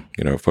from,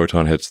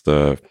 photon hits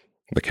the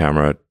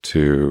camera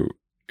to,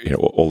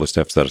 all the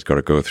steps that it's got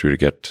to go through to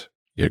get,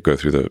 go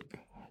through the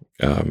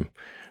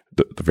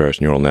various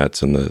neural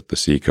nets and the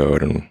C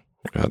code, and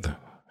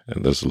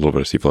there's a little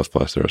bit of C++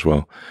 there as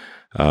well.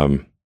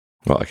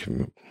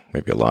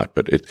 Maybe a lot,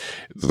 but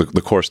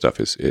the core stuff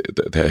is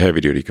the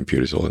heavy duty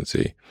compute is all in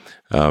C.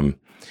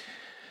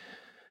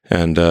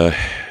 And so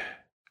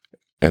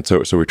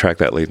we track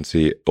that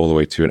latency all the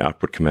way to an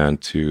output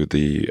command to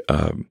the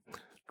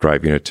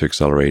drive unit to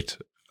accelerate,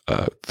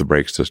 the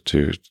brakes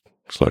to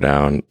slow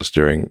down, the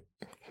steering,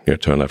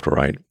 turn left or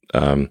right.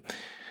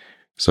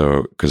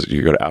 So because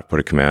you got to output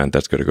a command,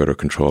 that's got to go to a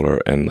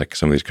controller, and like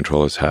some of these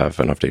controllers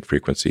have an update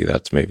frequency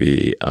that's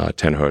maybe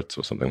 10 hertz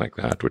or something like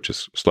that, which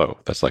is slow.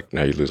 That's like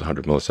now you lose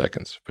 100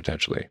 milliseconds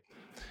potentially.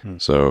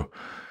 So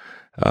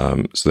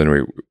then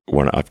we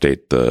want to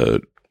update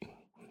the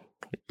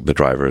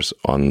drivers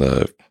on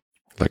the,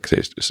 like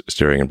say,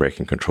 steering and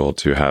braking control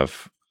to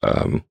have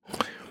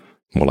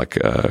more like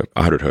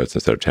 100 hertz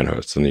instead of 10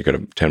 hertz, and you get a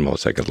 10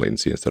 milliseconds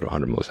latency instead of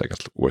 100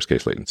 milliseconds worst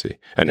case latency.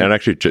 And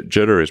actually,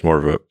 jitter is more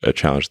of a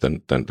challenge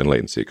than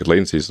latency, because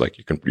latency is like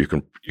you can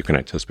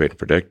anticipate and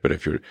predict, but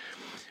if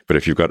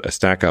you've got a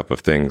stack up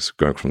of things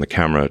going from the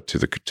camera to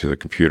the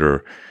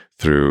computer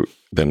through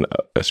then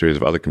a series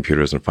of other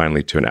computers and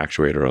finally to an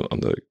actuator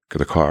on the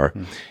car,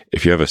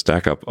 if you have a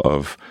stack up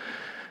of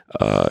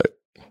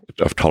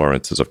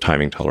tolerances, of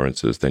timing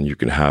tolerances, then you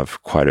can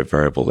have quite a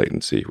variable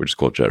latency, which is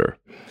called jitter.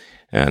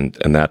 And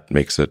that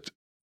makes it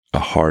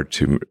hard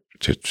to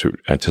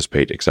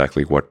anticipate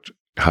exactly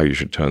how you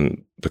should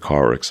turn the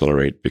car or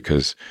accelerate,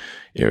 because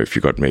if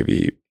you got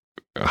maybe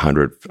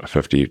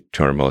 150,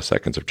 200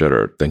 milliseconds of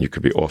jitter, then you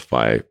could be off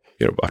by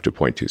up to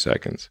 0.2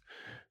 seconds,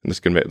 and this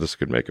could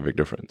make a big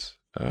difference.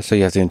 So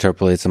you have to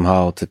interpolate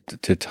somehow to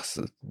deal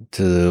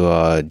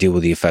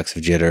with the effects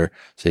of jitter,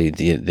 so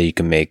that you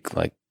can make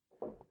like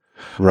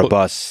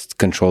robust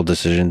control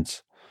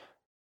decisions.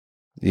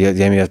 You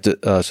have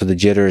to. So the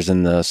jitter is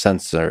in the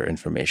sensor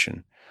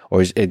information,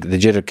 or the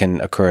jitter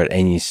can occur at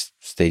any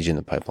stage in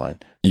the pipeline.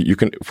 You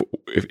can,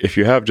 if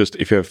you have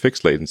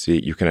fixed latency,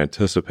 you can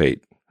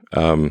anticipate,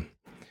 and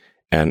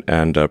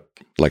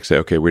like say,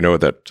 okay, we know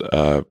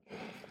that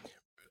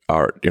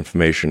our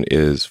information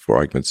is, for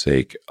argument's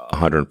sake,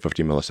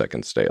 150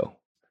 milliseconds stale.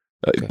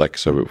 Okay. Like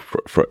so,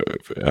 for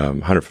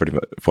 150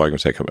 for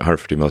argument's sake,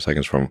 150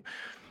 milliseconds from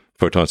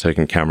photon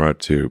taken camera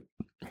to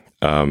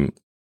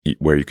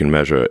where you can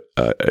measure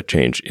a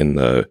change in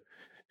the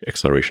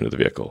acceleration of the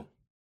vehicle.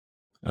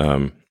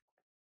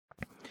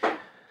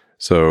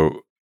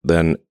 So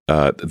then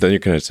you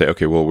can say,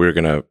 okay, well, we're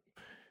going to,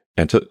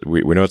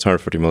 we know it's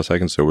 150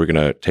 milliseconds, so we're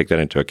going to take that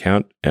into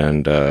account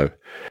and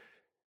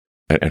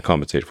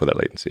compensate for that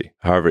latency.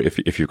 However,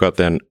 if you've got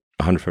then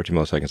 150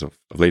 milliseconds of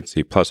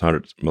latency plus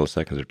 100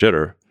 milliseconds of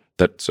jitter,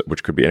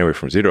 which could be anywhere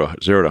from 0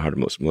 to 100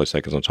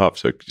 milliseconds on top.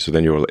 So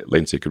then your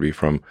latency could be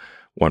from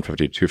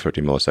 150 to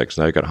 250 milliseconds.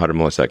 Now you've got 100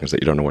 milliseconds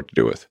that you don't know what to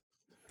do with.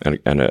 And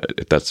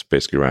that's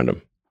basically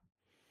random.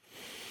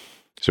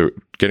 So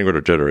getting rid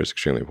of jitter is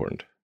extremely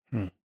important.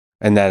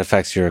 And that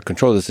affects your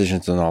control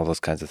decisions and all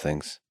those kinds of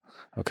things.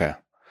 Okay.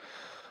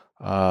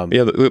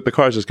 The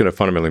car is just going to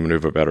fundamentally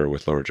maneuver better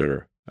with lower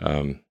jitter.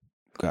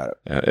 Got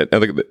it.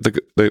 And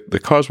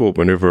the cars will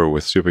maneuver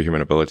with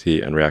superhuman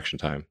ability and reaction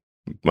time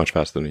much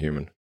faster than a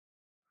human.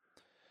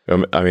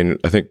 I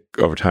think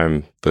over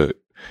time, the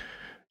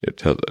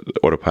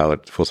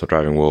autopilot full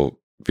self-driving will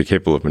be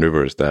capable of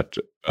maneuvers that,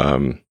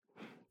 are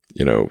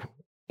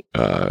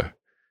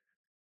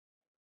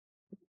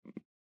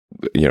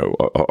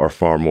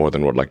far more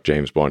than what like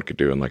James Bond could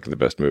do in like the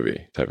best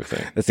movie type of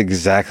thing. That's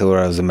exactly what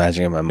I was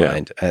imagining in my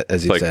mind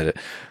as you said it.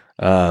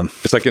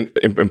 It's like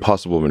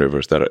impossible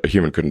maneuvers that a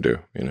human couldn't do.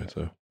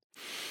 So.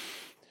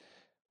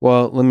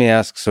 Well, let me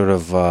ask, sort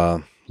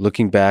of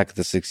looking back at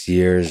the 6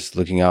 years,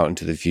 looking out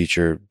into the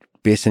future,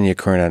 based on your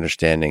current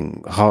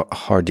understanding, how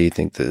hard do you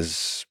think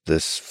this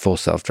full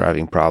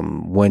self-driving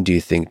problem, when do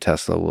you think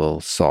Tesla will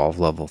solve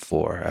level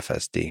 4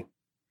 FSD?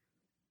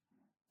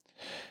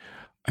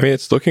 I mean,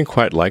 it's looking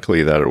quite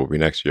likely that it will be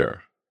next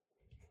year.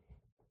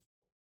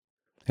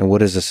 And what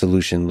does the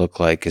solution look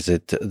like? Is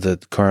it the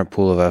current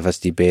pool of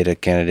FSD beta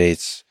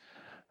candidates,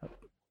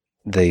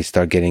 they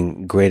start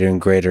getting greater and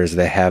greater as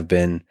they have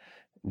been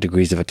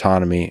degrees of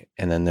autonomy,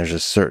 and then there's a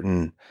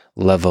certain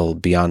level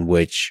beyond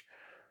which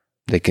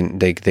they can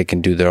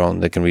do their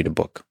own, they can read a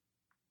book?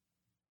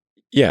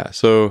 Yeah.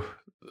 So,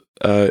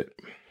 I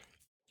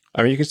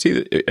mean, you can see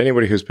that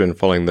anybody who's been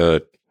following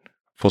the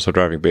full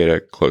self-driving beta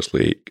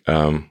closely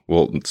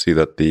will see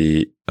that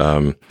the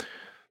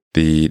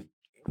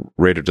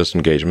rate of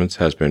disengagements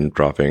has been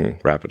dropping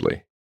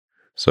rapidly.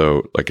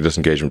 So, like a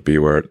disengagement be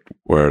where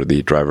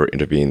the driver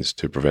intervenes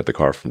to prevent the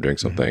car from doing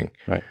something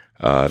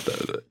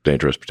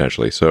dangerous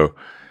potentially. So,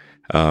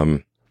 so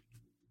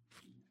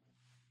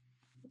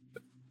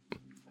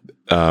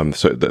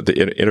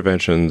the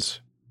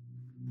interventions,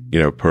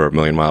 per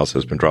million miles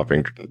has been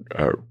dropping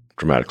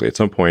dramatically. At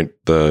some point,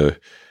 and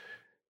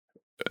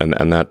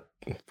that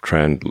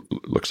trend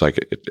looks like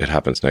it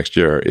happens next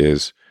year,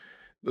 is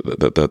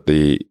that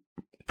the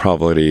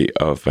probability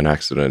of an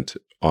accident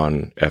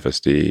on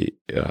FSD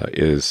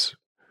is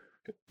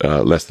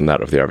less than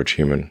that of the average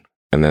human,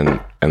 and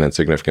then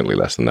significantly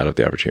less than that of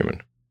the average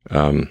human.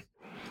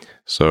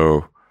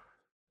 So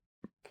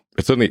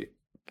it certainly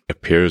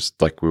appears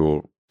like we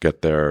will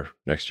get there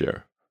next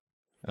year.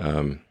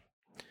 Then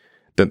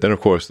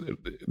of course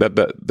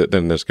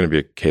then there's going to be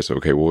a case of,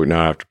 okay, well, we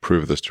now have to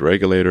prove this to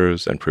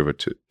regulators and prove it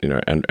to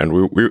and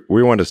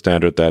we want a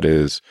standard that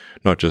is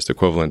not just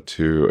equivalent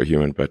to a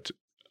human, but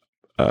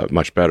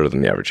much better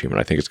than the average human.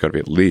 I think it's got to be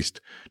at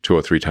least 2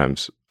 or 3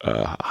 times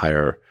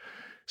higher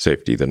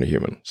safety than a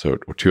human. So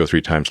 2 or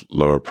 3 times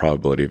lower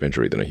probability of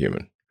injury than a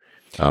human.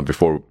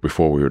 Before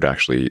we would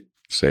actually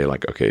say,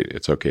 like, okay,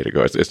 it's okay to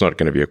go. It's not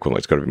going to be equivalent.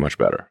 It's got to be much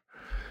better.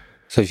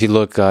 So if you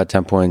look,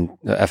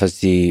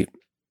 FSD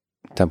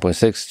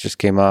 10.6 just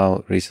came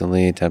out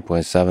recently.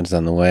 10.7 is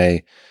on the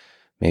way.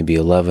 Maybe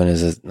 11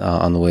 is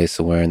on the way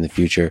somewhere in the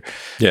future.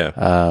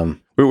 Yeah.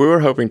 We were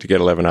hoping to get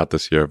 11 out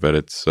this year, but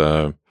it's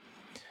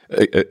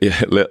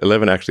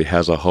 11 actually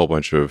has a whole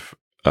bunch of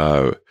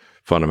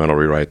fundamental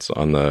rewrites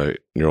on the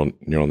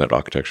neural net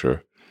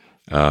architecture,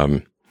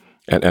 and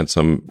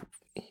some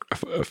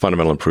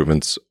fundamental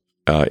improvements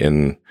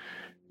in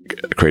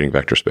creating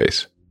vector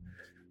space.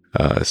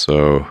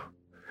 So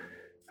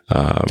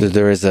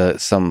there is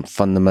some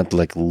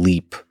fundamental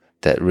leap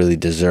that really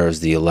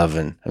deserves the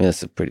 11. I mean,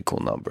 that's a pretty cool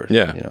number.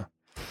 Yeah.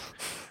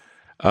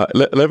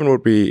 11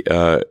 would be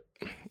a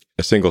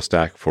single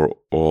stack for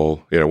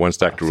all, one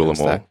stack to rule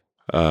them all.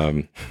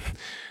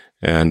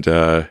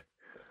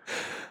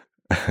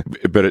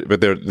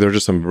 But there are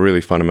just some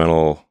really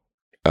fundamental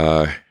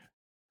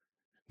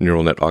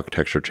neural net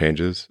architecture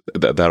changes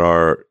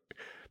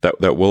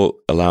that will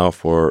allow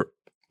for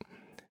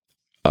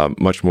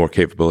much more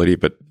capability,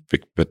 but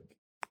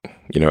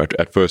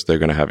at first they're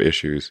going to have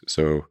issues.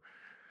 So,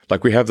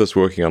 like, we have this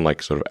working on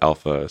sort of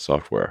alpha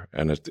software,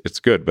 and it's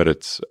good, but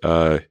it's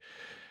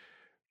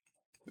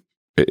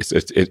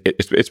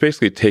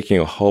basically taking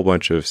a whole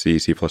bunch of C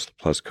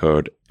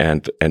code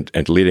and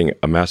deleting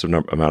a massive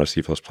amount of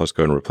C++ code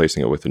and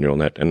replacing it with the neural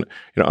net. And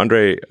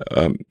Andre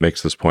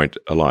makes this point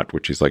a lot,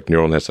 which is like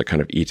neural nets are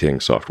kind of eating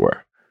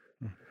software.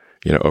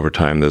 Over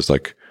time, there's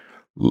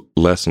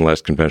less and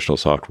less conventional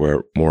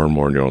software, more and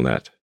more neural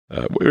net,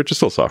 which is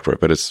still software,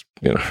 but it's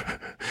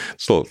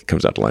still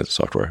comes out to lines of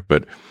software.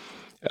 But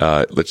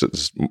let's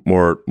just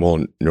more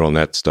neural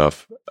net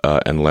stuff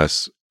and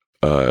less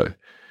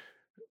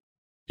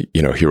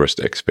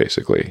heuristics,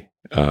 basically.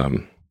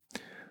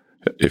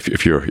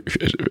 If you're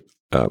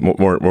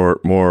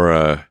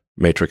more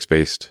matrix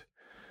based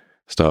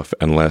stuff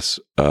and less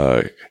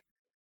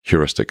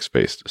heuristics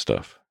based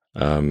stuff,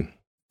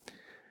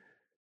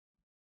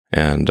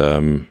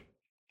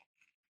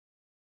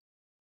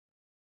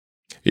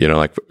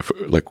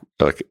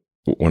 like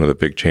one of the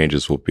big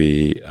changes will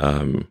be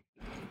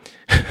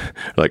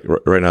like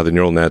right now the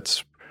neural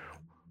nets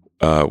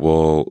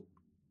will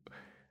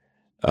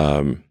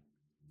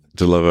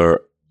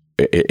deliver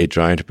a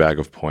giant bag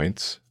of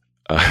points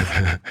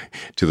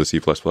to the C++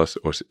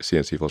 or C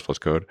and C++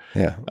 code.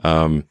 Yeah.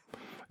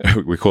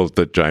 We call it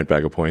the giant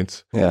bag of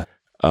points. Yeah.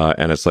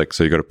 And it's like,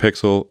 so you got a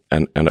pixel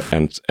and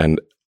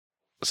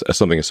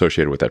something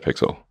associated with that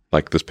pixel.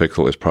 Like, this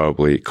pixel is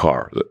probably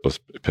car. This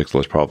pixel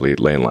is probably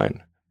lane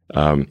line.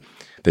 Then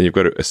you've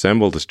got to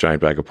assemble this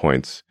giant bag of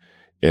points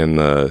in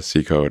the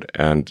C code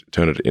and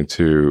turn it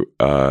into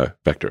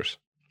vectors.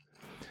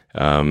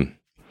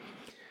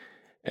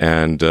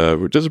 And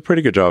does a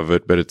pretty good job of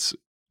it, but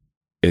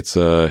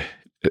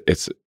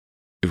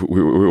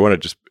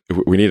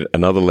we need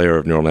another layer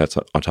of neural nets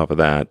on top of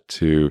that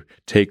to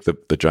take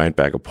the giant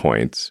bag of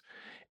points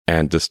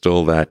and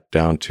distill that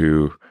down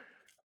to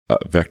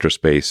vector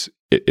space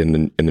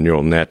in the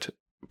neural net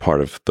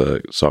part of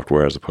the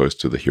software, as opposed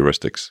to the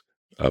heuristics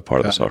part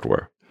of the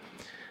software.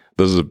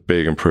 This is a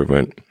big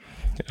improvement.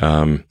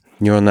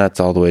 Neural nets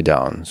all the way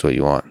down is what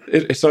you want.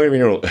 It's not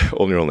even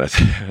all neural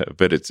nets,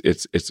 but it's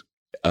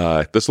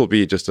this will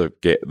be just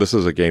this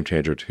is a game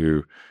changer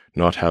to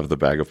not have the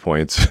bag of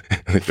points,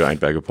 the giant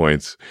bag of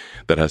points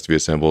that has to be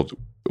assembled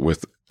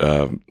with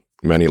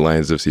many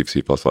lines of C++,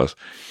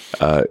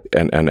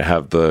 and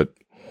have a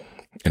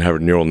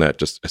neural net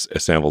just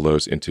assemble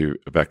those into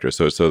a vector.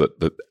 So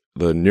that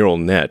the neural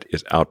net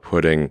is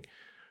outputting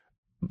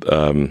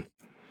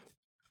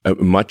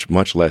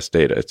much less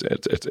data.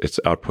 It's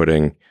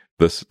outputting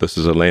this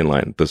is a lane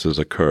line, this is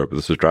a curb,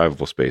 this is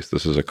drivable space,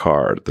 this is a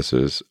car, this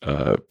is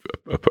a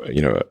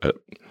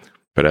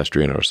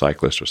pedestrian or a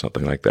cyclist or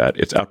something like that.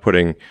 It's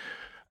outputting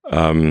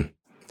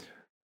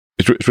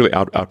it's really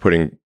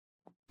outputting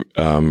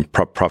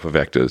proper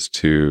vectors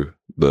to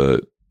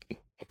the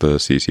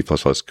C++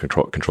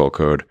 control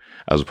code,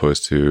 as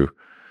opposed to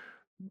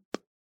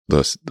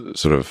the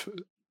sort of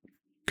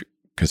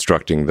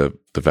constructing the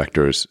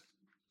vectors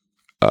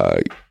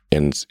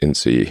in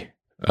C,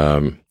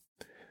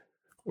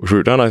 which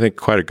we've done, I think,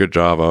 quite a good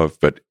job of.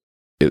 But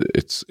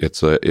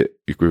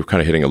we're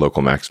kind of hitting a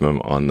local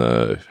maximum on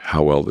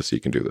how well the C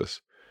can do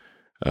this.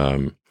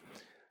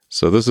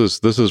 So this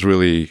is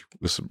really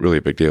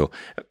a big deal.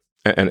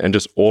 And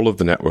just all of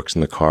the networks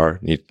in the car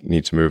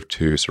need to move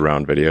to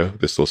surround video.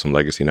 There's still some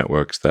legacy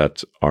networks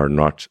that are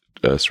not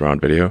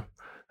surround video.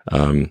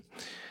 And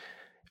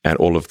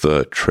all of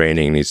the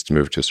training needs to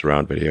move to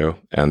surround video.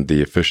 And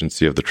the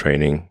efficiency of the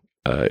training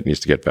needs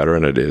to get better,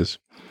 and it is.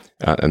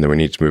 And then we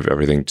need to move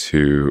everything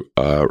to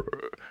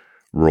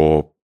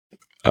raw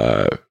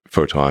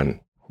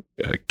photon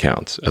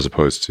counts as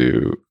opposed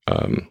to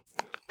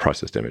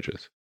processed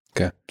images.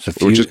 Okay, so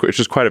which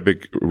is quite a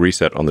big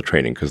reset on the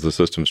training, because the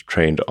system's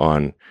trained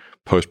on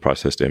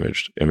post-processed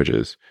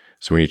images.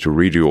 So we need to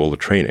redo all the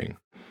training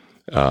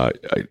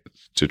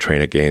to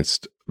train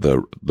against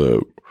the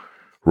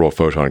raw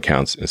photon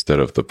counts instead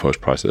of the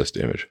post-processed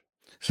image.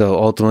 So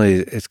ultimately,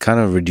 it's kind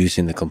of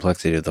reducing the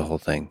complexity of the whole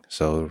thing.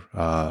 So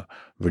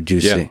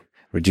reducing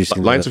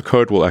lines of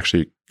code will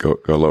actually go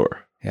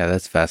lower. Yeah,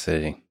 that's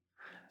fascinating.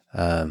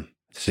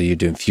 So you're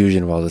doing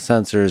fusion of all the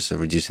sensors, so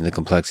reducing the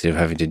complexity of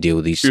having to deal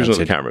with each fusion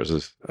sensor. Of the cameras.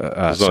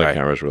 There's not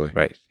cameras, really.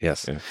 Right,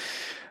 yes.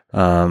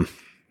 Yeah.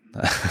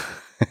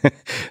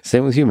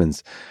 Same with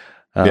humans.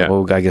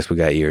 Well, I guess we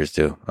got ears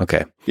too.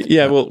 Okay.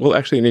 Yeah, we'll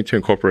actually need to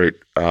incorporate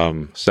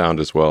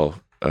sound as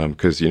well,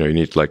 because you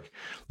need to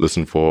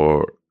listen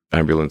for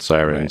ambulance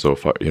sirens,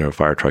 right, or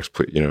fire trucks.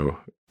 Or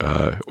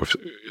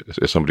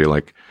if somebody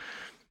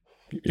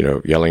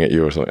yelling at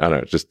you or something. I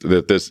don't know. Just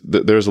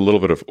there's a little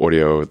bit of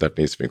audio that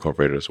needs to be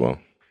incorporated as well.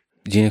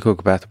 Do you need a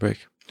quick bathroom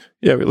break?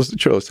 Yeah, let's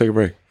take a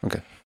break.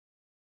 Okay.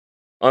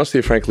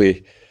 Honestly,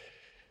 frankly,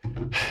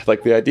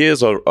 the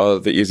ideas are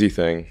the easy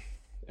thing,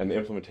 and the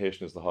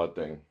implementation is the hard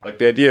thing.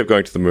 The idea of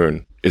going to the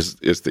moon is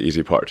the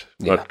easy part.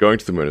 Yeah. But going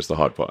to the moon is the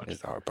hard part.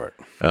 It's the hard part.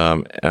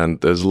 And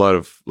there's a lot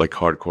of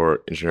hardcore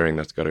engineering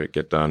that's got to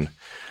get done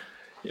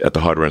at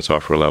the hardware and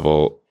software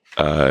level.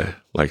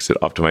 Like I said,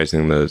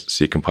 optimizing the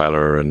C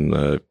compiler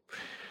and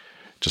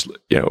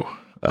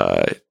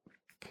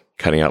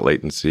cutting out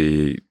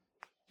latency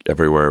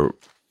everywhere.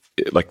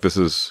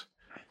 If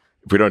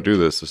we don't do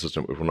this, the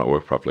system will not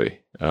work properly.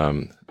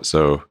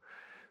 So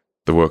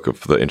the work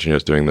of the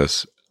engineers doing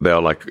this, they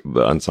are like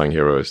the unsung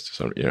heroes to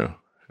some,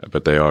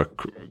 but they are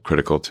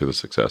critical to the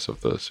success of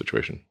the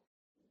situation.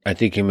 I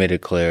think you made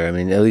it clear. I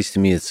mean, at least to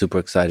me, it's super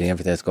exciting.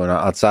 Everything that's going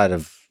on outside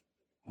of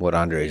what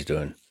Andre is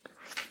doing.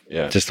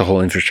 Yeah, just the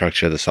whole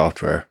infrastructure, the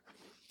software.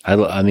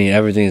 I mean,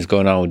 everything is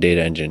going on with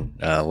Data Engine,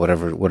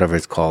 whatever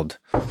it's called.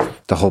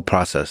 The whole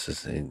process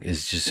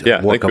is just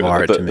a work of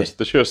art to me.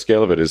 The sheer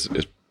scale of it is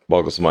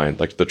boggles the mind.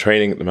 The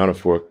training, the amount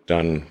of work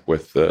done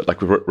with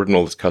we've written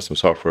all this custom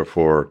software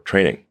for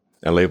training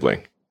and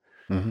labeling,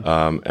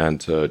 and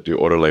to do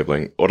auto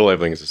labeling. Auto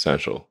labeling is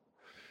essential,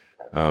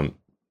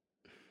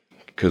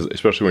 because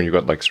especially when you've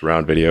got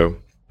surround video,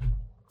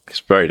 it's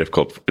very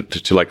difficult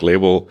to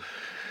label.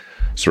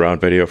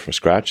 Surround video from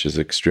scratch is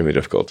extremely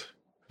difficult.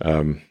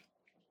 It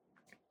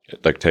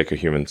take a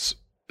human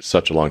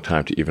such a long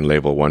time to even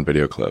label one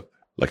video clip,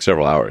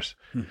 several hours.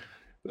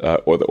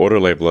 Or the auto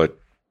labeler,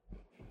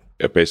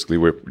 basically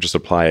we just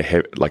apply a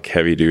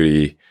heavy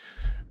duty,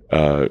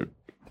 a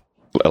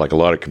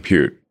lot of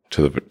compute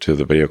to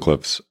the video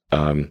clips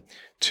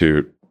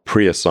to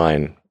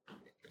pre-assign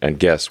and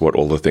guess what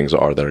all the things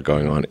are that are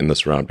going on in the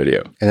surround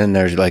video. And then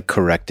there's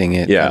correcting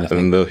it. Yeah,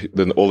 and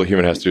then all the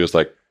human has to do is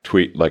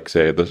tweet,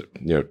 say this,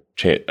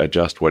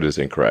 adjust what is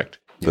incorrect.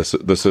 This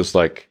is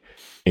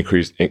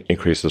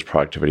increases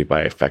productivity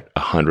by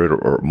 100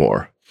 or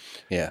more.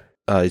 Yeah.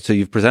 So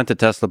you've presented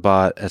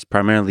TeslaBot as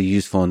primarily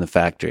useful in the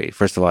factory.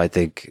 First of all, I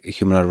think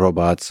humanoid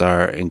robots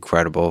are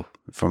incredible.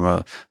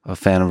 From a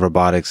fan of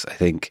robotics, I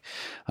think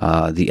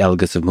the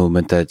elegance of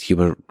movement that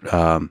humanoid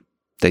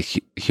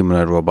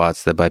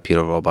robots, the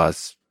bipedal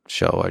robots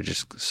show are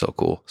just so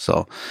cool.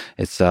 So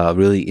it's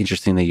really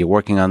interesting that you're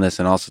working on this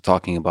and also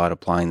talking about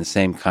applying the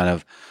same kind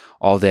of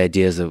all the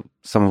ideas of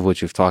some of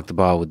which we've talked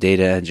about with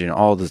Data Engine,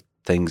 all the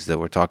things that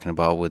we're talking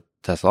about with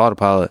Tesla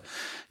Autopilot,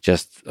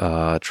 just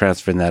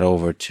transferring that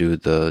over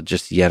to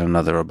just yet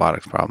another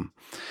robotics problem.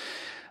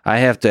 I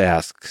have to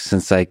ask,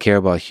 since I care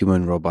about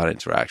human-robot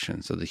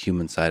interaction, so the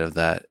human side of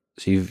that.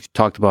 So you've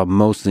talked about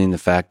mostly in the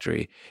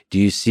factory. Do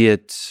you see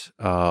it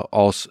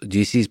also? Do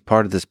you see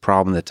part of this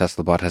problem that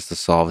Tesla Bot has to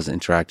solve is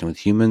interacting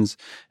with humans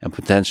and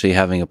potentially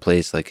having a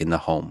place like in the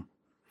home?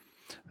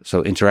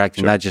 So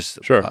interacting, not just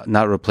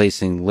not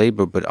replacing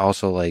labor, but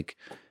also like,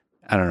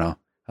 I don't know,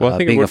 well,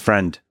 being a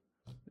friend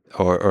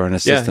or an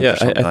assistant. Yeah, or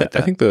something like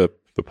that. I think the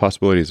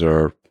possibilities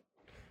are,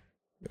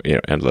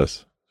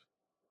 endless.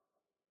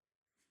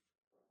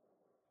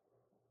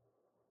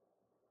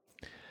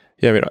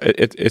 Yeah, I mean,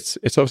 it's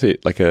obviously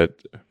like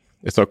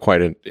it's not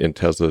quite in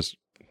Tesla's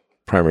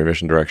primary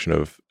mission direction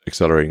of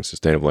accelerating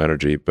sustainable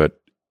energy,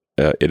 but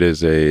it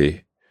is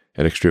an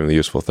extremely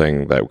useful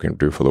thing that we can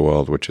do for the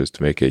world, which is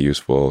to make a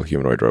useful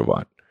humanoid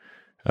robot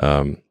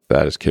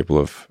that is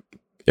capable of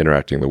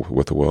interacting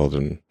with the world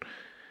and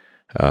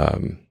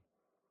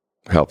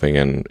helping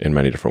in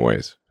many different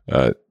ways.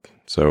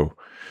 So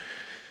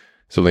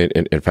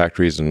in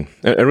factories and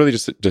really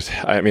just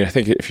I mean, I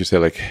think if you say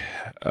like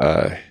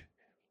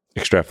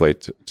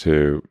extrapolate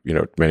to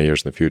many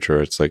years in the future,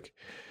 it's like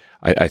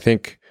I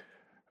think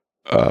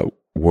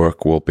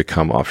work will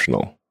become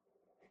optional.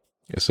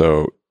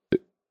 So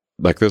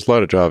like there's a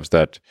lot of jobs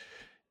that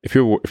if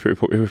people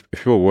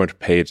weren't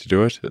paid to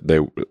do it, they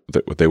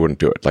wouldn't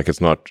do it. Like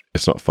it's not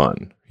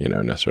fun,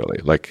 necessarily.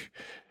 Like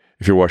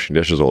if you're washing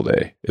dishes all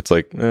day, it's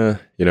like even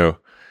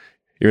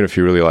if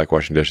you really like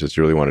washing dishes,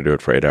 you really want to do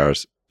it for 8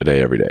 hours a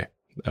day every day?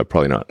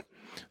 Probably not.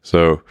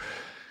 So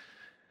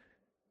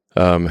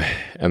and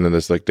then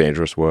there's like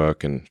dangerous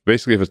work, and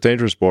basically if it's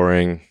dangerous,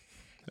 boring,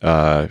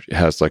 it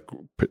has like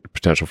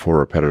potential for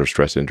repetitive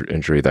stress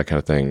injury, that kind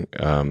of thing,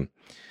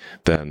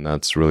 then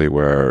that's really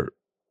where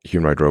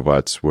humanoid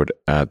robots would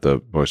add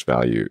the most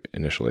value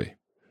initially.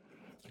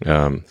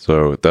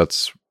 So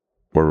that's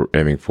what we're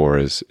aiming for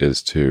is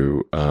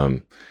to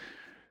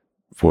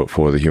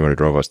for the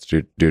humanoid robots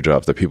to do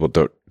jobs that people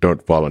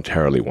don't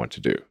voluntarily want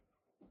to do.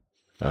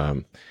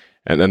 And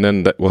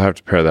then we'll have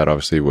to pair that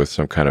obviously with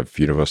some kind of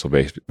universal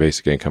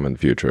basic income in the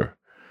future.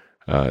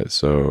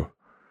 So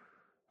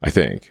I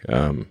think.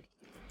 So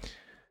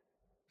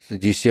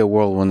do you see a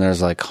world when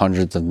there's like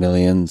hundreds of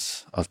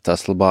millions of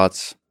Tesla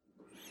bots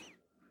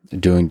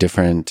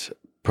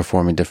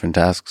performing different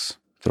tasks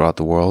throughout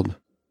the world?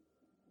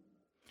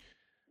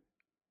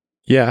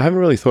 Yeah, I haven't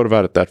really thought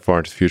about it that far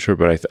into the future,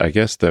 but I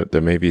guess that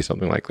there may be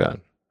something like that.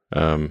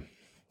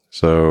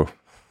 So,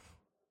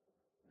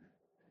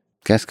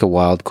 can I ask a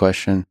wild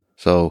question?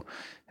 So,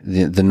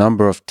 the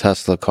number of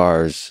Tesla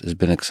cars has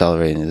been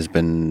accelerating. There's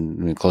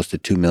been close to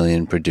 2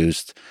 million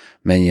produced.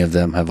 Many of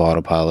them have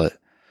autopilot.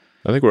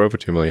 I think we're over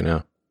 2 million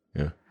now.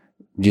 Yeah.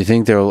 Do you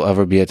think there will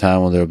ever be a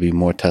time when there will be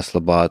more Tesla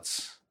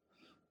bots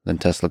than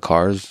Tesla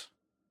cars?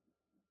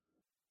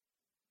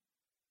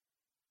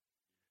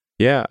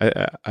 Yeah,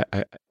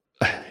 I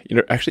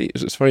actually,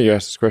 it's funny you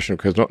asked this question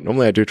because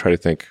normally I do try to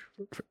think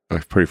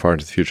pretty far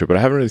into the future, but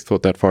I haven't really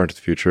thought that far into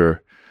the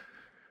future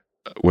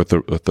with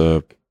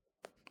the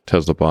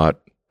Tesla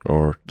bot,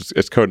 or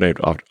it's codenamed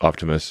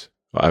Optimus.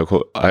 I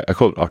call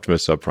it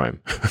Optimus Subprime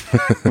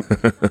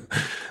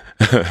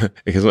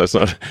because it's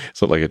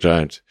not like a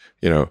giant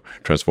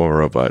transformer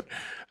robot.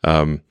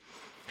 But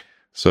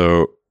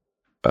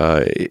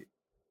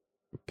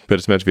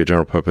it's meant to be a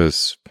general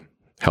purpose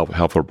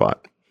helper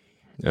bot.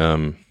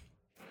 And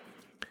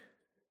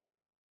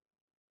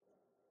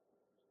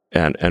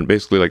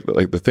basically like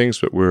the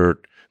things that we're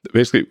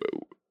basically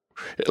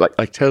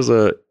like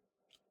Tesla,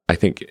 I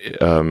think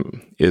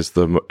has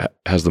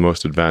the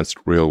most advanced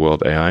real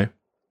world AI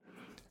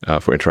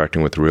for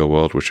interacting with the real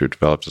world, which we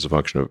developed as a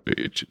function of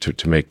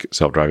to make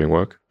self-driving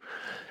work.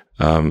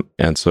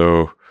 And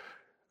so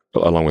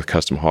along with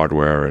custom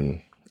hardware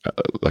and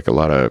like a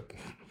lot of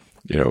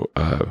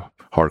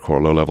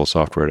hardcore low-level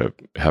software to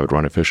have it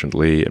run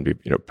efficiently and be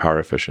power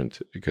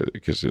efficient,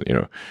 because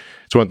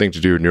it's one thing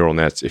to do neural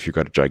nets if you've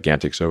got a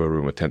gigantic server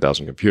room with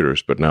 10,000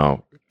 computers, but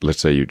now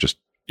let's say you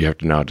have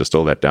to now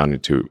distill that down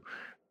into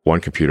one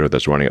computer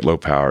that's running at low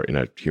power in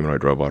a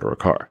humanoid robot or a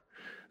car.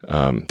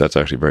 That's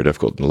actually very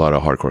difficult, and a lot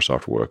of hardcore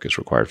software work is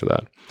required for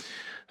that.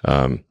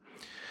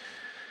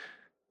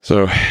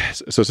 So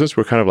since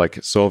we're kind of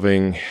like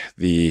solving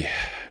the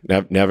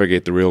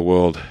navigate the real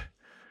world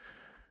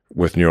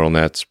with neural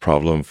nets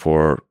problem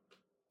for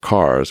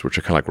cars, which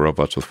are kind of like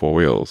robots with 4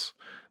 wheels,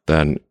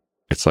 then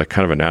it's like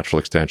kind of a natural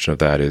extension of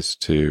that is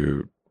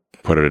to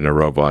put it in a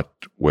robot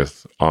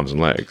with arms and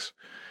legs,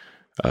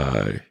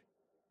 and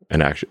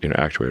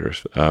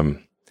actuators.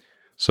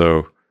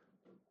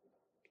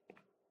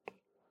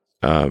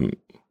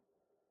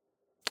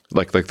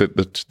 Like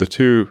the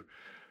two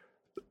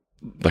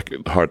like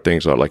hard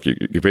things are like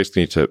you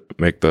basically need to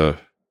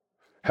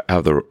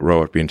have the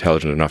robot be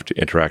intelligent enough to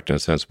interact in a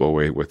sensible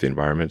way with the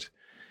environment.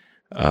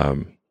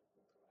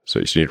 So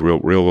you need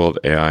real world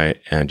AI,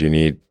 and you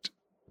need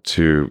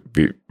to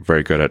be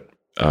very good at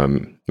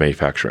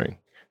manufacturing,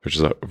 which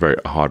is a very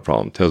hard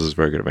problem. Tesla's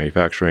very good at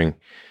manufacturing,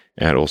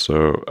 and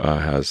also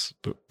has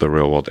the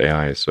real world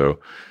AI. So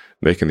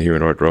making the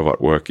humanoid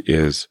robot work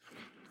is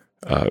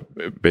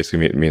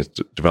basically means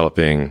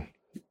developing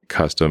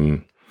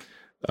custom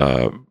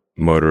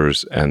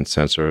motors and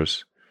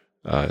sensors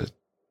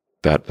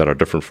that are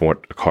different from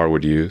what a car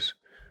would use.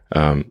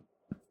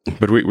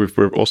 But we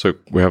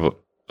have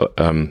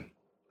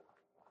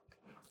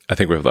I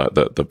think we have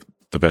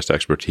the best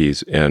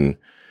expertise in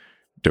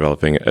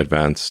developing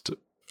advanced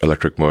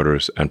electric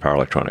motors and power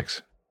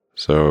electronics.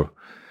 So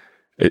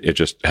it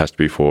just has to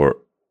be for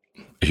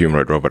a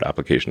humanoid robot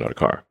application, not a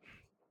car.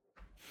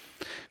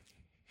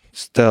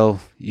 Still,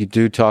 you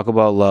do talk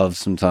about love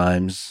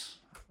sometimes.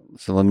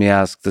 So let me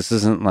ask, this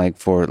isn't like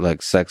for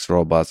like sex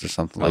robots or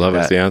something like that. Love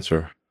is the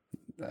answer.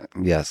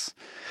 Yes.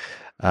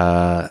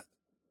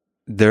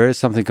 There is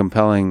something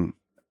compelling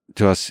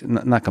to us,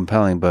 not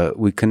compelling, but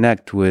we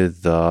connect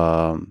with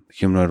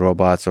humanoid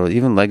robots or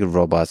even legged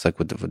robots, like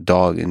with the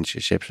dog in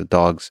shapes of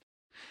dogs.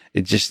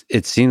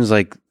 It seems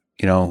like,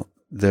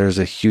 there's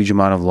a huge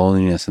amount of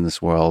loneliness in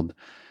this world.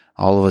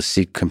 All of us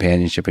seek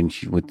companionship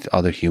with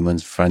other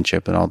humans,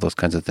 friendship, and all those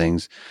kinds of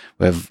things.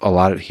 We have a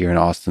lot here in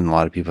Austin. A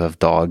lot of people have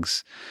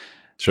dogs.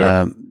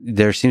 Sure.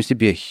 There seems to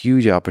be a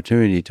huge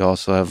opportunity to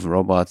also have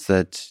robots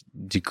that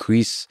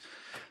decrease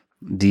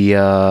the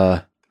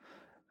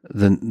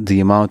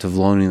amount of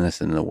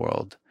loneliness in the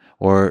world,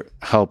 or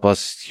help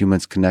us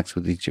humans connect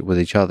with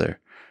each other.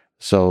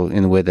 So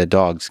in a way that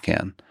dogs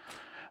can.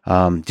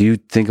 Do you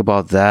think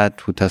about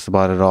that? Would test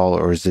about it all,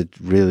 or is it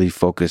really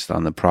focused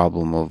on the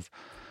problem of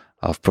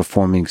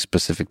performing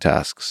specific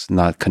tasks,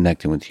 not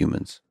connecting with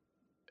humans?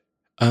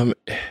 To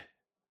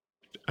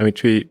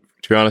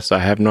be honest, I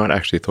have not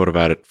actually thought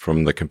about it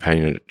from the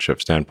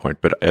companionship standpoint,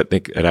 but I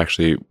think it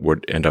actually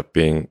would end up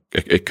being,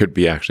 it could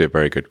be actually a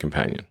very good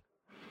companion.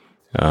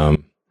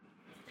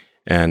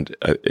 And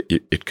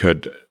it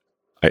could,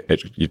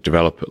 you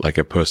develop like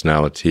a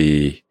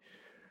personality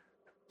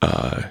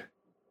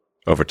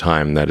over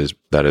time that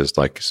is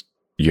like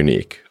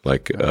unique.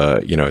 Like,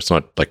 it's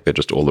not like they're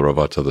just all the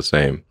robots are the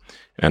same.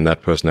 And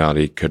that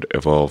personality could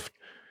evolve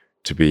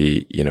to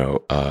be,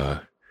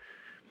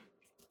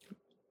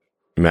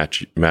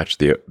 match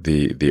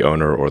the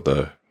owner or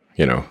the,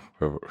 I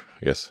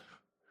guess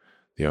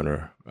the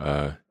owner,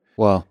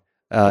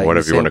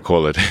 whatever you want to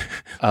call it,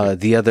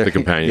 the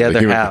companion, the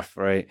other half,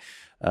 right?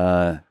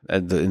 In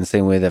the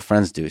same way that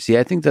friends do. See,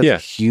 I think that's a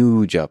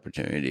huge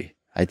opportunity.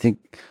 I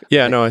think.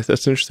 Yeah, no,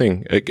 that's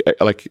interesting.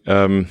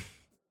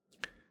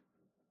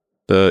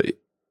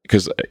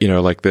 Because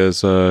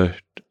there's a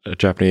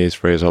Japanese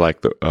phrase I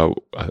like, the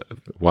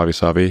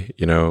wabi-sabi.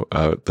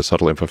 The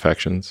subtle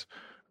imperfections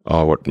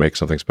are what makes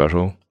something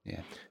special. Yeah.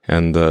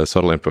 And the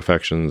subtle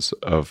imperfections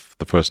of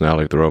the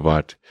personality of the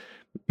robot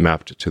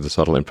mapped to the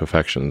subtle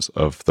imperfections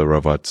of the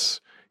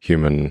robot's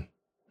human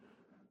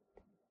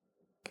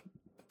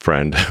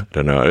friend. I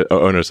don't know.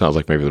 Owner sounds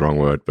like maybe the wrong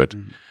word, but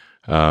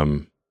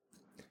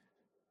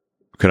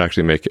could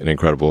actually make an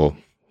incredible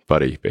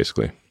buddy,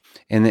 basically.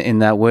 In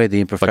that way,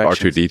 the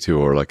imperfections, like R2D2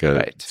 or like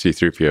a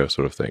C3PO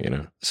sort of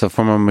thing, So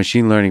from a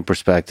machine learning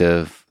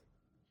perspective,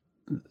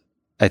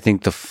 I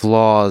think the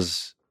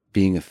flaws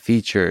being a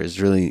feature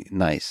is really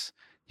nice.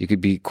 You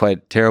could be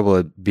quite terrible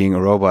at being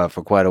a robot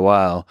for quite a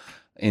while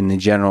in the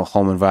general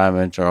home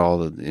environment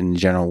or in the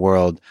general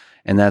world,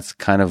 and that's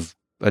kind of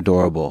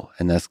adorable.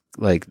 And that's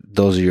like,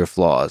 those are your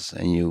flaws,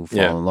 and you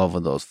fall in love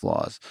with those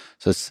flaws.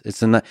 So it's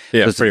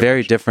very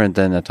much different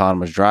than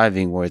autonomous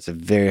driving, where it's a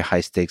very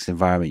high stakes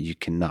environment you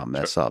cannot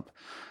mess up.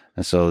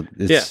 And so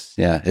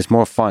it's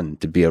more fun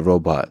to be a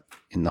robot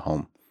in the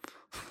home.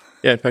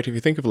 Yeah, in fact, if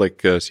you think of like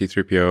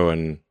C3PO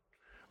and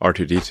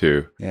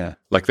R2D2,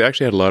 like they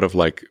actually had a lot of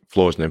like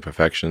flaws and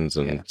imperfections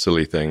and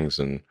silly things,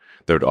 and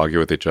they would argue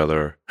with each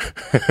other.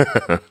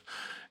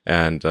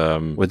 And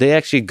were they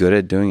actually good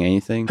at doing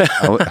anything?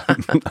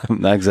 I'm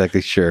not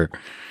exactly sure.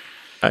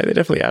 They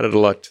definitely added a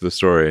lot to the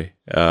story.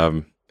 But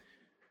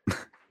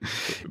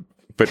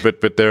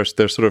there's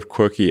sort of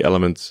quirky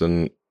elements,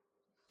 and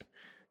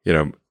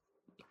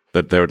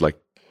that they would like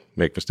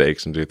make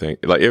mistakes and do things.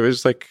 Like it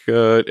was like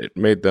it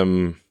made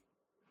them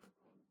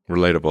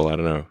relatable. I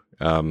don't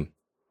know,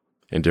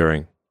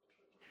 enduring.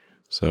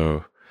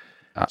 So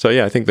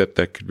yeah, I think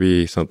that could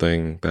be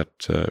something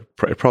that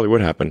it probably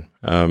would happen.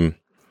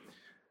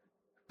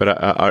 But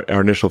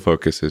our initial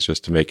focus is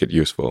just to make it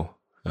useful.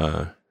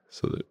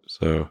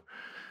 So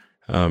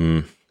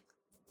I'm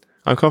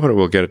confident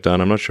we'll get it done.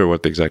 I'm not sure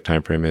what the exact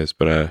time frame is,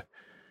 but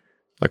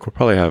we'll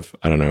probably have,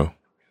 I don't know,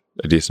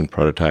 a decent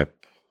prototype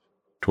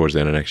towards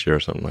the end of next year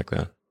or something like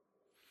that.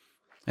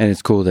 And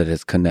it's cool that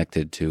it's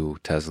connected to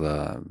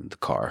Tesla, the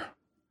car.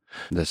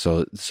 It's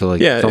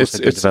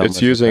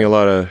using a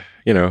lot of,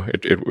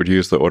 it would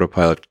use the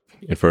autopilot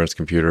inference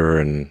computer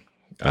and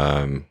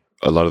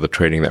a lot of the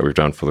training that we've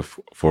done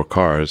for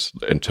cars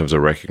in terms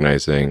of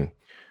recognizing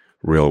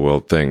real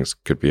world things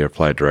could be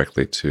applied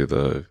directly to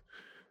the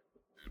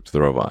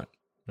robot.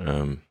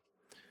 But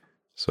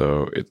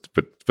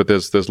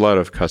there's a lot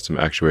of custom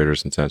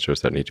actuators and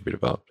sensors that need to be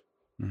developed.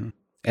 Mm-hmm.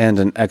 And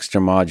an extra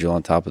module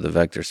on top of the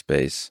vector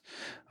space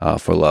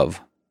for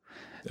love.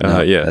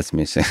 No, Yeah. that's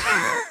me saying.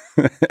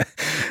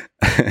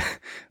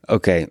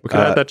 Okay. We could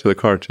add that to the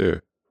car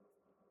too.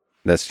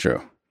 That's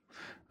true.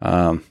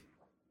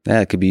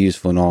 Yeah, it could be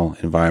useful in all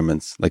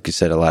environments. Like you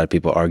said, a lot of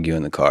people argue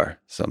in the car,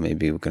 so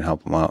maybe we can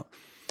help them out.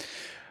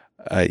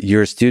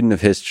 You're a student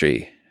of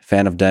history,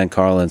 fan of Dan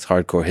Carlin's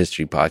Hardcore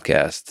History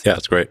podcast. Yeah,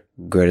 it's great.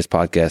 Greatest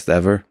podcast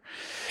ever.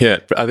 Yeah,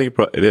 I think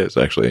it is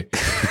actually.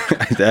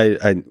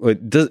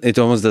 It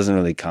almost doesn't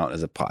really count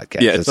as a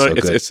podcast. Yeah,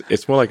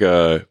 it's more like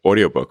a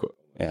audiobook.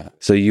 Yeah.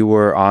 So you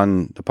were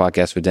on the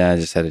podcast with Dan. I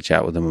just had a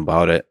chat with him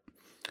about it.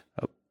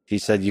 He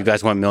said you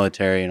guys went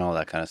military and all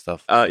that kind of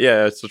stuff.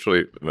 Yeah, it's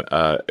literally.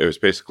 It was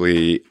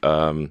basically.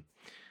 I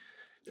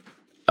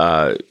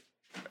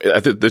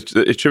think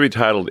it should be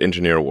titled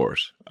 "Engineer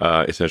Wars."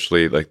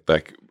 Essentially,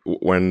 like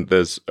when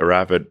there's a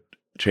rapid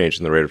change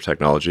in the rate of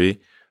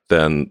technology,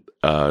 then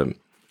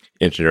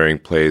engineering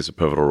plays a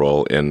pivotal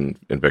role in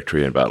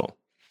victory in battle.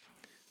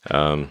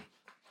 How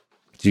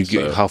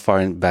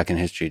far back in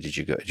history did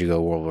you go? Did you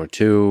go World War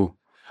II?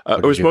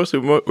 It was mostly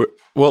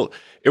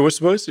it was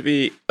supposed to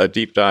be a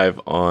deep dive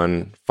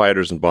on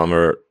fighters and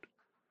bomber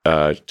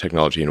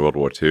technology in World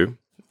War II,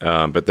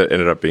 but that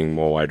ended up being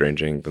more wide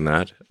ranging than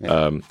that.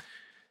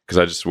 Because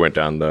I just went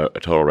down a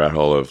total rat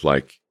hole of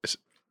like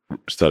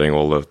studying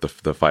all of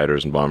the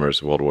fighters and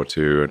bombers of World War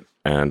II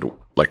and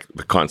like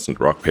the constant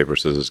rock paper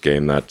scissors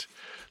game that,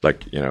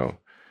 like,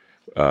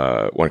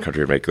 one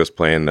country would make this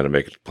plane, then it'd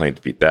make a plane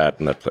to beat that,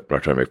 and that try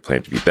to make a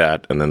plane to beat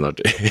that, and then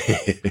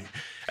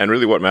and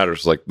really what matters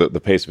is like the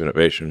pace of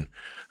innovation,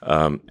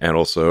 and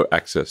also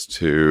access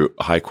to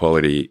high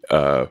quality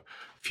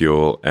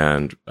fuel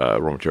and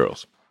raw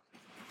materials.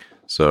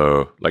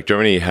 So like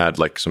Germany had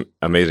like some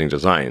amazing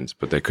designs,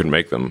 but they couldn't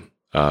make them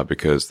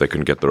because they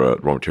couldn't get the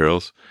raw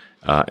materials,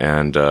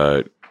 and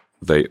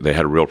they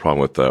had a real problem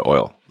with the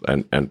oil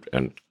and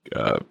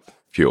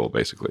fuel.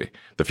 Basically,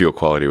 the fuel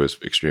quality was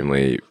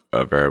extremely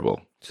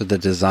variable. So the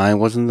design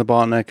wasn't the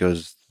bottleneck. It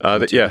was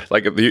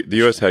like the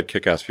U.S. had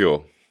kick-ass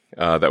fuel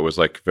that was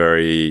like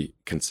very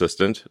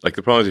consistent. Like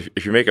the problem is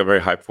if you make a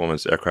very high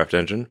performance aircraft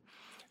engine,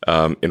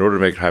 in order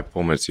to make it high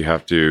performance, you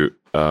have to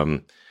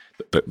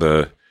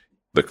the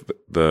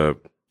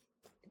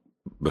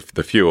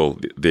fuel,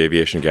 the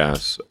aviation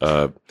gas,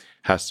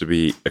 has to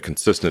be a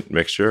consistent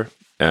mixture,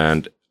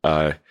 and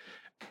it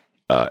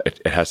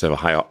has to have a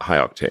high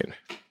octane.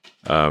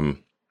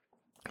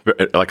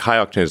 Like high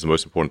octane is the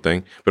most important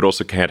thing, but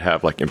also can't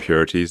have like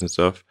impurities and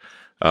stuff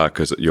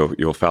because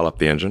you'll foul up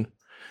the engine.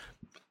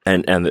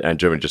 And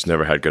Germany just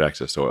never had good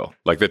access to oil.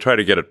 Like they tried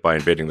to get it by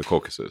invading the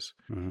Caucasus,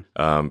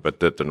 but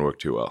that didn't work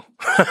too well.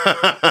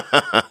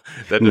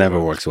 That never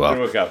works well.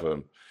 Didn't work out for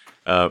them.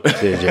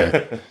 See you,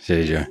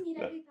 Jerry.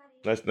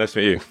 Nice to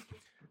meet you.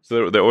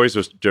 So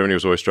Germany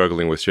was always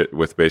struggling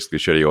with basically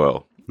shitty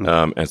oil,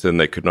 and so then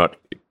they could not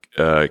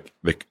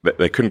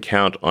they couldn't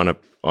count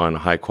on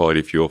high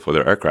quality fuel for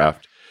their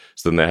aircraft.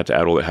 So then they had to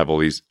have all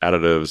these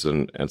additives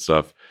and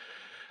stuff.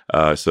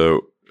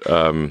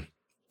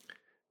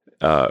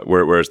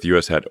 Whereas the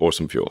U.S. had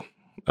awesome fuel,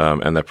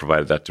 and that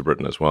provided that to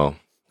Britain as well.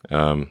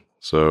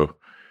 So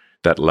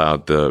that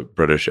allowed the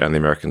British and the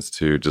Americans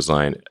to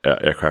design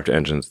aircraft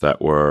engines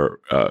that were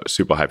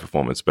super high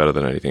performance, better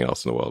than anything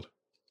else in the world.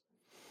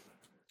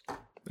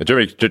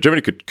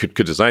 Germany could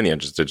design the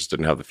engines; they just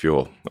didn't have the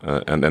fuel,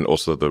 and then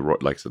also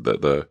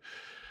the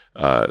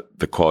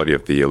quality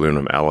of the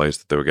aluminum alloys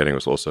that they were getting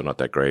was also not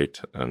that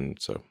great, and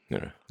so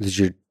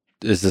Is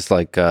this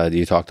like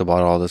you talked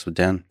about all this with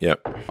Dan? Yeah,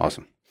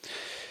 awesome.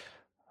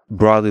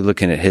 Broadly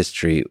looking at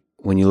history,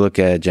 when you look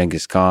at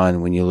Genghis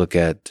Khan, when you look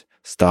at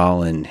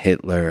Stalin,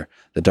 Hitler,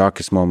 the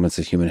darkest moments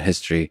of human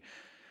history,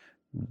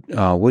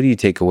 what do you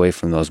take away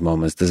from those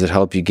moments? Does it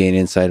help you gain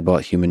insight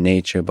about human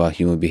nature, about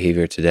human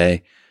behavior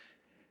today?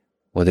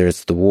 Whether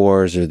it's the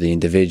wars or the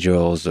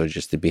individuals or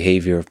just the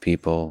behavior of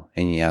people,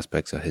 any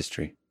aspects of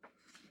history?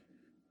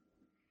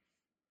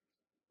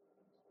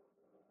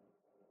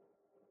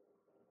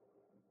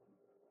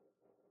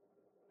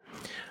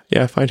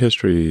 Yeah, I find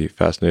history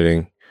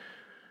fascinating.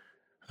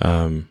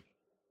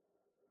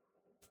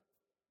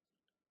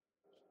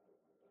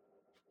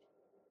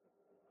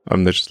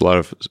 There's just a lot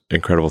of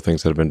incredible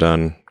things that have been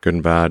done, good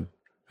and bad,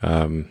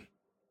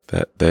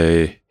 that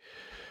they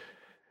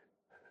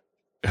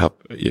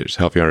help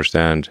you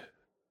understand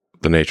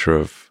the nature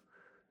of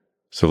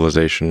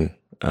civilization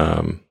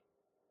and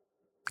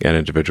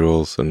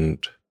individuals.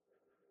 And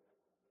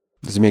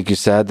does it make you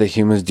sad that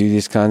humans do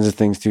these kinds of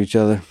things to each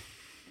other?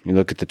 You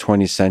look at the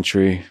 20th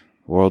century,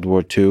 World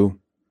War II,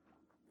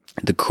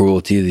 the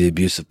cruelty, the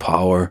abuse of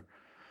power.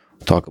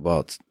 Talk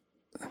about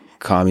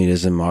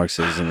communism,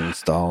 Marxism, and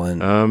Stalin.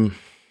 Some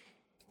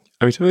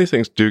of these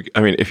things do.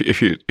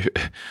 If you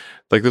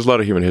like, there's a lot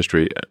of human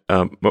history.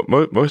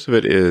 Most of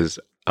it is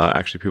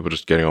actually people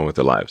just getting on with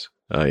their lives.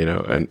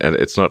 And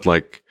it's not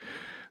like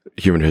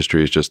human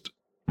history is just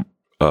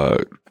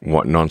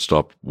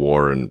nonstop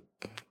war and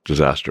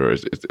disaster.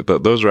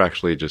 Those are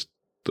actually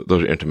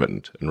those are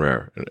intermittent and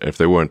rare. And if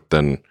they weren't,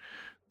 then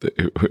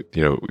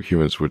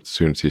humans would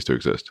soon cease to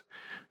exist.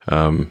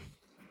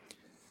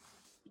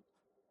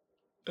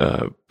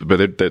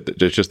 but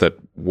it's just that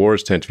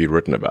wars tend to be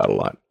written about a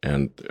lot,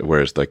 and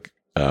whereas like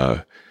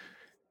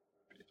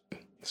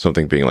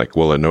something being like,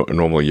 well, a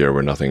normal year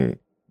where nothing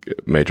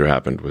major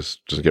happened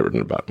doesn't get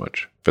written about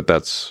much. But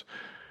that's,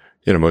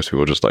 most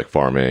people just like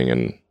farming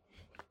and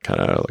kind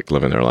of like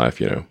living their life,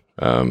 being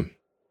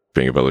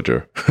a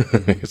villager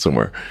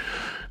somewhere.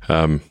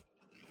 And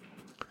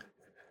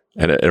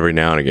every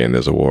now and again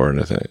there's a war, and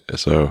I think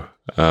so.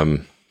 But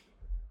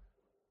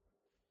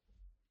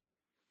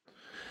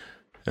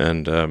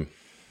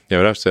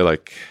I would say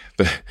like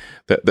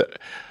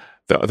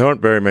there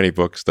aren't very many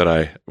books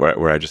that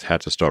where I just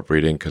had to stop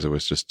reading because it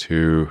was just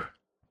too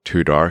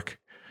dark.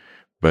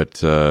 But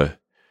the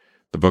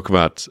book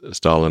about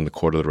Stalin, The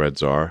Court of the Red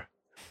Tsar,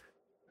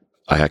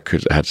 I had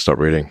to stop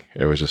reading.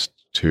 It was just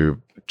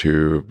too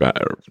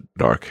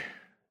dark,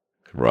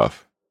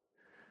 rough.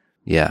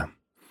 Yeah.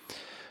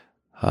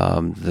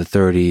 The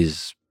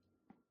 30s,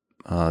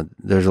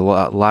 there's a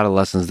lot of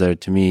lessons there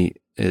to me,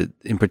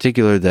 in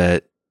particular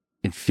that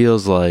it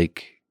feels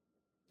like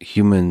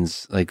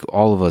humans, like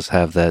all of us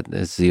have that.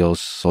 It's the old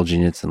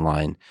Solzhenitsyn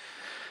line,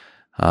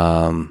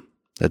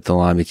 that the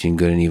line between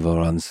good and evil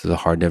runs through the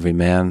heart of every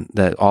man,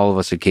 that all of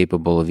us are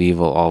capable of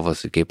evil, all of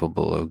us are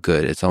capable of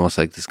good. It's almost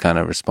like this kind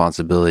of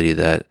responsibility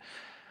that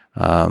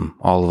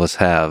all of us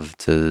have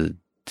to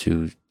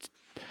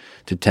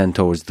tend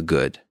towards the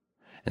good.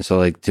 And so,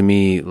 like, to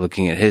me,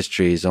 looking at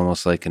history is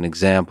almost like an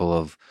example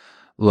of,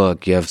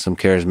 look, you have some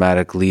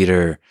charismatic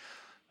leader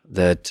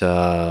that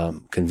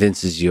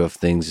convinces you of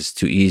things. It's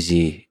too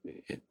easy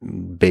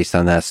based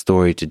on that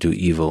story to do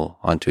evil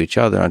onto each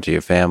other, onto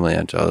your family,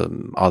 onto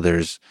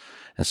others.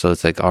 And so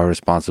it's like our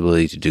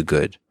responsibility to do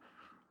good.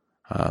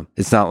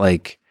 It's not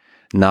like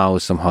now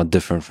is somehow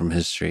different from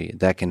history.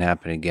 That can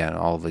happen again.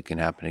 All of it can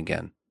happen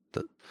again.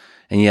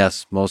 And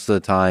yes, most of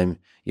the time,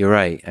 you're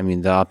right. I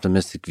mean, the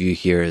optimistic view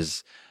here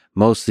is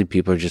mostly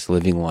people are just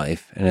living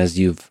life. And as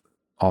you've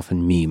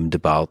often memed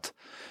about,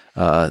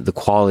 the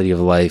quality of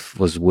life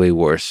was way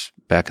worse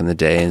back in the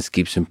day, and it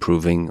keeps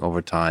improving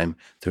over time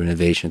through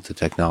innovation, through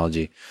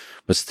technology.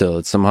 But still,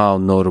 it's somehow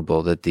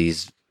notable that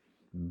these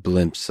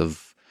blimps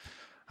of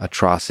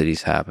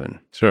atrocities happen.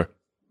 Sure.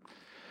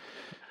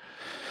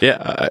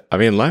 Yeah, I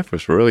mean, life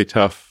was really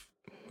tough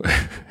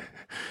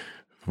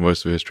for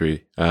most of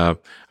history.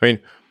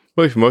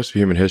 Really for most of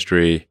human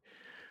history,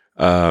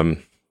 a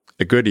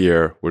good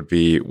year would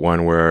be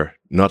one where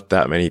not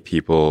that many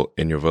people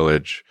in your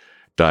village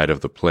died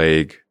of the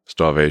plague,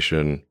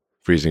 starvation,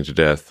 freezing to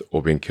death,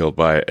 or being killed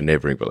by a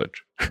neighboring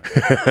village.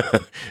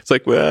 It's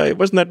like, well, it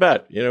wasn't that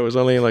bad. It was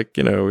only like,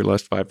 we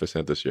lost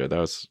 5% this year. That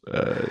was,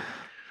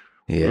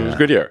 it was a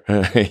good year.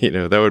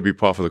 That would be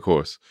par for the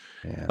course.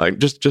 Yeah. Like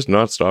just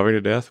not starving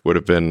to death would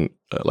have been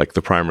like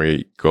the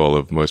primary goal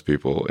of most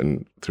people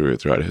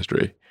throughout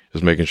history.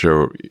 Just making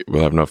sure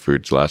we'll have enough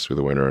food to last through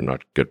the winter and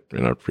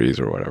not freeze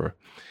or whatever.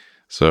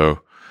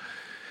 So,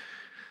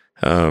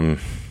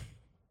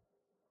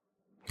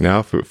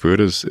 now food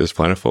is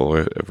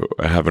plentiful.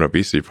 I have an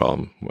obesity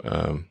problem,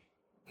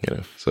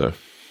 so.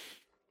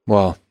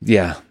 Well,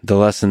 yeah, the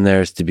lesson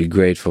there is to be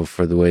grateful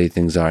for the way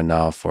things are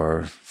now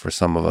for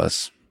some of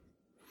us.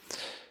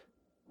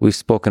 We've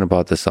spoken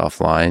about this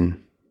offline.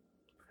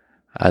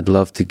 I'd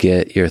love to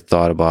get your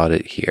thought about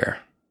it here.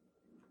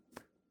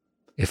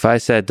 If I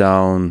sat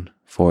down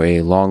for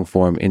a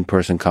long-form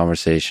in-person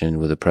conversation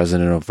with the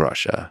president of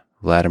Russia,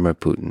 Vladimir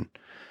Putin,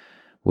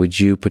 would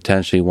you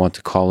potentially want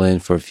to call in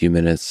for a few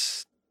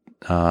minutes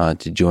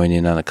to join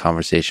in on a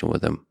conversation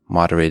with him,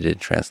 moderated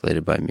and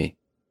translated by me?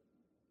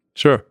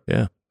 Sure.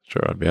 Yeah,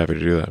 sure. I'd be happy to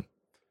do that.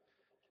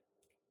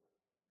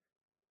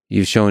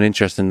 You've shown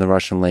interest in the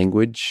Russian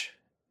language.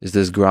 Is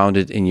this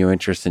grounded in your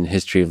interest in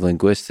history of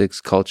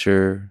linguistics,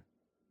 culture,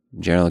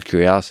 general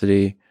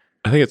curiosity?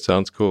 I think it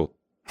sounds cool.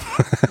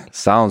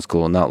 Sounds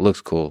cool, not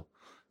looks cool.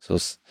 So,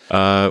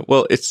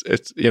 well, it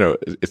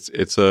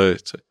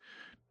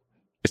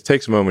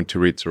takes a moment to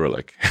read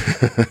Cyrillic.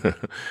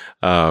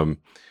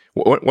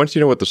 Once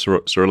you know what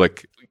the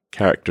Cyrillic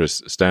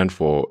characters stand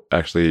for,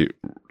 actually,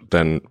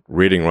 then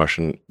reading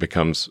Russian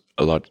becomes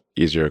a lot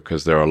easier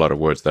because there are a lot of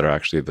words that are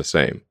actually the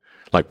same.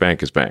 Like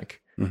bank is bank.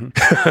 Mm-hmm.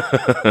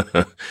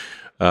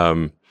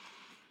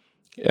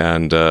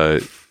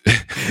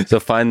 So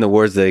find the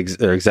words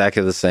that are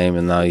exactly the same,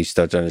 and now you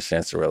start to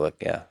understand Cyrillic.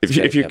 Yeah.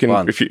 If you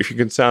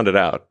can sound it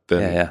out,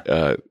 then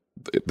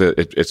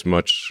it's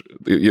much.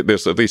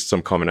 There's at least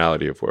some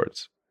commonality of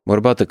words. What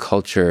about the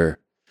culture?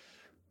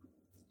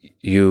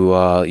 You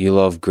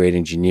love great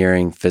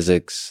engineering,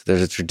 physics.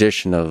 There's a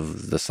tradition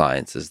of the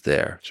sciences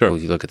there. Sure. So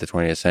you look at the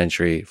 20th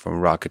century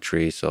from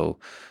rocketry. So,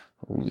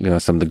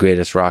 some of the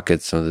greatest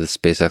rockets, some of the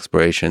space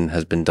exploration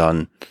has been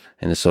done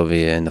in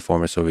the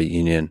former Soviet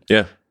Union.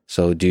 Yeah.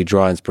 So do you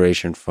draw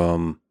inspiration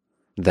from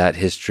that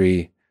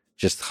history?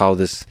 Just how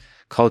this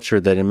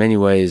culture that in many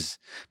ways,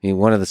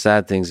 one of the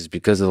sad things is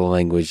because of the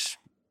language,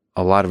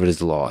 a lot of it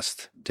is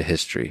lost to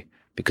history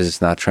because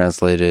it's not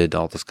translated,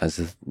 all those kinds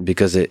of,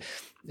 because it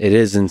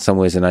is in some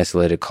ways an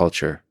isolated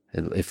culture.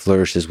 It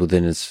flourishes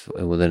within its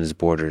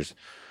borders.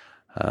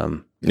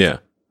 Yeah.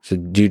 So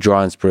do you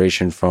draw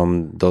inspiration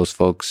from those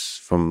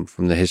folks from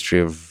the history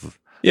of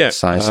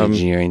science and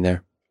engineering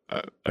there?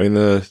 I mean,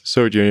 the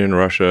Soviet Union,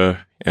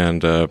 Russia,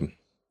 and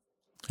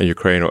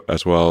Ukraine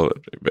as well,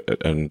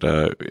 and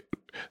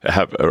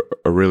have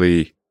a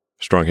really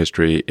strong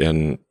history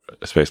in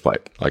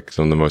spaceflight. Like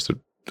some of the most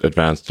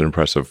advanced and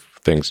impressive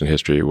things in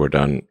history were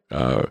done,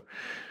 by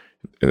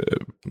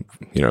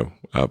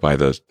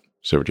the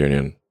Soviet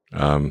Union.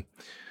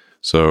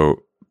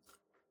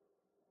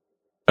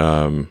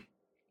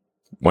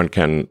 One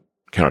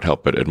cannot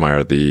help but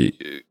admire the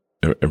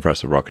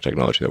impressive rocket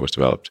technology that was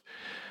developed.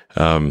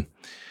 After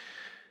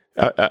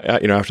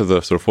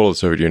the sort of fall of the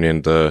Soviet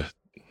Union,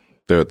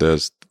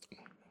 there's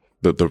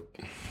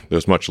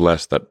much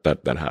less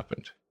that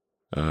happened.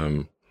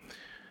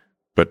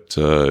 But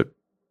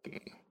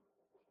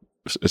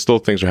still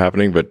things are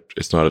happening, but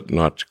it's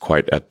not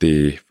quite at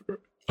the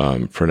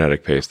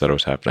frenetic pace that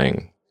was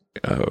happening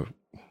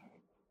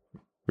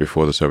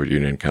before the Soviet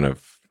Union kind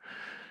of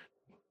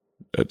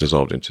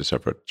dissolved into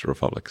separate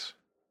republics.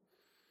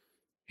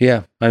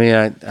 Yeah, I mean,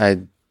 I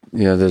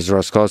there's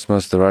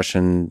Roscosmos, the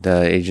Russian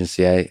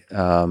agency. I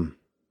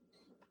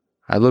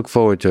look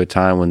forward to a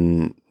time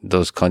when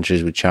those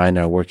countries with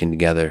China are working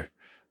together.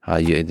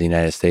 The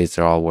United States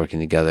are all working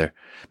together.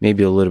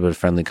 Maybe a little bit of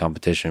friendly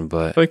competition,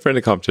 but I think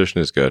friendly competition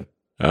is good.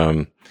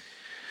 Governments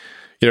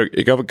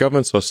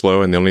are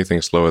slow, and the only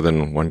thing slower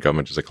than one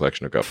government is a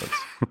collection of governments.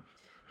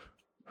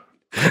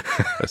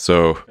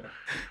 So,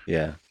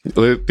 yeah,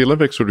 the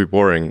Olympics would be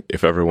boring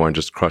if everyone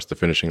just crossed the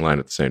finishing line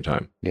at the same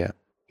time. Yeah,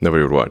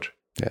 nobody would watch.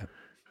 Yeah,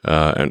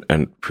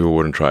 and people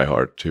wouldn't try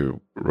hard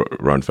to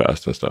run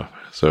fast and stuff.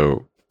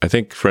 So, I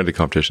think friendly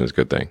competition is a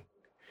good thing.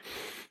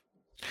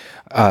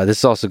 This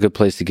is also a good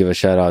place to give a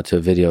shout out to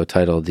a video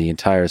titled "The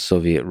Entire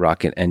Soviet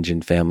Rocket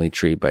Engine Family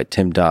Tree" by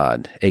Tim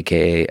Dodd,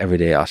 aka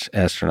Everyday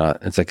Astronaut.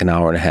 It's like an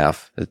hour and a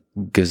half. It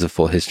gives a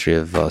full history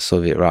of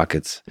Soviet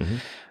rockets. Mm-hmm.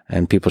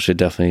 And people should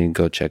definitely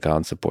go check out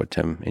and support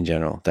Tim in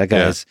general. That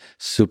guy is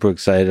super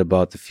excited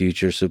about the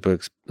future, super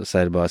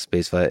excited about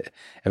spaceflight.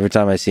 Every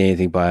time I see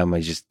anything by him,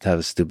 I just have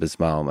a stupid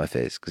smile on my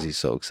face because he's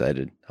so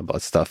excited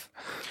about stuff.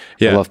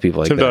 Yeah, I love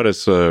people like Tim that. Dodd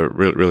is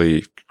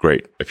really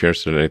great. If you're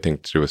interested in anything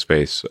to do with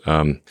space,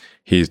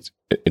 he's,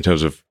 in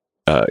terms of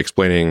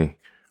explaining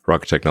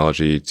rocket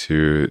technology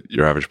to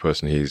your average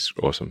person, he's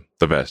awesome.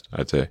 The best,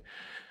 I'd say.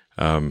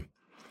 I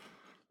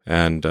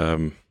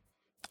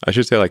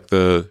should say, like,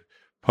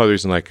 part of the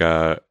reason,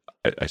 I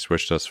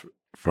switched us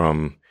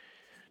from,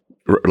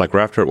 like,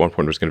 Raptor at one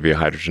point was going to be a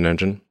hydrogen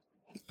engine.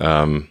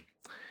 But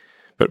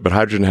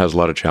hydrogen has a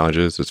lot of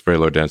challenges. It's very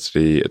low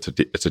density. It's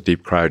a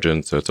deep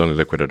cryogen, so it's only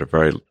liquid at a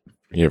very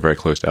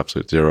close to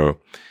absolute zero. It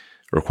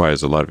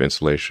requires a lot of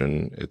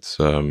insulation. It's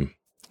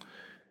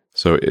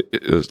so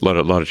there's a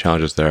lot of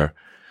challenges there.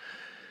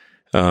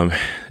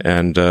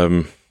 And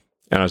I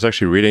was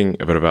actually reading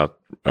a bit about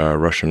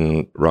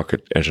Russian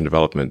rocket engine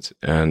development,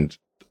 and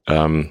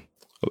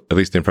at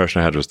least the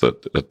impression I had was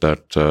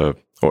that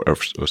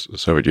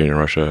Soviet Union,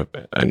 Russia,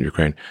 and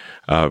Ukraine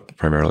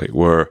primarily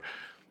were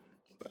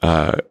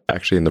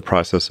actually in the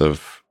process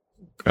of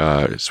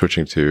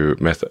switching to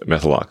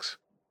methalox.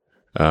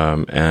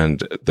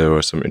 And there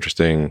was some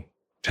interesting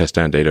test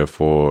stand data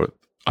for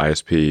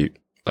ISP.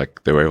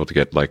 Like, they were able to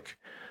get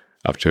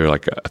up to a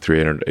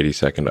 380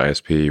 second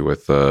ISP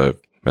with a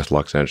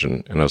methalox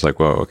engine. And I was like,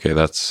 whoa, okay,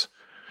 that's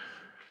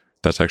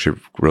actually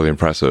really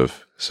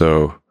impressive.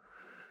 So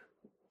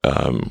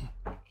I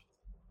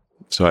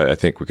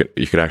think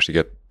you could actually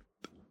get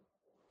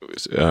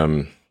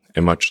a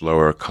much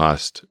lower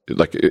cost,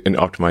 like in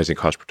optimizing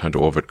cost per ton to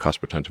orbit,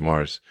 cost per ton to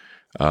Mars.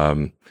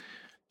 I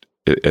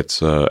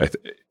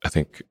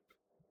think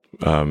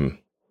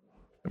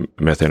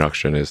methane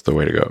oxygen is the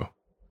way to go.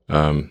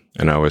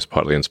 And I was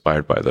partly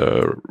inspired by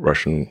the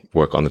Russian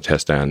work on the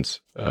test stands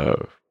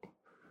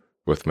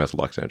with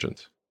methalox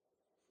engines.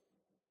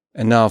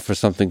 And now for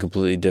something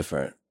completely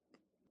different.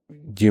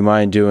 Do you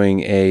mind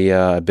doing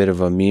a bit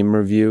of a meme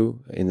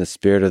review in the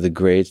spirit of the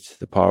great,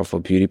 the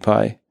powerful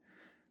PewDiePie?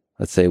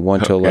 Let's say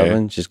 1 to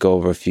 11. Just go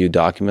over a few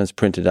documents,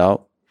 print it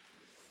out.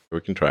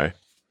 We can try.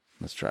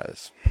 Let's try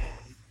this.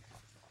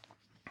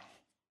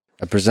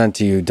 I present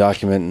to you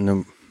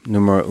document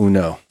numero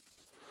uno.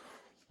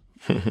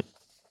 I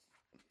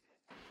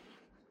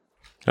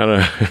don't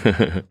know.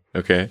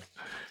 Okay.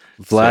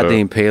 Vlad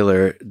the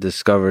Impaler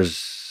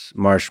discovers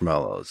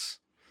marshmallows.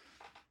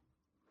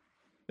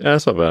 Yeah,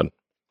 that's not bad.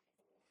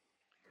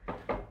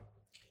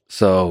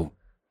 So,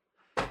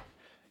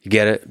 you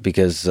get it?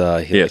 Because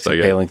he likes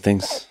impaling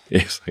things?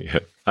 Yes, I get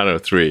it. I don't know,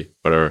 3,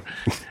 whatever.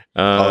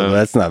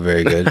 That's not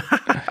very good.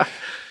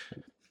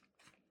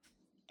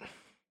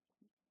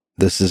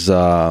 This is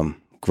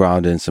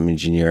grounded in some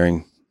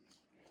engineering,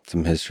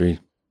 some history.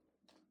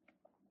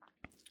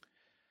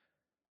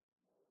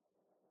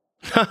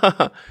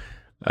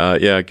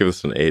 Yeah, give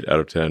us an 8 out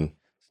of 10.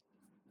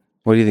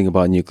 What do you think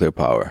about nuclear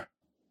power?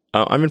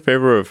 I'm in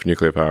favor of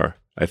nuclear power.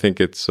 I think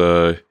it's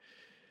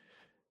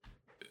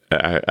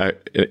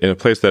in a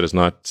place that is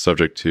not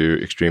subject to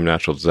extreme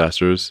natural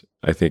disasters,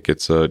 I think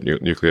it's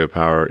nuclear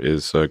power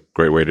is a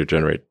great way to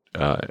generate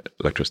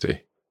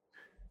electricity.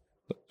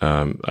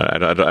 I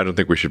don't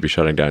think we should be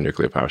shutting down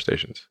nuclear power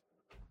stations.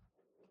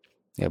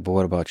 Yeah, but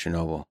what about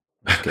Chernobyl?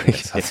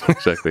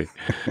 Exactly.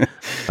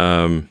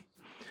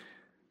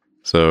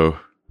 So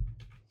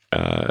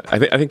I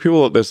think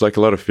people, there's like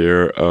a lot of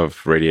fear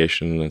of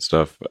radiation and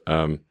stuff,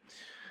 and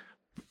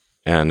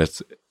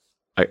it's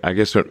I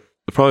guess the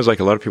problem is like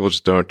a lot of people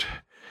just don't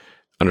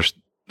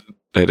understand.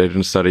 They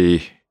didn't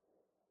study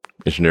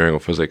engineering or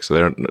physics, so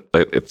they don't.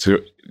 It's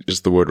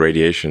just the word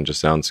radiation just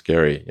sounds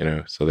scary, you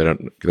know. So they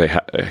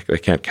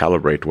can't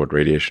calibrate what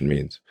radiation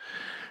means.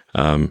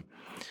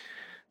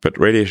 But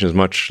radiation is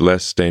much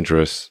less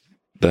dangerous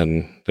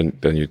than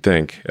you'd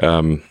think.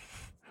 Like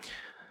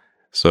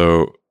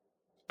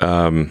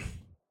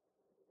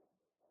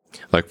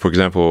for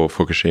example,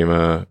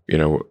 Fukushima. You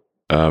know,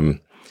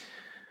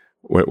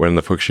 when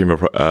the Fukushima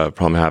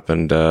problem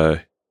happened due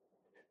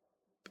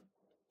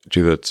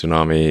to the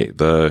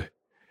tsunami,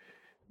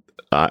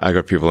 I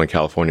got people in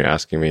California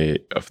asking me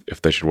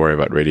if they should worry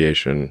about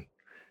radiation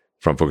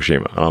from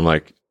Fukushima, and I'm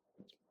like,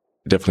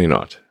 definitely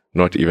not.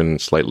 Not even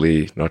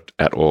slightly. Not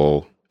at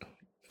all.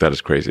 That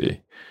is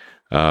crazy.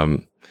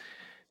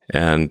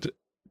 And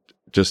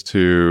just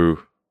to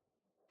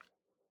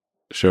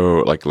show,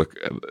 like, look,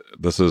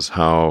 this is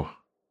how,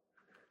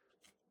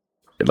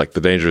 like,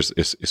 the danger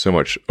is so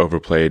much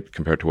overplayed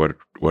compared to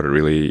what it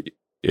really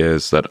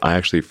is, that I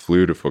actually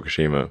flew to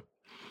Fukushima,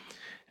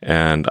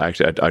 and I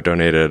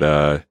donated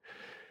a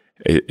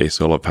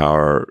solar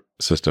power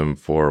system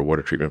for a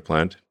water treatment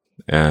plant,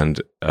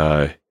 and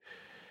I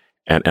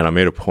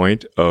made a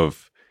point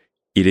of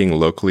eating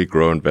locally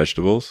grown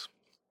vegetables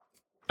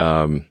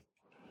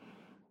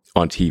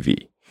on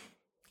TV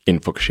in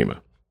Fukushima.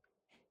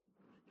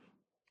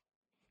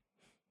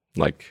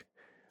 Like,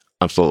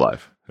 I'm still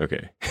alive.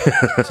 Okay.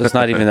 So it's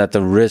not even that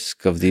the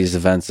risk of these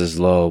events is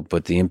low,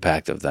 but the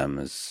impact of them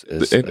is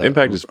the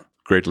impact is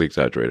greatly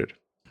exaggerated.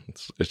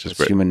 It's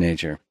just human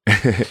nature.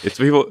 It's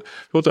people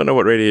don't know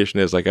what radiation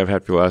is. Like, I've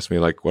had people ask me,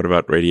 like, what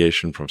about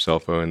radiation from cell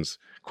phones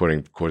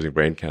causing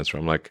brain cancer?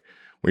 I'm like,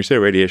 when you say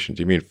radiation,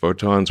 do you mean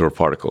photons or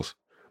particles?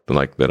 Then,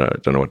 like, that I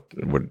don't know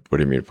what do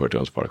you mean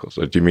photons, particles?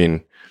 Do you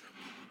mean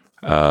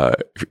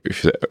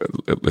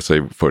let's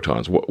say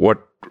photons?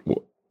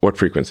 What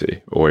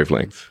frequency or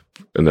wavelength?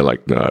 And they're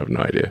like, no, I have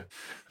no idea.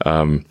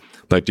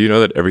 Like, do you know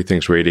that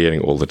everything's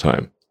radiating all the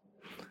time?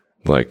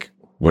 Like,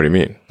 what do you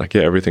mean? Like,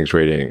 yeah, everything's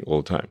radiating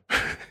all the time.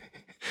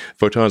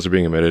 Photons are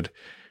being emitted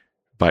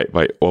by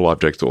all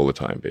objects all the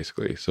time,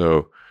 basically.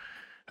 So,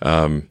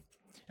 and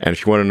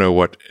if you want to know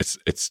what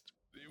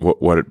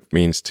what it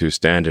means to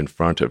stand in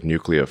front of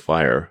nuclear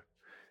fire,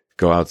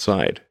 go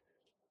outside.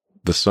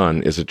 The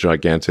sun is a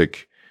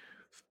gigantic,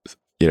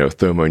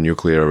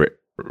 thermonuclear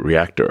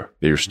reactor.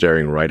 You're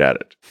staring right at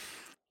it.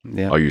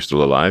 Yeah. Are you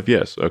still alive?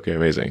 Yes. Okay,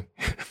 amazing.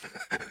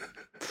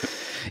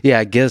 Yeah,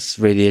 I guess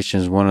radiation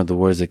is one of the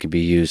words that can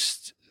be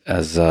used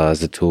as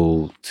a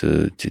tool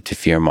to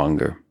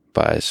fearmonger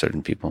by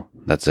certain people.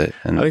 That's it.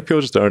 And I think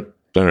people just don't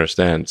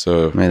understand.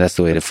 So I mean, that's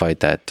the way to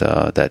fight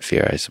that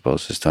fear, I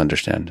suppose, is to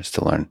understand, is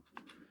to learn.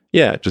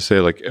 Yeah, just say,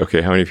 like,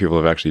 okay, how many people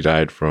have actually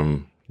died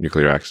from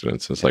nuclear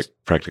accidents? It's like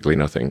practically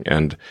nothing.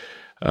 And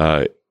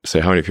say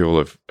how many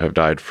people have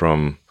died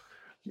from,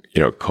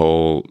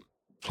 coal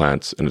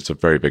plants, and it's a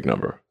very big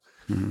number.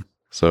 Mm-hmm.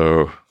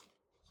 So,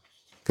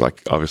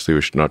 like, obviously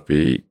we should not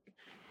be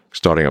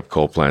starting up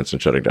coal plants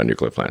and shutting down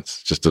nuclear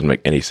plants. It just doesn't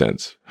make any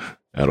sense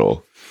at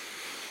all.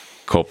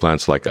 Coal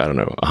plants, like, I don't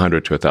know,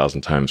 100 to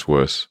 1,000 times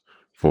worse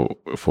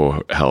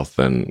for health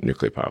than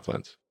nuclear power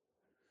plants.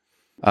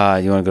 You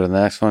want to go to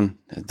the next one?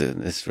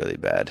 It's really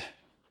bad.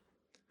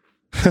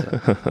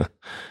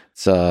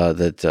 It's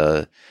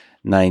that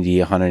 90,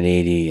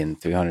 180,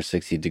 and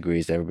 360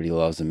 degrees. Everybody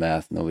loves the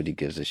math. Nobody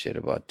gives a shit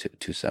about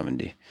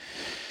 270.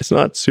 It's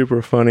not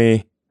super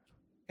funny.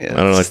 Yeah, I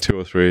don't know, like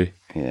 203.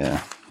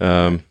 Yeah.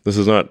 This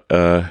is not,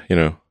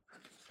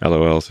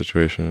 LOL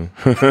situation.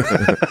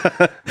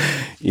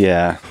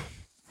 Yeah.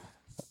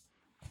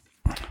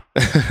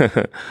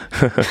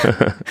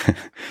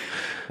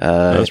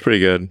 That's pretty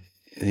good.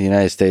 The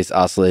United States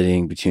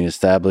oscillating between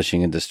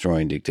establishing and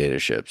destroying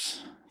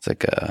dictatorships. It's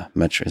like a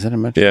metro. Is that a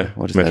metro? Yeah.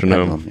 What is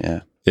metronome. that?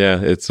 Yeah. Yeah.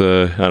 It's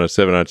I don't know,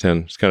 7 out of 10.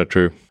 It's kind of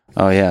true.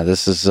 Oh yeah.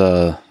 This is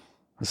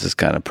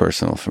kind of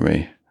personal for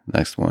me.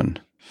 Next one.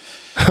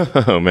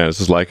 Oh man, this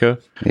is Laika?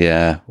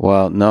 Yeah.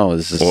 Well, no,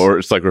 this is, or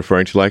it's like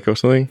referring to Laika or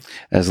something.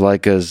 As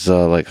Laika's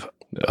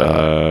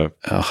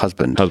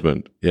husband.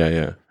 Husband. Yeah.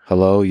 Yeah.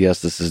 Hello.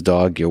 Yes, this is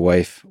Dog. Your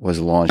wife was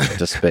launched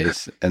into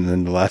space, and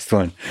then the last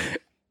one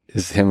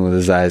is him with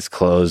his eyes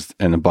closed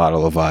and a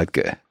bottle of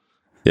vodka.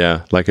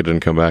 Yeah, Laika didn't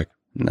come back.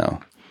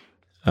 No,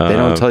 they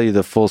don't tell you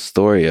the full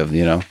story of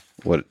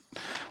what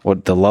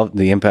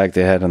the impact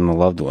they had on the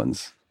loved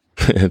ones.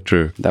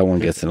 True. That one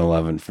gets an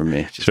 11 for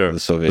me. Just sure. The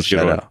Soviet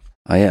shutout.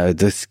 Oh yeah,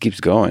 this keeps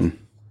going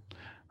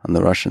on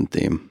the Russian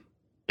theme.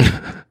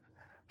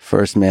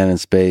 First man in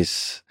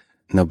space,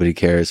 nobody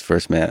cares.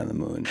 First man on the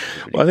moon.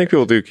 Well, I think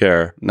people do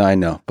care. No, I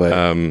know, but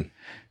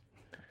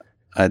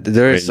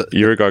there's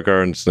Yuri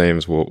Gagarin's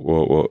names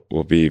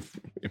will be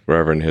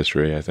forever in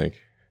history. I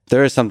think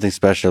there is something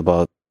special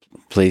about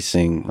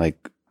placing,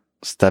 like,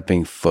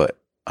 stepping foot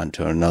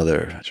onto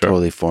another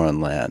totally foreign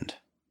land.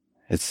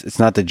 It's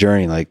not the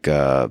journey like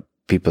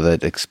people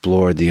that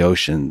explore the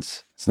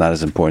oceans. It's not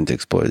as important to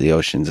explore the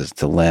oceans as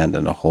to land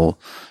on a whole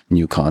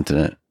new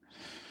continent.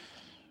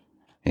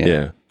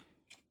 Yeah.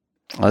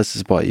 Oh, this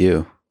is about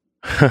you.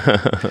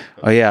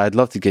 Oh yeah, I'd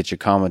love to get your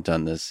comment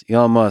on this.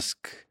 Elon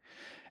Musk,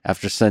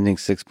 after sending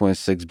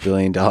 $6.6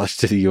 billion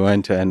to the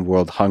UN to end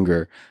world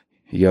hunger,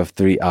 you have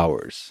 3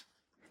 hours.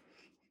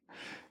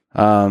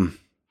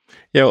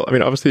 Yeah, well, I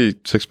mean, obviously,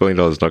 $6 billion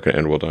is not going to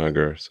end world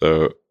hunger.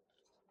 So,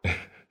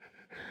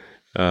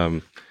 I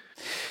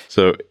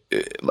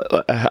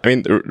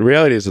mean, the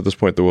reality is at this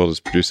point, the world is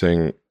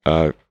producing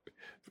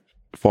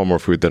far more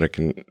food than it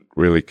can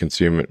really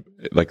consume.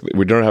 Like,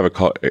 we don't have a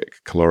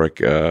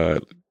caloric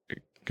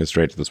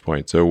constraint at this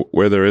point. So,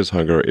 where there is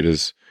hunger, it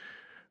is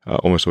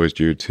almost always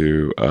due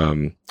to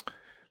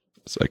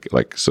it's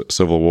like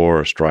civil war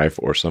or strife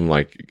or some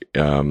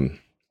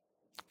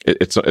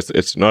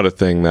it's not a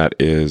thing that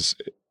is.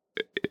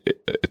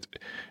 It's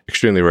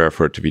extremely rare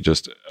for it to be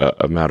just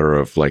a matter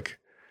of lack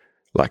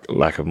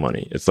of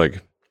money. It's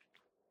like,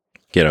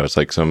 it's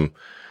like there's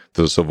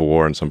a civil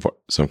war in some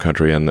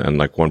country, and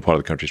like one part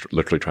of the country is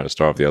literally trying to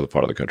starve the other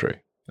part of the country.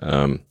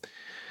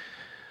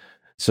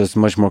 So it's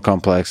much more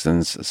complex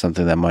than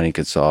something that money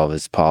could solve.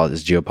 It's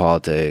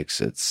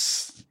geopolitics.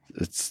 It's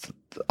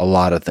a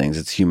lot of things.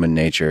 It's human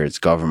nature. It's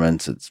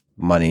governments. It's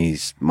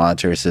monies,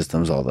 monetary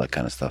systems, all that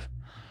kind of stuff.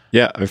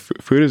 Yeah,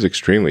 food is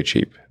extremely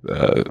cheap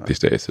these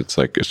days. It's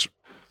like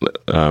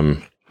I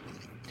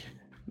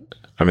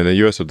mean, the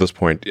U.S. at this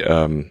point,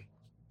 among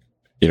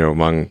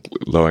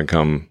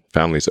low-income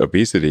families,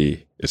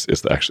 obesity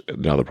is actually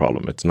another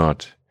problem. It's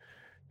not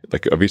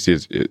like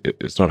obesity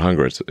it's not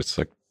hunger. It's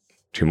like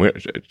too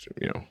much,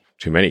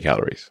 too many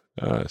calories.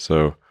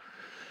 So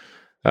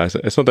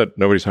it's not that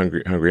nobody's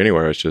hungry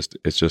anywhere. It's just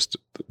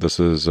this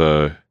is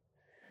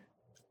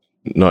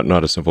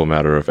not a simple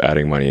matter of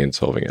adding money and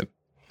solving it.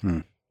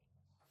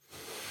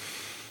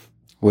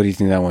 What do you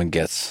think that one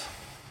gets?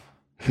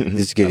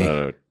 Just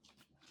kidding.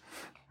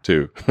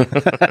 2.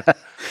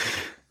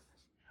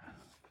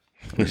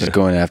 Just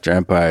going after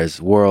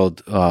empires.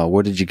 World,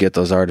 where did you get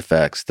those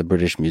artifacts? The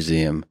British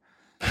Museum.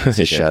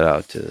 Shout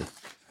out to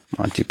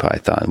Monty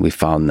Python. We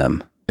found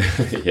them.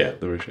 Yeah,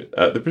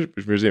 the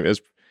British Museum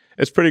it's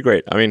pretty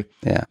great. I mean,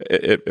 yeah.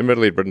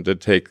 Admittedly, Britain did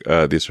take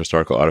these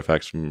historical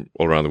artifacts from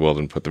all around the world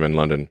and put them in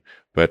London,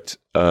 but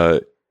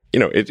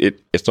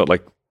it's not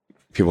like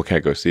people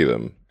can't go see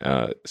them.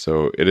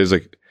 So it is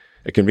a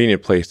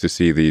convenient place to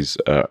see these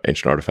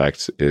ancient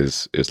artifacts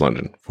is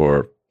London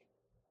for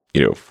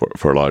a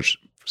large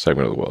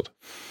segment of the world.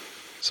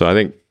 So I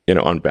think,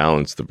 on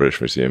balance, the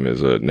British Museum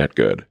is a net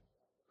good.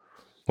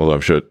 Although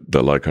I'm sure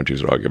a lot of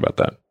countries would argue about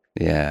that.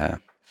 Yeah.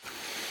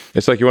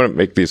 It's like you want to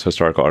make these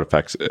historical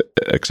artifacts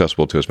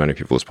accessible to as many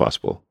people as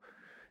possible.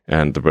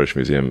 And the British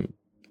Museum,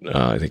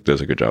 I think, does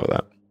a good job of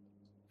that.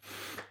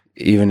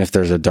 Even if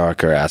there's a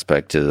darker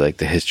aspect to like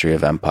the history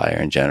of empire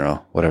in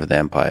general, whatever the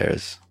empire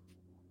is,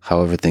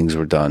 however things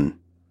were done,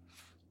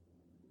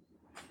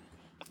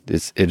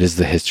 it is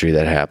the history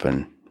that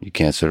happened. You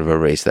can't sort of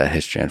erase that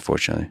history,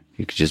 unfortunately.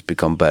 You could just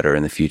become better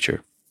in the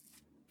future.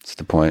 That's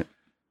the point.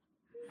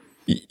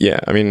 Yeah,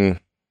 I mean,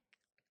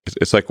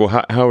 it's like, well,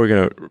 how are we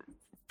going to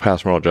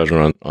pass moral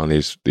judgment on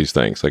these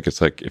things? Like,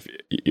 it's like if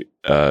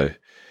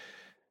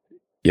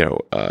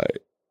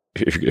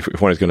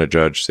one is going to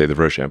judge, say, the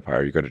British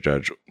Empire, you've got to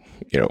judge,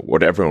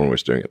 what everyone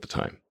was doing at the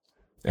time,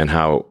 and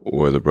how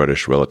were the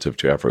British relative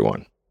to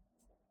everyone.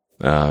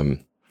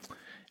 And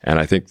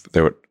I think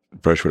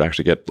British would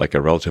actually get like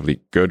a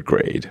relatively good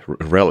grade,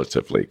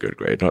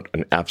 not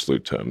in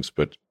absolute terms,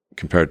 but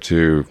compared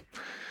to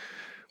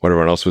what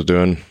everyone else was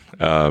doing,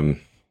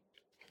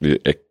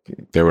 they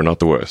were not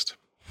the worst.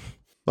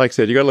 Like I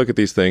said, you got to look at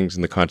these things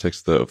in the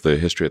context of the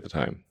history at the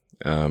time,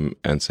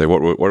 and say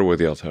what were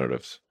the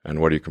alternatives, and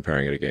what are you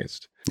comparing it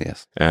against?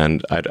 Yes.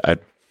 And I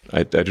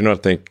do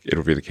not think it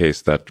would be the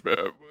case that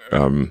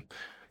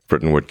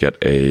Britain would get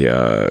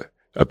a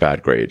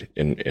bad grade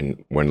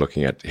in when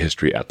looking at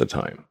history at the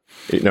time.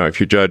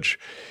 If you judge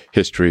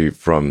history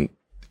from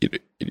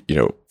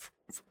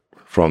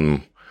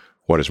from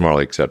what is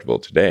morally acceptable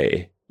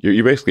today,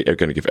 you basically are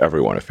going to give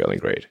everyone a failing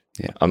grade.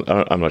 Yeah.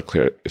 I'm not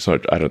clear.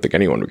 I don't think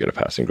anyone would get a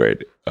passing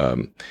grade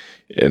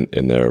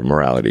in their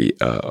morality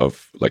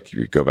of, like,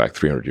 you go back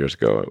 300 years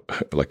ago,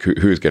 like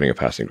who's getting a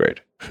passing grade?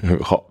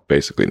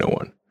 Basically no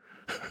one.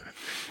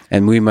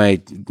 And we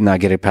might not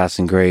get a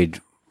passing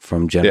grade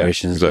from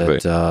generations exactly.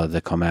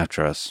 that come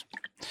after us.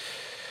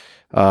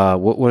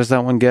 What does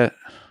that one get?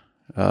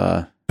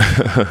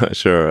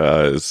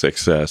 Sure,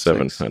 6,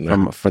 7.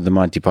 For the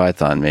Monty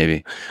Python,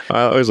 maybe.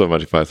 I always love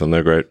Monty Python.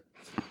 They're great.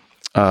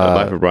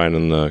 Life of Brian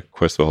and the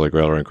Quest of the Holy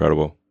Grail are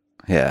incredible.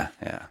 Yeah.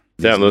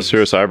 Damn, those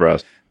serious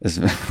eyebrows.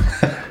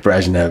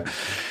 Brezhnev.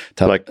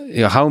 Like,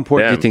 how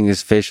important do you damn. think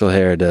is facial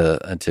hair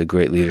to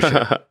great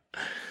leadership?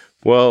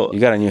 Well, You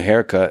got a new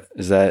haircut.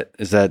 How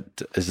does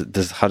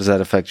that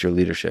affect your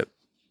leadership?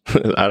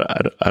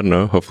 I don't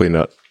know. Hopefully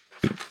not.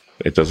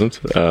 It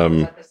doesn't.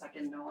 The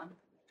second no one.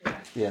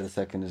 Yeah, the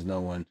second is no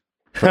one.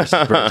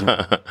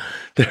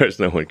 There's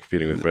no one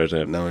competing with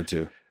Brezhnev. Number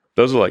two.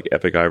 Those are like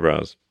epic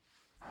eyebrows.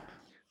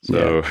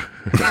 So,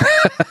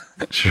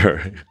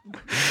 sure.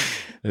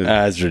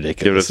 That's Give it a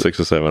ridiculous. 6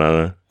 or 7. I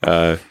don't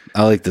know.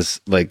 I like this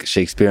like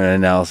Shakespearean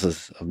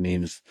analysis of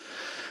memes.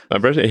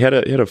 Brezhnev, he had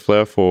a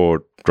flair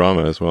for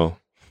drama as well.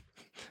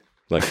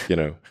 Like,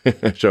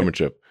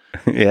 showmanship.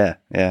 Yeah.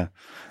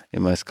 It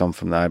must come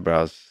from the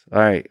eyebrows. All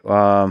right.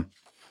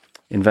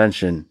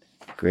 Invention.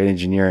 Great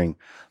engineering.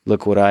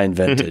 Look what I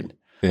invented.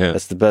 Yeah.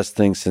 That's the best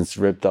thing since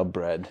ripped up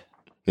bread.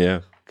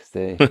 Yeah. Because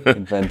they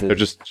invented They're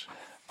just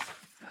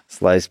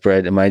sliced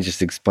bread. Am I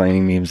just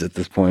explaining memes at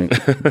this point?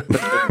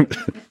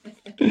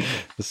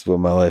 This is what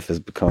my life has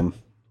become.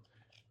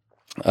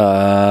 He's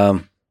a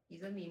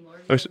meme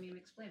lord. Oh, He's a meme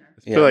explainer.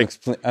 Yeah,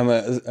 I'm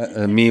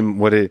a meme.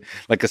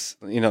 Like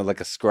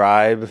a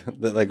scribe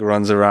that like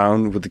runs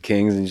around with the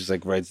kings and just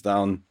like writes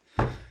down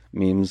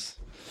memes.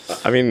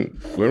 I mean,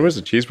 when was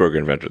the cheeseburger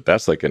invented?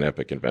 That's like an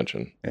epic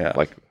invention. Yeah.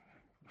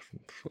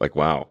 Like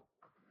wow.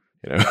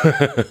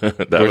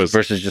 That was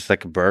versus just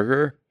like a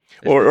burger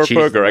or cheese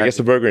burger. I that- guess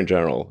a burger in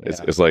general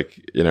is like,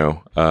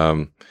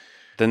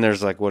 Then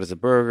there's like, what is a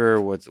burger?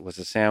 What's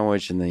a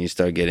sandwich? And then you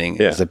start getting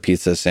Yeah. is a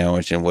pizza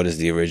sandwich and what is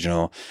the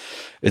original?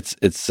 It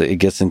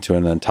gets into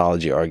an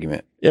ontology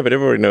argument. yeah, but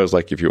everybody knows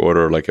like if you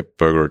order like a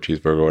burger or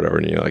cheeseburger or whatever,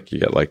 and you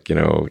get like,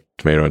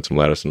 tomato and some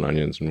lettuce and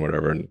onions and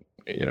whatever, and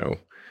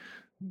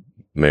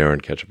mayo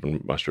and ketchup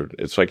and mustard.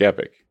 It's like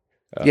epic.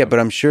 Yeah, but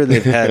I'm sure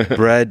they've had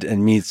bread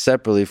and meat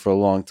separately for a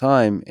long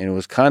time, and it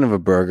was kind of a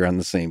burger on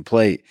the same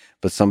plate,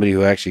 but somebody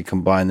who actually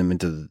combined them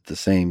into the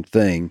same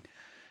thing,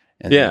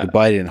 and Yeah. you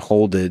bite it and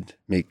hold it,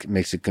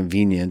 makes it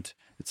convenient.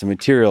 It's a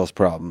materials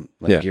problem.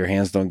 Like Yeah. your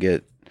hands don't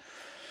get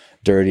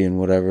dirty and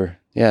whatever.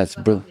 Yeah, it's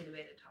It's a brilliant. hotly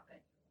debated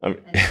topic. I mean,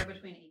 And they're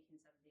between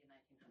 1870 and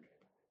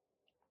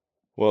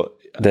 1900. well,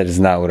 That is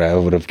not what I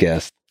would have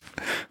guessed.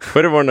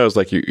 but everyone knows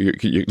like you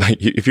like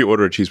if you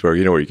order a cheeseburger,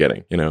 you know what you're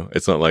getting.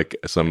 It's not like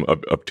some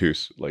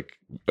obtuse like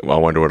I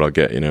wonder what I'll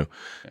get.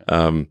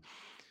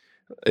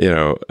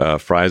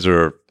 Fries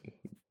are,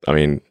 I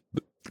mean,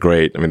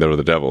 great. I mean, they're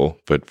the devil,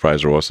 but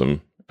fries are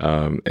awesome.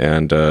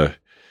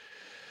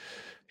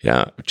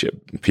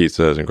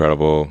 Pizza is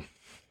incredible.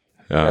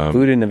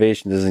 Food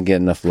innovation doesn't get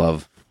enough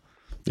love,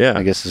 Yeah,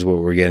 I guess is what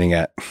we're getting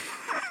at.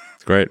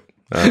 it's great.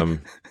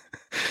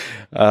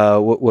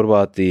 What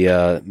about the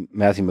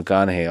Matthew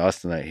McConaughey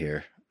Austinite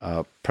here?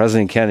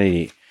 President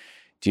Kennedy,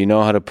 do you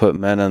know how to put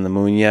men on the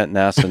moon yet?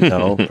 NASA,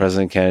 no.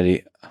 President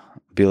Kennedy,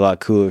 be a lot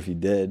cooler if you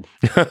did.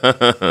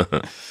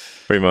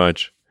 Pretty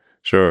much.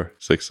 Sure.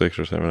 6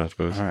 or 7, I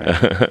suppose. All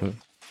right.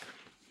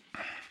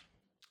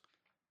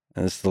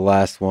 And this is the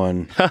last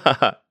one.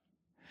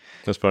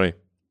 That's funny.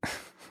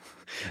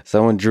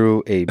 Someone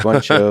drew a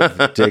bunch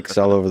of dicks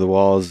all over the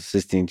walls of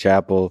Sistine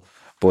Chapel,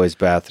 boys'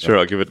 bathroom. Sure,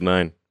 I'll give it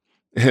 9.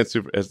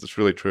 It's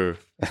really true.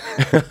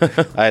 All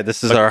right,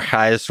 this is our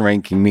highest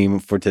ranking meme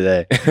for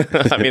today.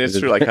 I mean, it's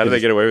true. Like, how do they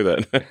get away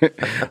with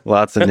that?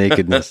 Lots of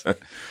nakedness.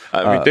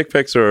 I mean, dick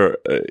pics are,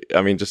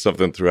 just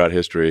something throughout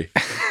history.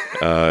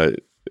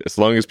 As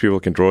long as people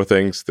can draw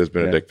things, there's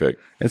been a dick pic.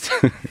 It's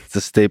a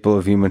staple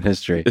of human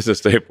history. It's a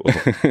staple.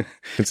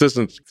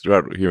 Consistent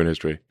throughout human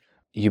history.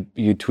 You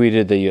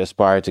tweeted that you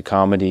aspire to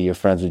comedy. You're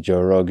friends with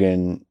Joe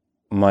Rogan.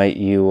 Might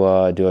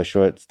you do a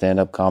short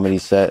stand-up comedy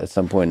set at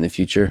some point in the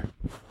future?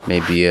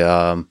 Maybe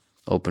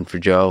open for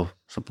Joe,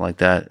 something like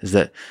that. Is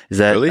that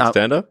Really?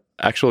 Stand-up?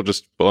 Actual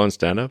just full-on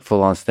stand-up?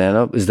 full-on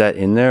stand-up? Is that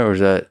in there, or is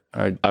that?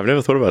 I've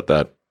never thought about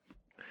that.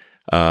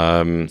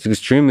 It's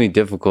extremely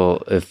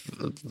difficult. If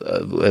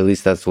at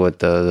least that's what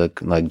the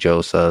like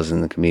Joe says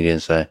and the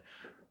comedians say.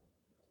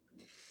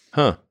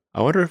 Huh.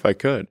 I wonder if I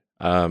could.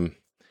 I mean,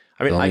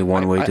 There's only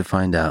one way to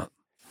find out.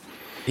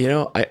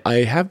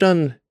 I have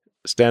done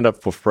stand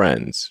up for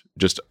friends,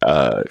 just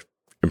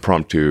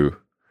impromptu.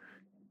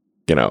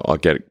 I'll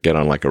get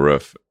on like a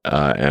riff,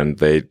 and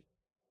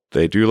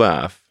they do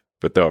laugh,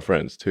 but they're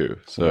friends too.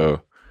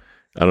 So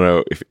I don't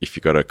know if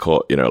you got to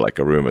call like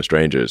a room of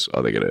strangers,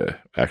 are they gonna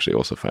actually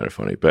also find it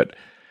funny? But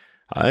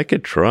I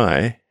could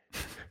try,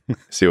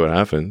 see what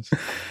happens.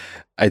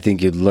 I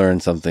think you'd learn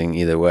something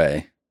either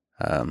way.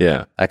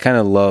 Yeah, I kind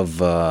of love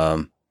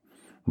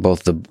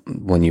both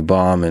when you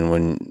bomb and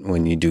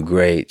when you do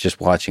great.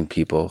 Just watching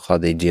people how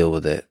they deal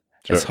with it.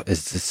 Sure.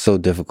 It's so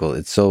difficult.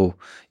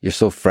 You're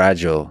so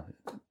fragile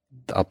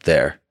up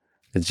there.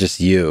 It's just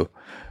you,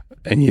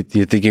 and you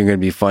think you're going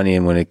to be funny,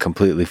 and when it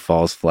completely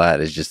falls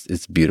flat,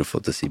 it's beautiful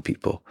to see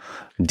people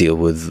deal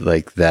with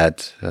like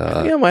that.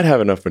 I might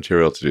have enough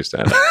material to do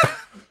stand up.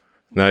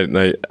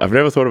 No, I've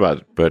never thought about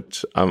it,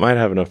 but I might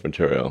have enough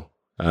material.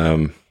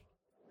 I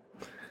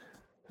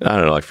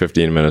don't know, like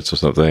 15 minutes or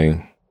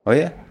something. Oh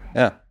yeah.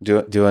 Do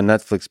a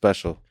Netflix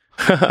special.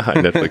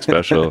 Netflix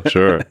special,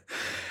 sure.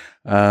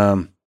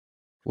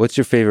 What's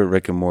your favorite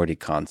Rick and Morty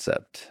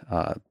concept?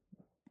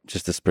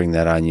 Just to spring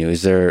that on you,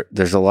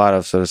 there's a lot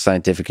of sort of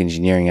scientific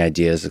engineering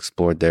ideas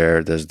explored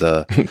there. There's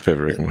the Favorite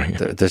Rick and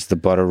Morty. there's the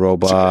butter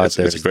robot.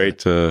 It's a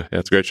great, it's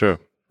a great show.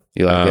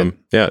 You like it?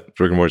 Yeah,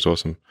 Rick and Morty's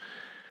awesome.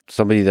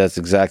 Somebody that's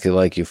exactly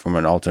like you from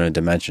an alternate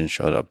dimension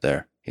showed up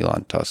there,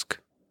 Elon Tusk.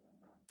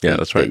 Yeah,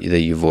 that's right. That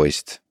you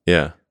voiced.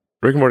 Yeah,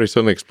 Rick and Morty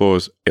certainly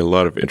explores a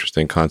lot of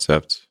interesting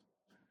concepts.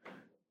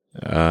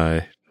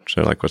 So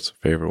like, what's the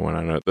favorite one?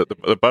 I don't know.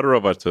 The butter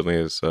robot certainly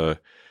is.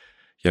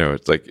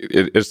 It's like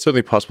it's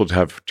certainly possible to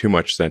have too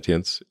much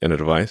sentience in a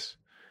device.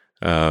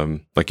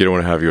 Like you don't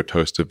want to have your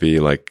toaster be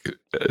like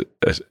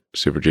a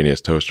super genius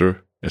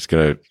toaster. It's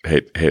gonna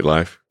hate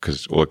life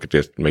because all it could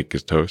just make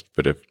is toast.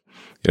 But if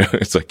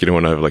it's like you don't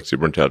want to have like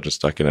super intelligence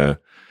stuck in a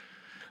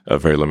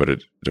very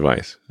limited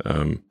device.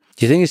 Do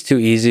you think it's too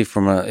easy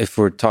if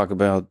we're talking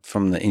about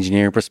from the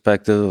engineering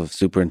perspective of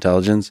super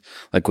intelligence,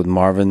 like with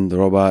Marvin the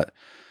robot?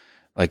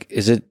 Like,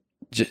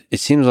 it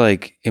seems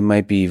like it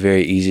might be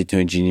very easy to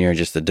engineer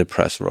just a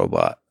depressed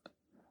robot.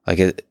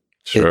 Like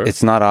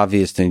it's not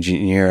obvious to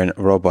engineer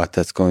a robot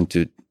that's going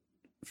to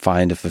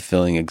find a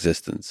fulfilling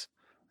existence.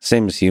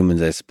 Same as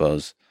humans, I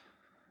suppose.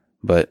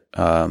 But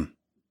I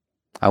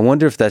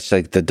wonder if that's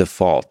like the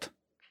default.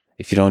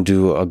 If you don't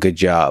do a good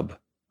job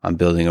on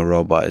building a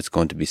robot, it's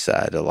going to be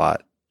sad a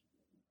lot.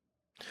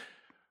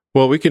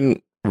 Well, we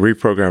can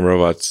reprogram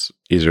robots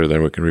easier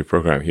than we can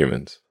reprogram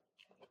humans.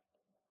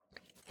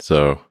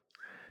 So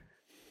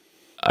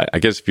I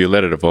guess if you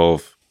let it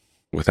evolve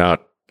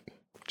without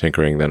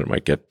tinkering, then it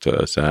might get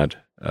sad.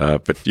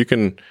 But you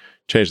can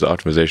change the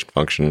optimization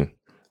function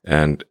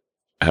and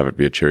have it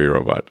be a cheery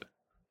robot.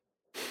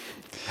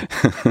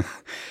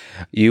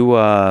 You,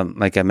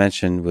 like I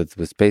mentioned with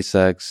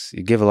SpaceX,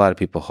 you give a lot of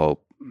people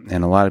hope,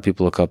 and a lot of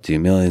people look up to you.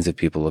 Millions of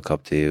people look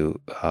up to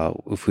you.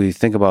 If we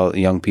think about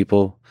young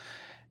people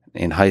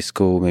in high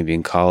school, maybe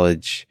in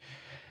college,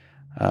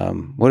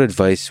 what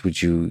advice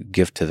would you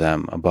give to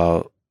them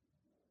about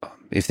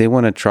if they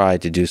want to try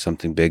to do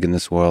something big in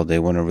this world, they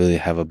want to really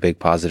have a big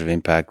positive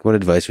impact? What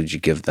advice would you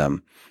give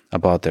them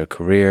about their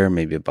career,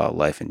 maybe about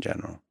life in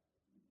general?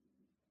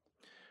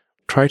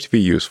 Try to be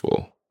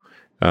useful.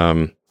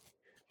 Do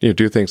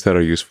things that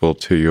are useful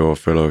to your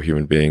fellow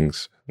human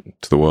beings,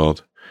 to the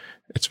world.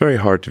 It's very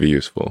hard to be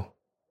useful.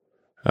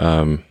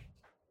 Very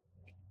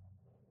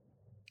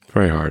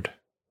hard.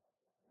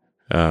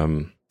 Are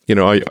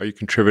you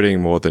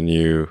contributing more than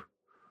you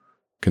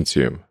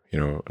consume?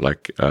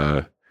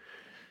 Can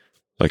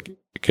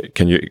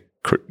you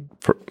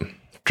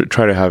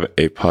try to have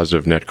a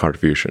positive net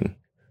contribution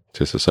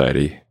to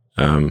society?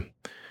 I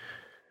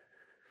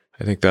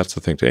think that's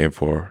the thing to aim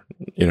for.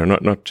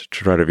 Not to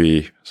try to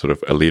be sort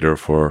of a leader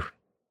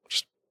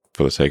just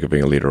for the sake of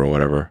being a leader or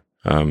whatever.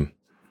 A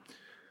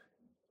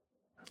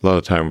lot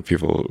of the time, the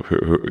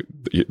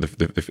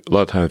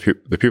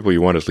people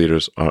you want as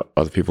leaders are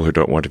the people who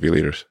don't want to be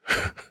leaders.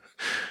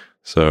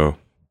 So,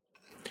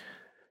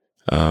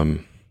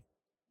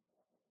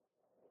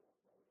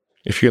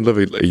 if you can live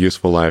a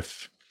useful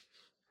life,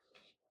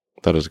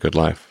 that is a good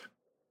life,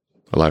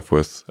 a life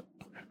worth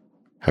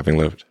having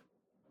lived.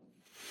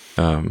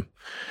 And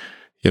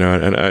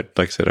like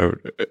I said,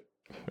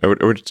 I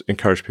would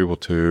encourage people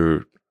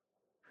to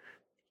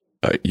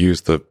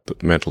use the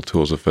mental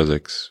tools of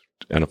physics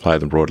and apply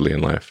them broadly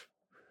in life.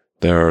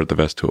 They're the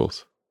best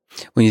tools.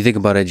 When you think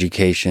about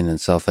education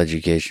and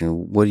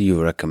self-education, what do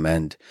you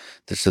recommend?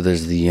 So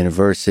there's the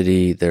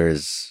university,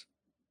 there's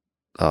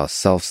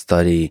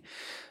self-study,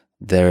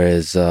 there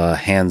is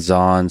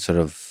hands-on sort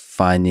of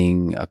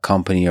finding a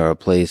company or a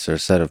place or a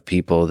set of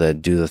people that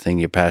do the thing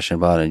you're passionate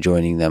about and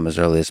joining them as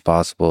early as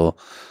possible.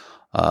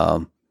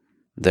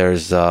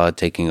 There's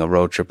taking a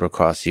road trip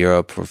across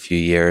Europe for a few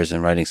years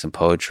and writing some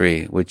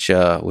poetry. Which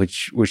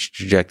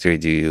trajectory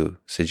do you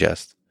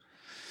suggest?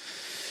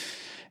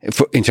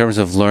 In terms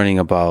of learning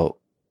about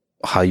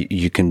how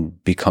you can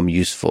become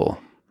useful,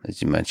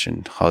 as you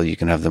mentioned, how you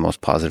can have the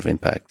most positive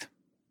impact.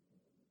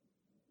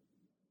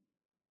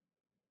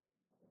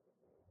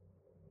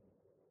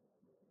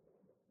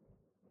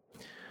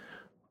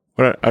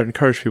 Well, I'd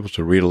encourage people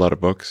to read a lot of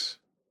books.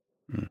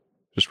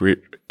 Just read,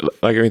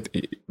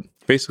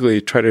 basically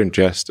try to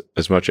ingest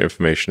as much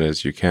information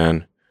as you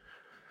can,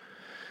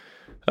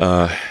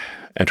 and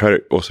try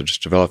to also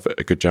just develop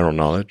a good general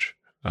knowledge.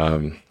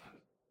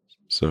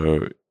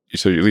 So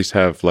you at least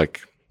have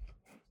like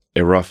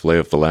a rough lay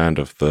of the land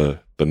of the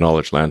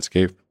knowledge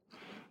landscape.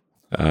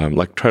 Try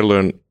to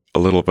learn a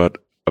little bit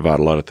about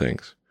a lot of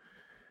things.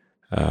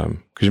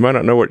 Because you might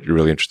not know what you're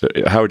really interested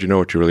in. How would you know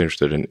what you're really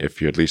interested in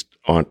if you at least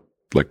aren't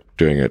like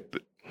doing a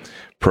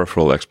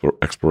peripheral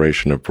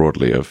exploration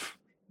broadly of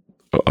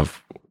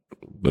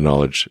the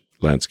knowledge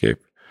landscape?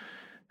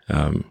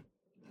 And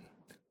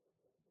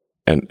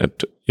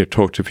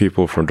talk to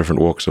people from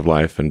different walks of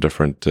life and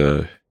different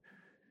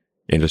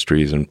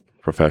industries and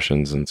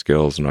professions and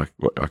skills and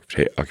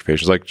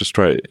occupations. Like, just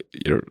try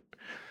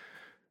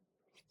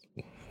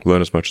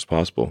learn as much as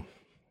possible.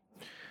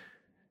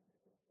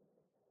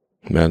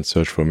 Man's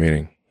search for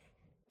meaning.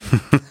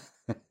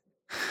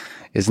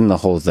 Isn't the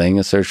whole thing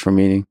a search for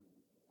meaning?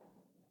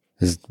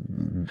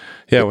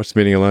 Yeah, what's the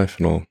meaning of life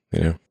and all,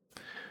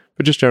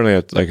 But just generally,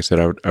 like I said,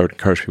 I would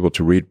encourage people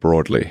to read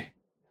broadly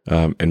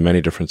in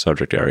many different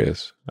subject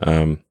areas,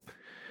 and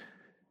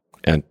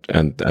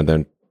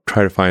then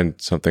try to find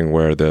something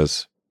where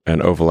there's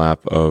an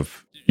overlap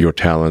of your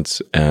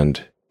talents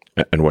and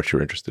what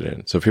you're interested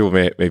in. So people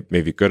may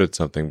be good at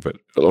something,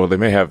 or they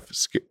may have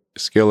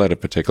skill at a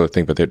particular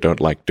thing, but they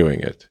don't like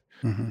doing it.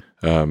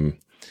 Mm-hmm.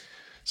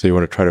 So you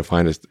want to try to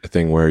find a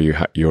thing where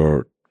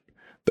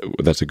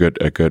that's a good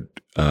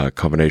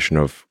combination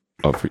of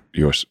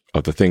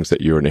the things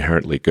that you're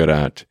inherently good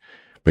at,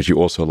 but you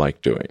also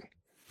like doing.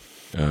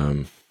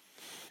 And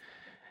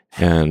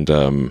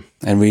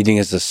reading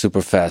is a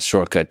super fast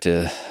shortcut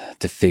to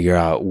figure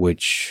out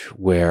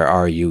where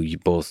are you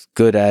both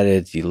good at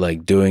it, you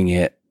like doing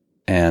it,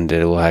 and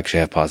it will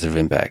actually have positive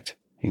impact.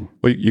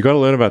 Well, you got to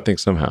learn about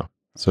things somehow.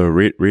 So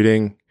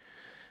reading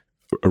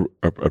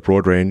a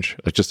broad range,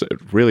 just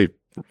really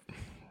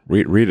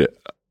read it.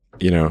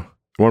 At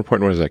one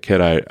point when I was a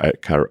kid, I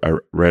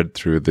read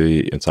through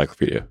the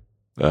encyclopedia.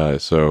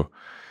 So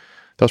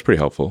that was pretty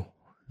helpful.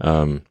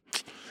 And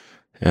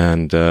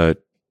there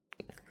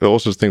are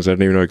also things I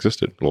didn't even know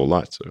existed. Well,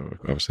 lots,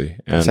 obviously.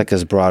 And it's like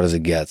as broad as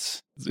it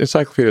gets.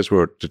 Encyclopedias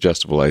were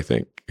digestible, I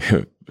think,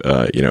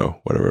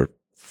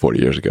 40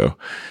 years ago.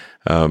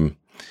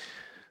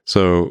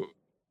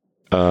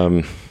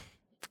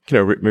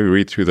 Maybe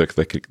read through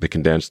the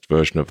condensed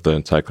version of the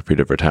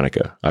Encyclopedia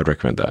Britannica. I'd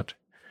recommend that.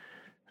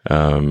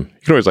 You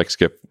can always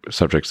skip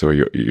subjects where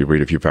you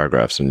read a few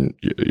paragraphs and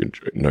you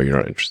know you're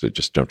not interested.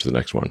 Just jump to the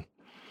next one.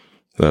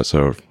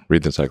 So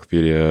read the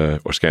encyclopedia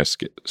or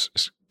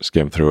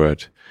skim through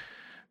it,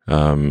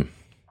 but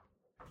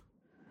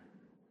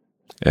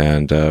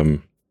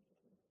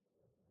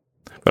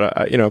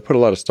I put a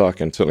lot of stock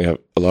and certainly have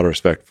a lot of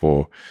respect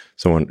for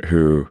someone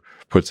who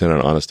puts in an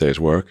honest day's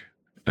work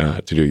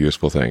to do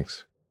useful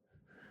things,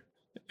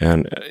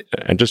 and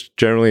just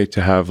generally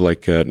to have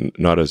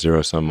not a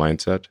zero-sum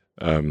mindset,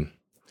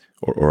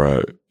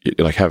 or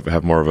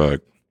have more of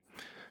a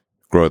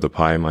grow the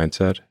pie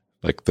mindset.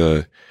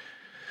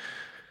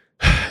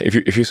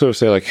 If you sort of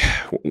say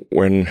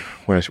when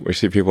we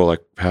see people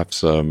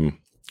perhaps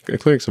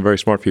including some very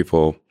smart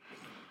people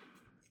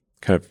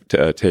kind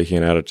of taking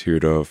an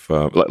attitude of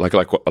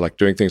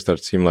doing things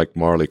that seem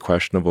morally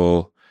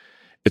questionable,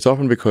 it's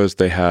often because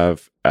they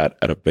have at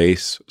a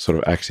base sort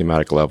of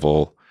axiomatic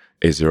level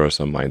a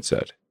zero-sum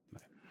mindset,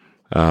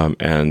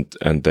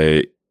 and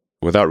they,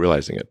 without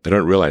realizing it, they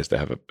don't realize they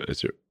have a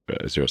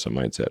zero-sum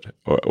mindset,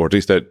 or at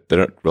least they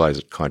don't realize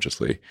it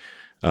consciously.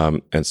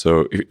 And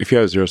so if you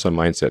have a zero-sum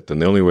mindset, then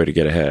the only way to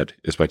get ahead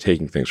is by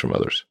taking things from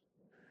others.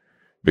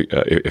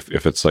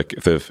 If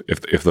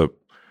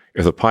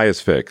the pie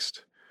is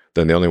fixed,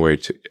 then the only way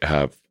to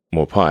have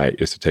more pie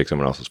is to take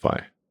someone else's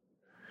pie.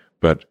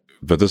 But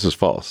this is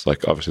false.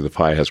 Obviously the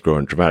pie has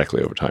grown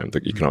dramatically over time,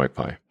 the economic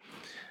pie.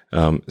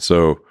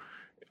 So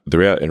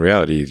in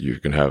reality, you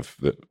can have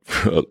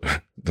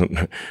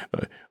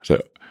so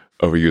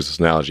overuse this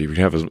analogy. You can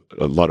have there's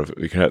a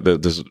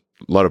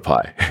lot of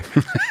pie.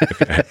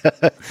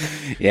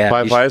 Yeah,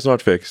 pie is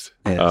not fixed.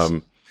 Yes.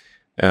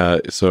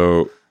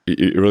 So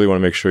you really want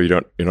to make sure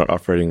you're not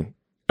operating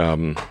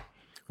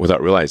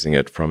without realizing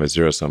it from a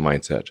zero-sum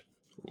mindset,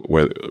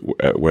 where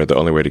the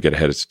only way to get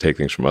ahead is to take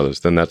things from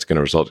others. Then that's going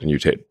to result in you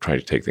trying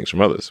to take things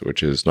from others,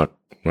 which is not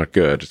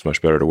good. It's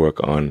much better to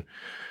work on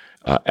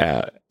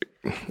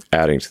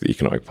adding to the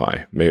economic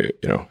pie. Maybe,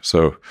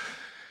 so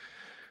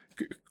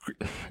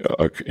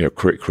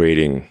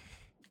creating,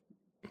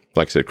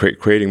 like I said,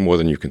 creating more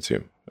than you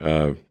consume,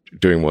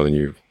 doing more than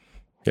you,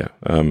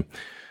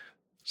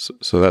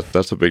 So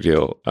that's a big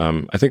deal.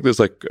 I think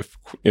there's a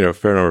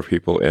fair number of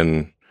people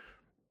in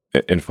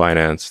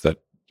finance that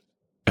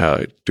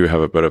do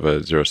have a bit of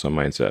a zero-sum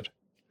mindset.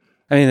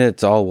 I mean,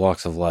 it's all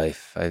walks of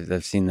life.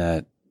 I've seen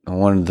that.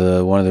 One of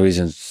the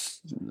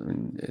reasons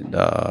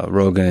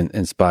Rogan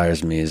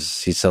inspires me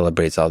is he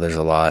celebrates others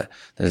a lot.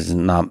 There's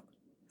not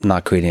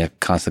creating a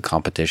constant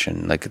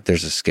competition.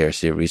 There's a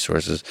scarcity of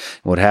resources.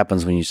 And what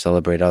happens when you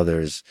celebrate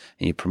others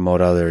and you promote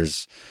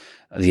others,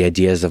 the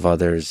ideas of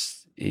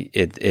others,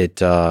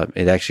 it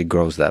actually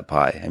grows that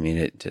pie. I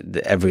mean,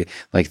 the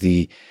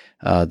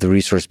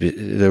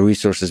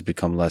resources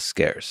become less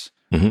scarce.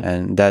 Mm-hmm.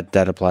 And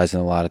that applies in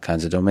a lot of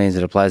kinds of domains.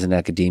 It applies in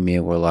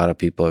academia, where a lot of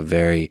people are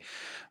very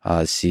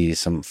see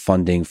some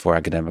funding for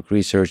academic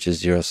research is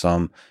zero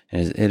sum,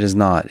 and it is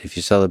not. If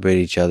you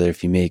celebrate each other,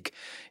 if you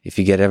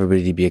get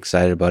everybody to be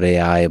excited about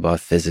AI,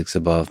 about physics,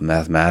 about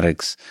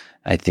mathematics,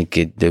 I think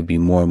there'll be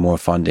more and more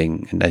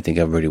funding, and I think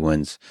everybody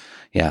wins.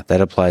 Yeah,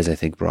 that applies, I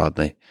think,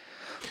 broadly.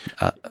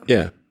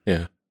 Yeah,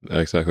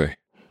 exactly.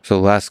 So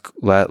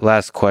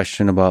last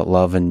question about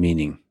love and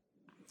meaning.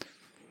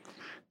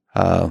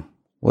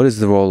 What is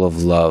the role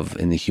of love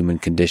in the human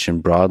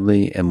condition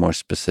broadly and more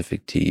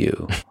specific to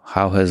you?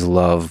 How has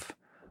love,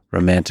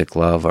 romantic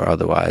love or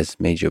otherwise,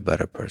 made you a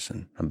better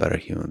person, a better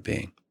human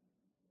being?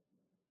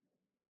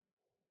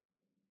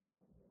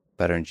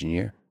 Better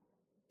engineer?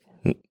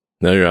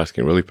 Now you're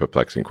asking really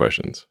perplexing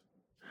questions.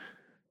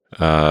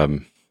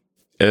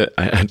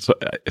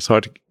 It's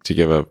hard to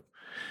give a.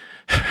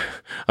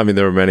 I mean,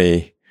 there are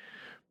many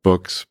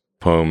books,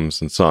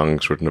 poems, and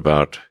songs written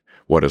about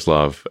what is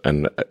love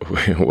and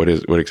what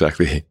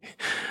exactly,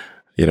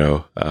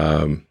 what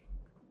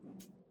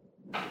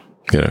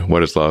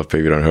is love?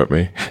 Baby, don't hurt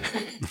me.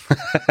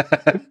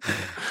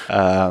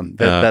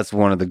 That's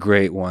one of the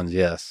great ones.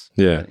 Yes.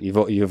 Yeah.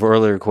 You've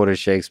earlier quoted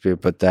Shakespeare,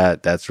 but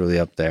that's really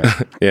up there.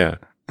 Yeah.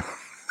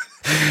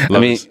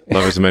 Love is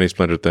a many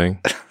splendored thing.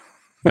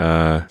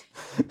 I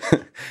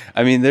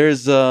mean,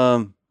 there's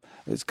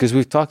because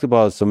we've talked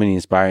about so many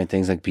inspiring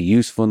things like be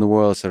useful in the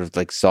world, sort of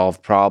like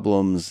solve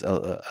problems,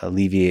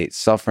 alleviate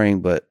suffering,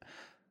 but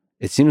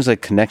it seems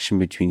like connection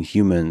between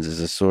humans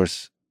is a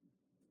source.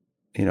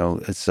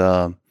 It's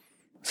a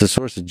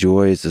source of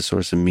joy. It's a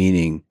source of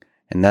meaning,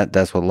 and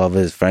that's what love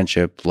is.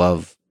 Friendship,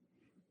 love.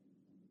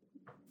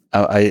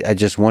 I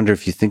just wonder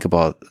if you think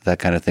about that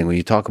kind of thing when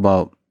you talk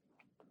about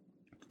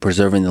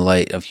preserving the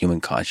light of human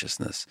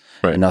consciousness,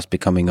 right, and us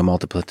becoming a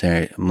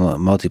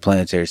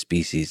multiplanetary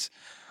species.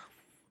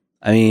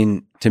 I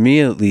mean, to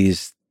me at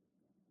least,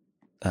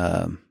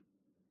 that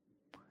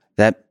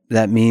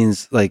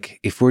means like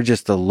if we're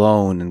just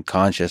alone and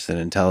conscious and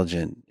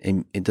intelligent,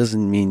 it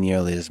doesn't mean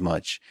nearly as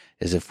much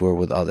as if we're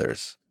with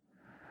others,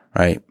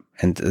 right?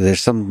 And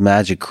there's some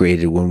magic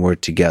created when we're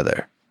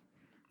together.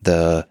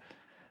 The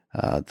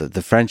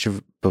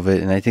friendship of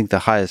it, and I think the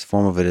highest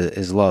form of it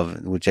is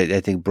love, which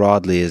I think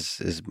broadly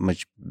is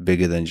much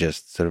bigger than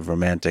just sort of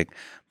romantic,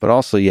 but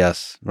also,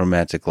 yes,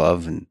 romantic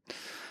love and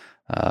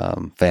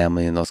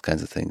family and those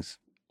kinds of things.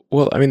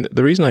 Well, I mean,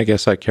 the reason I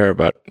guess I care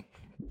about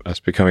us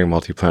becoming a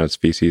multi-planet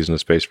species and a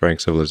space-faring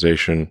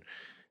civilization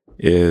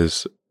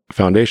is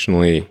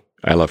foundationally,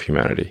 I love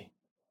humanity.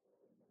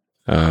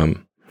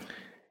 And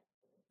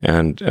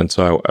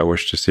so I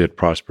wish to see it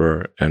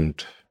prosper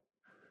and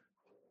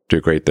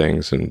do great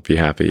things and be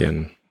happy.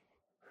 And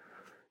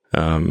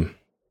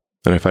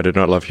if I did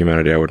not love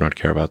humanity, I would not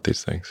care about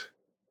these things.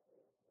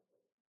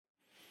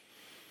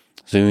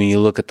 So when you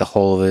look at the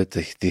whole of it,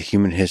 the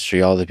human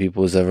history, all the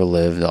people who's ever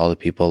lived, all the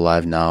people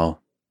alive now,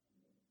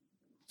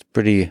 it's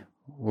pretty.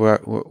 We're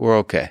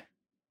okay.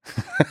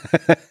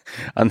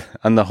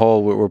 on the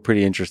whole, we're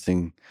pretty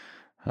interesting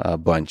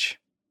bunch.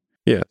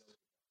 Yeah,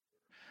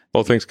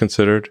 all things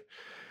considered,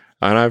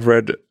 and I've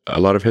read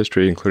a lot of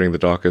history, including the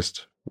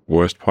darkest,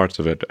 worst parts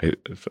of it,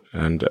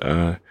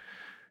 and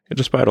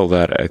despite all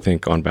that, I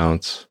think on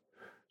balance,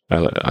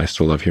 I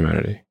still love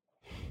humanity.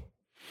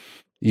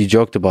 You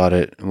joked about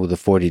it with the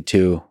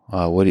 42.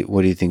 What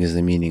do you think is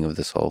the meaning of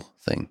this whole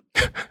thing?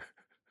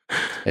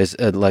 Is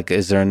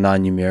there a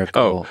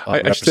non-numerical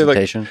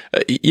representation? I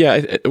should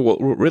say well,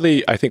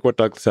 really, I think what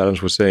Douglas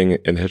Adams was saying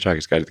in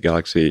Hitchhiker's Guide to the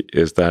Galaxy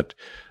is that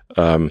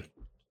the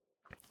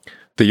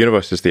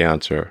universe is the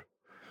answer,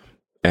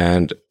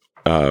 and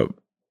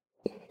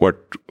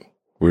what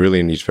we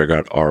really need to figure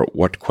out are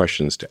what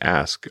questions to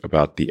ask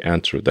about the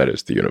answer that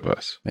is the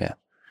universe. Yeah.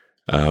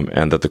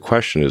 And that the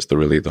question is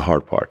really the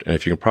hard part. And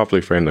if you can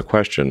properly frame the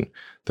question,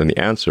 then the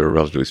answer,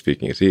 relatively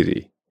speaking, is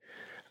easy.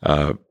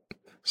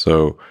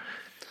 So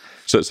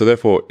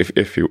therefore,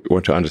 if you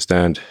want to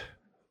understand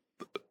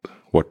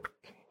what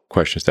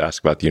questions to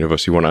ask about the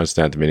universe, you want to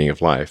understand the meaning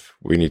of life,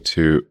 we need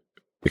to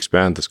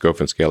expand the scope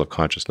and scale of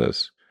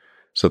consciousness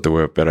so that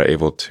we're better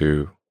able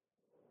to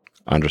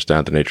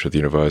understand the nature of the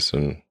universe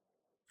and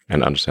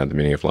understand the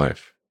meaning of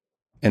life.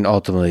 And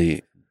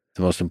ultimately,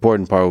 the most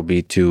important part will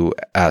be to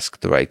ask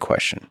the right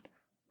question.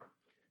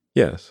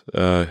 Yes.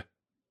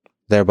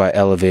 Thereby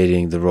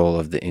elevating the role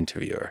of the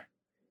interviewer.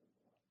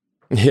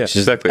 Yes,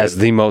 exactly. As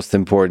the most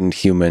important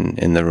human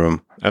in the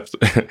room.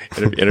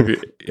 Absolutely.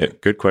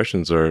 Good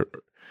questions are,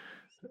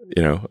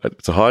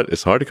 it's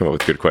hard to come up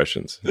with good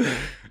questions.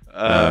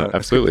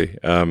 Absolutely.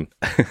 But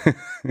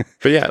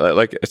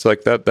yeah, it's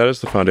like that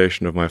is the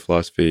foundation of my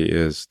philosophy,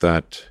 is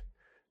that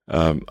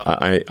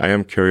I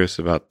am curious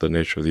about the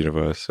nature of the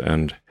universe,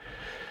 and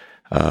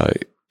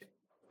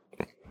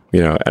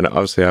and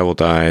obviously I will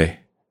die.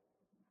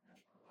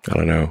 I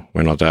don't know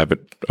when I'll die, but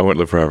I won't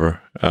live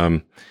forever.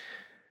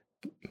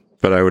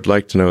 But I would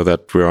like to know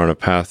that we're on a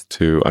path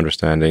to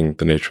understanding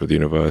the nature of the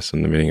universe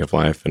and the meaning of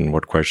life, and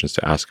what questions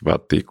to ask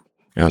about the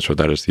answer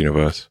that is the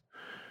universe.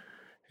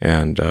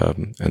 And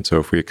so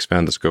if we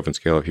expand the scope and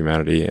scale of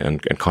humanity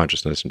and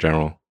consciousness in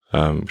general,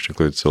 which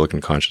includes silicon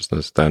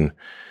consciousness, then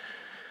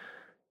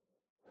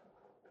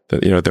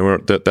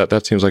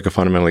that seems like a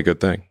fundamentally good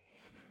thing.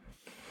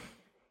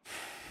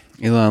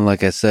 Elon,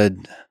 like I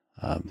said,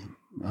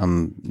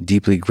 I'm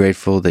deeply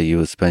grateful that you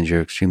would spend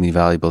your extremely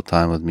valuable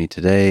time with me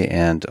today,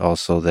 and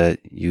also that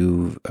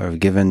you have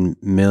given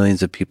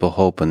millions of people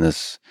hope in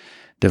this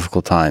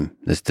difficult time,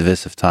 this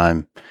divisive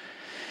time,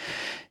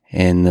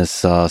 in this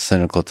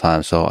cynical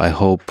time. So I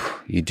hope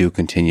you do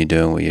continue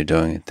doing what you're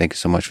doing. Thank you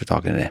so much for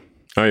talking today.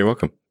 Oh, you're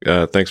welcome.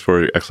 Thanks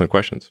for your excellent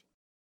questions.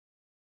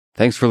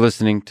 Thanks for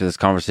listening to this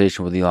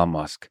conversation with Elon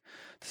Musk.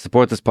 To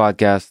support this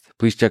podcast,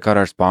 please check out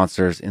our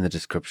sponsors in the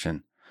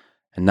description.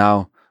 And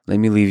now, let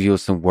me leave you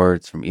with some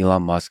words from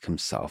Elon Musk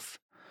himself.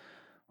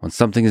 When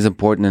something is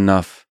important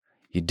enough,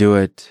 you do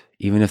it,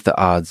 even if the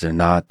odds are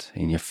not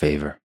in your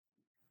favor.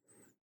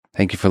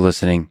 Thank you for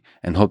listening,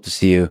 and hope to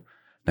see you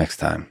next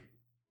time.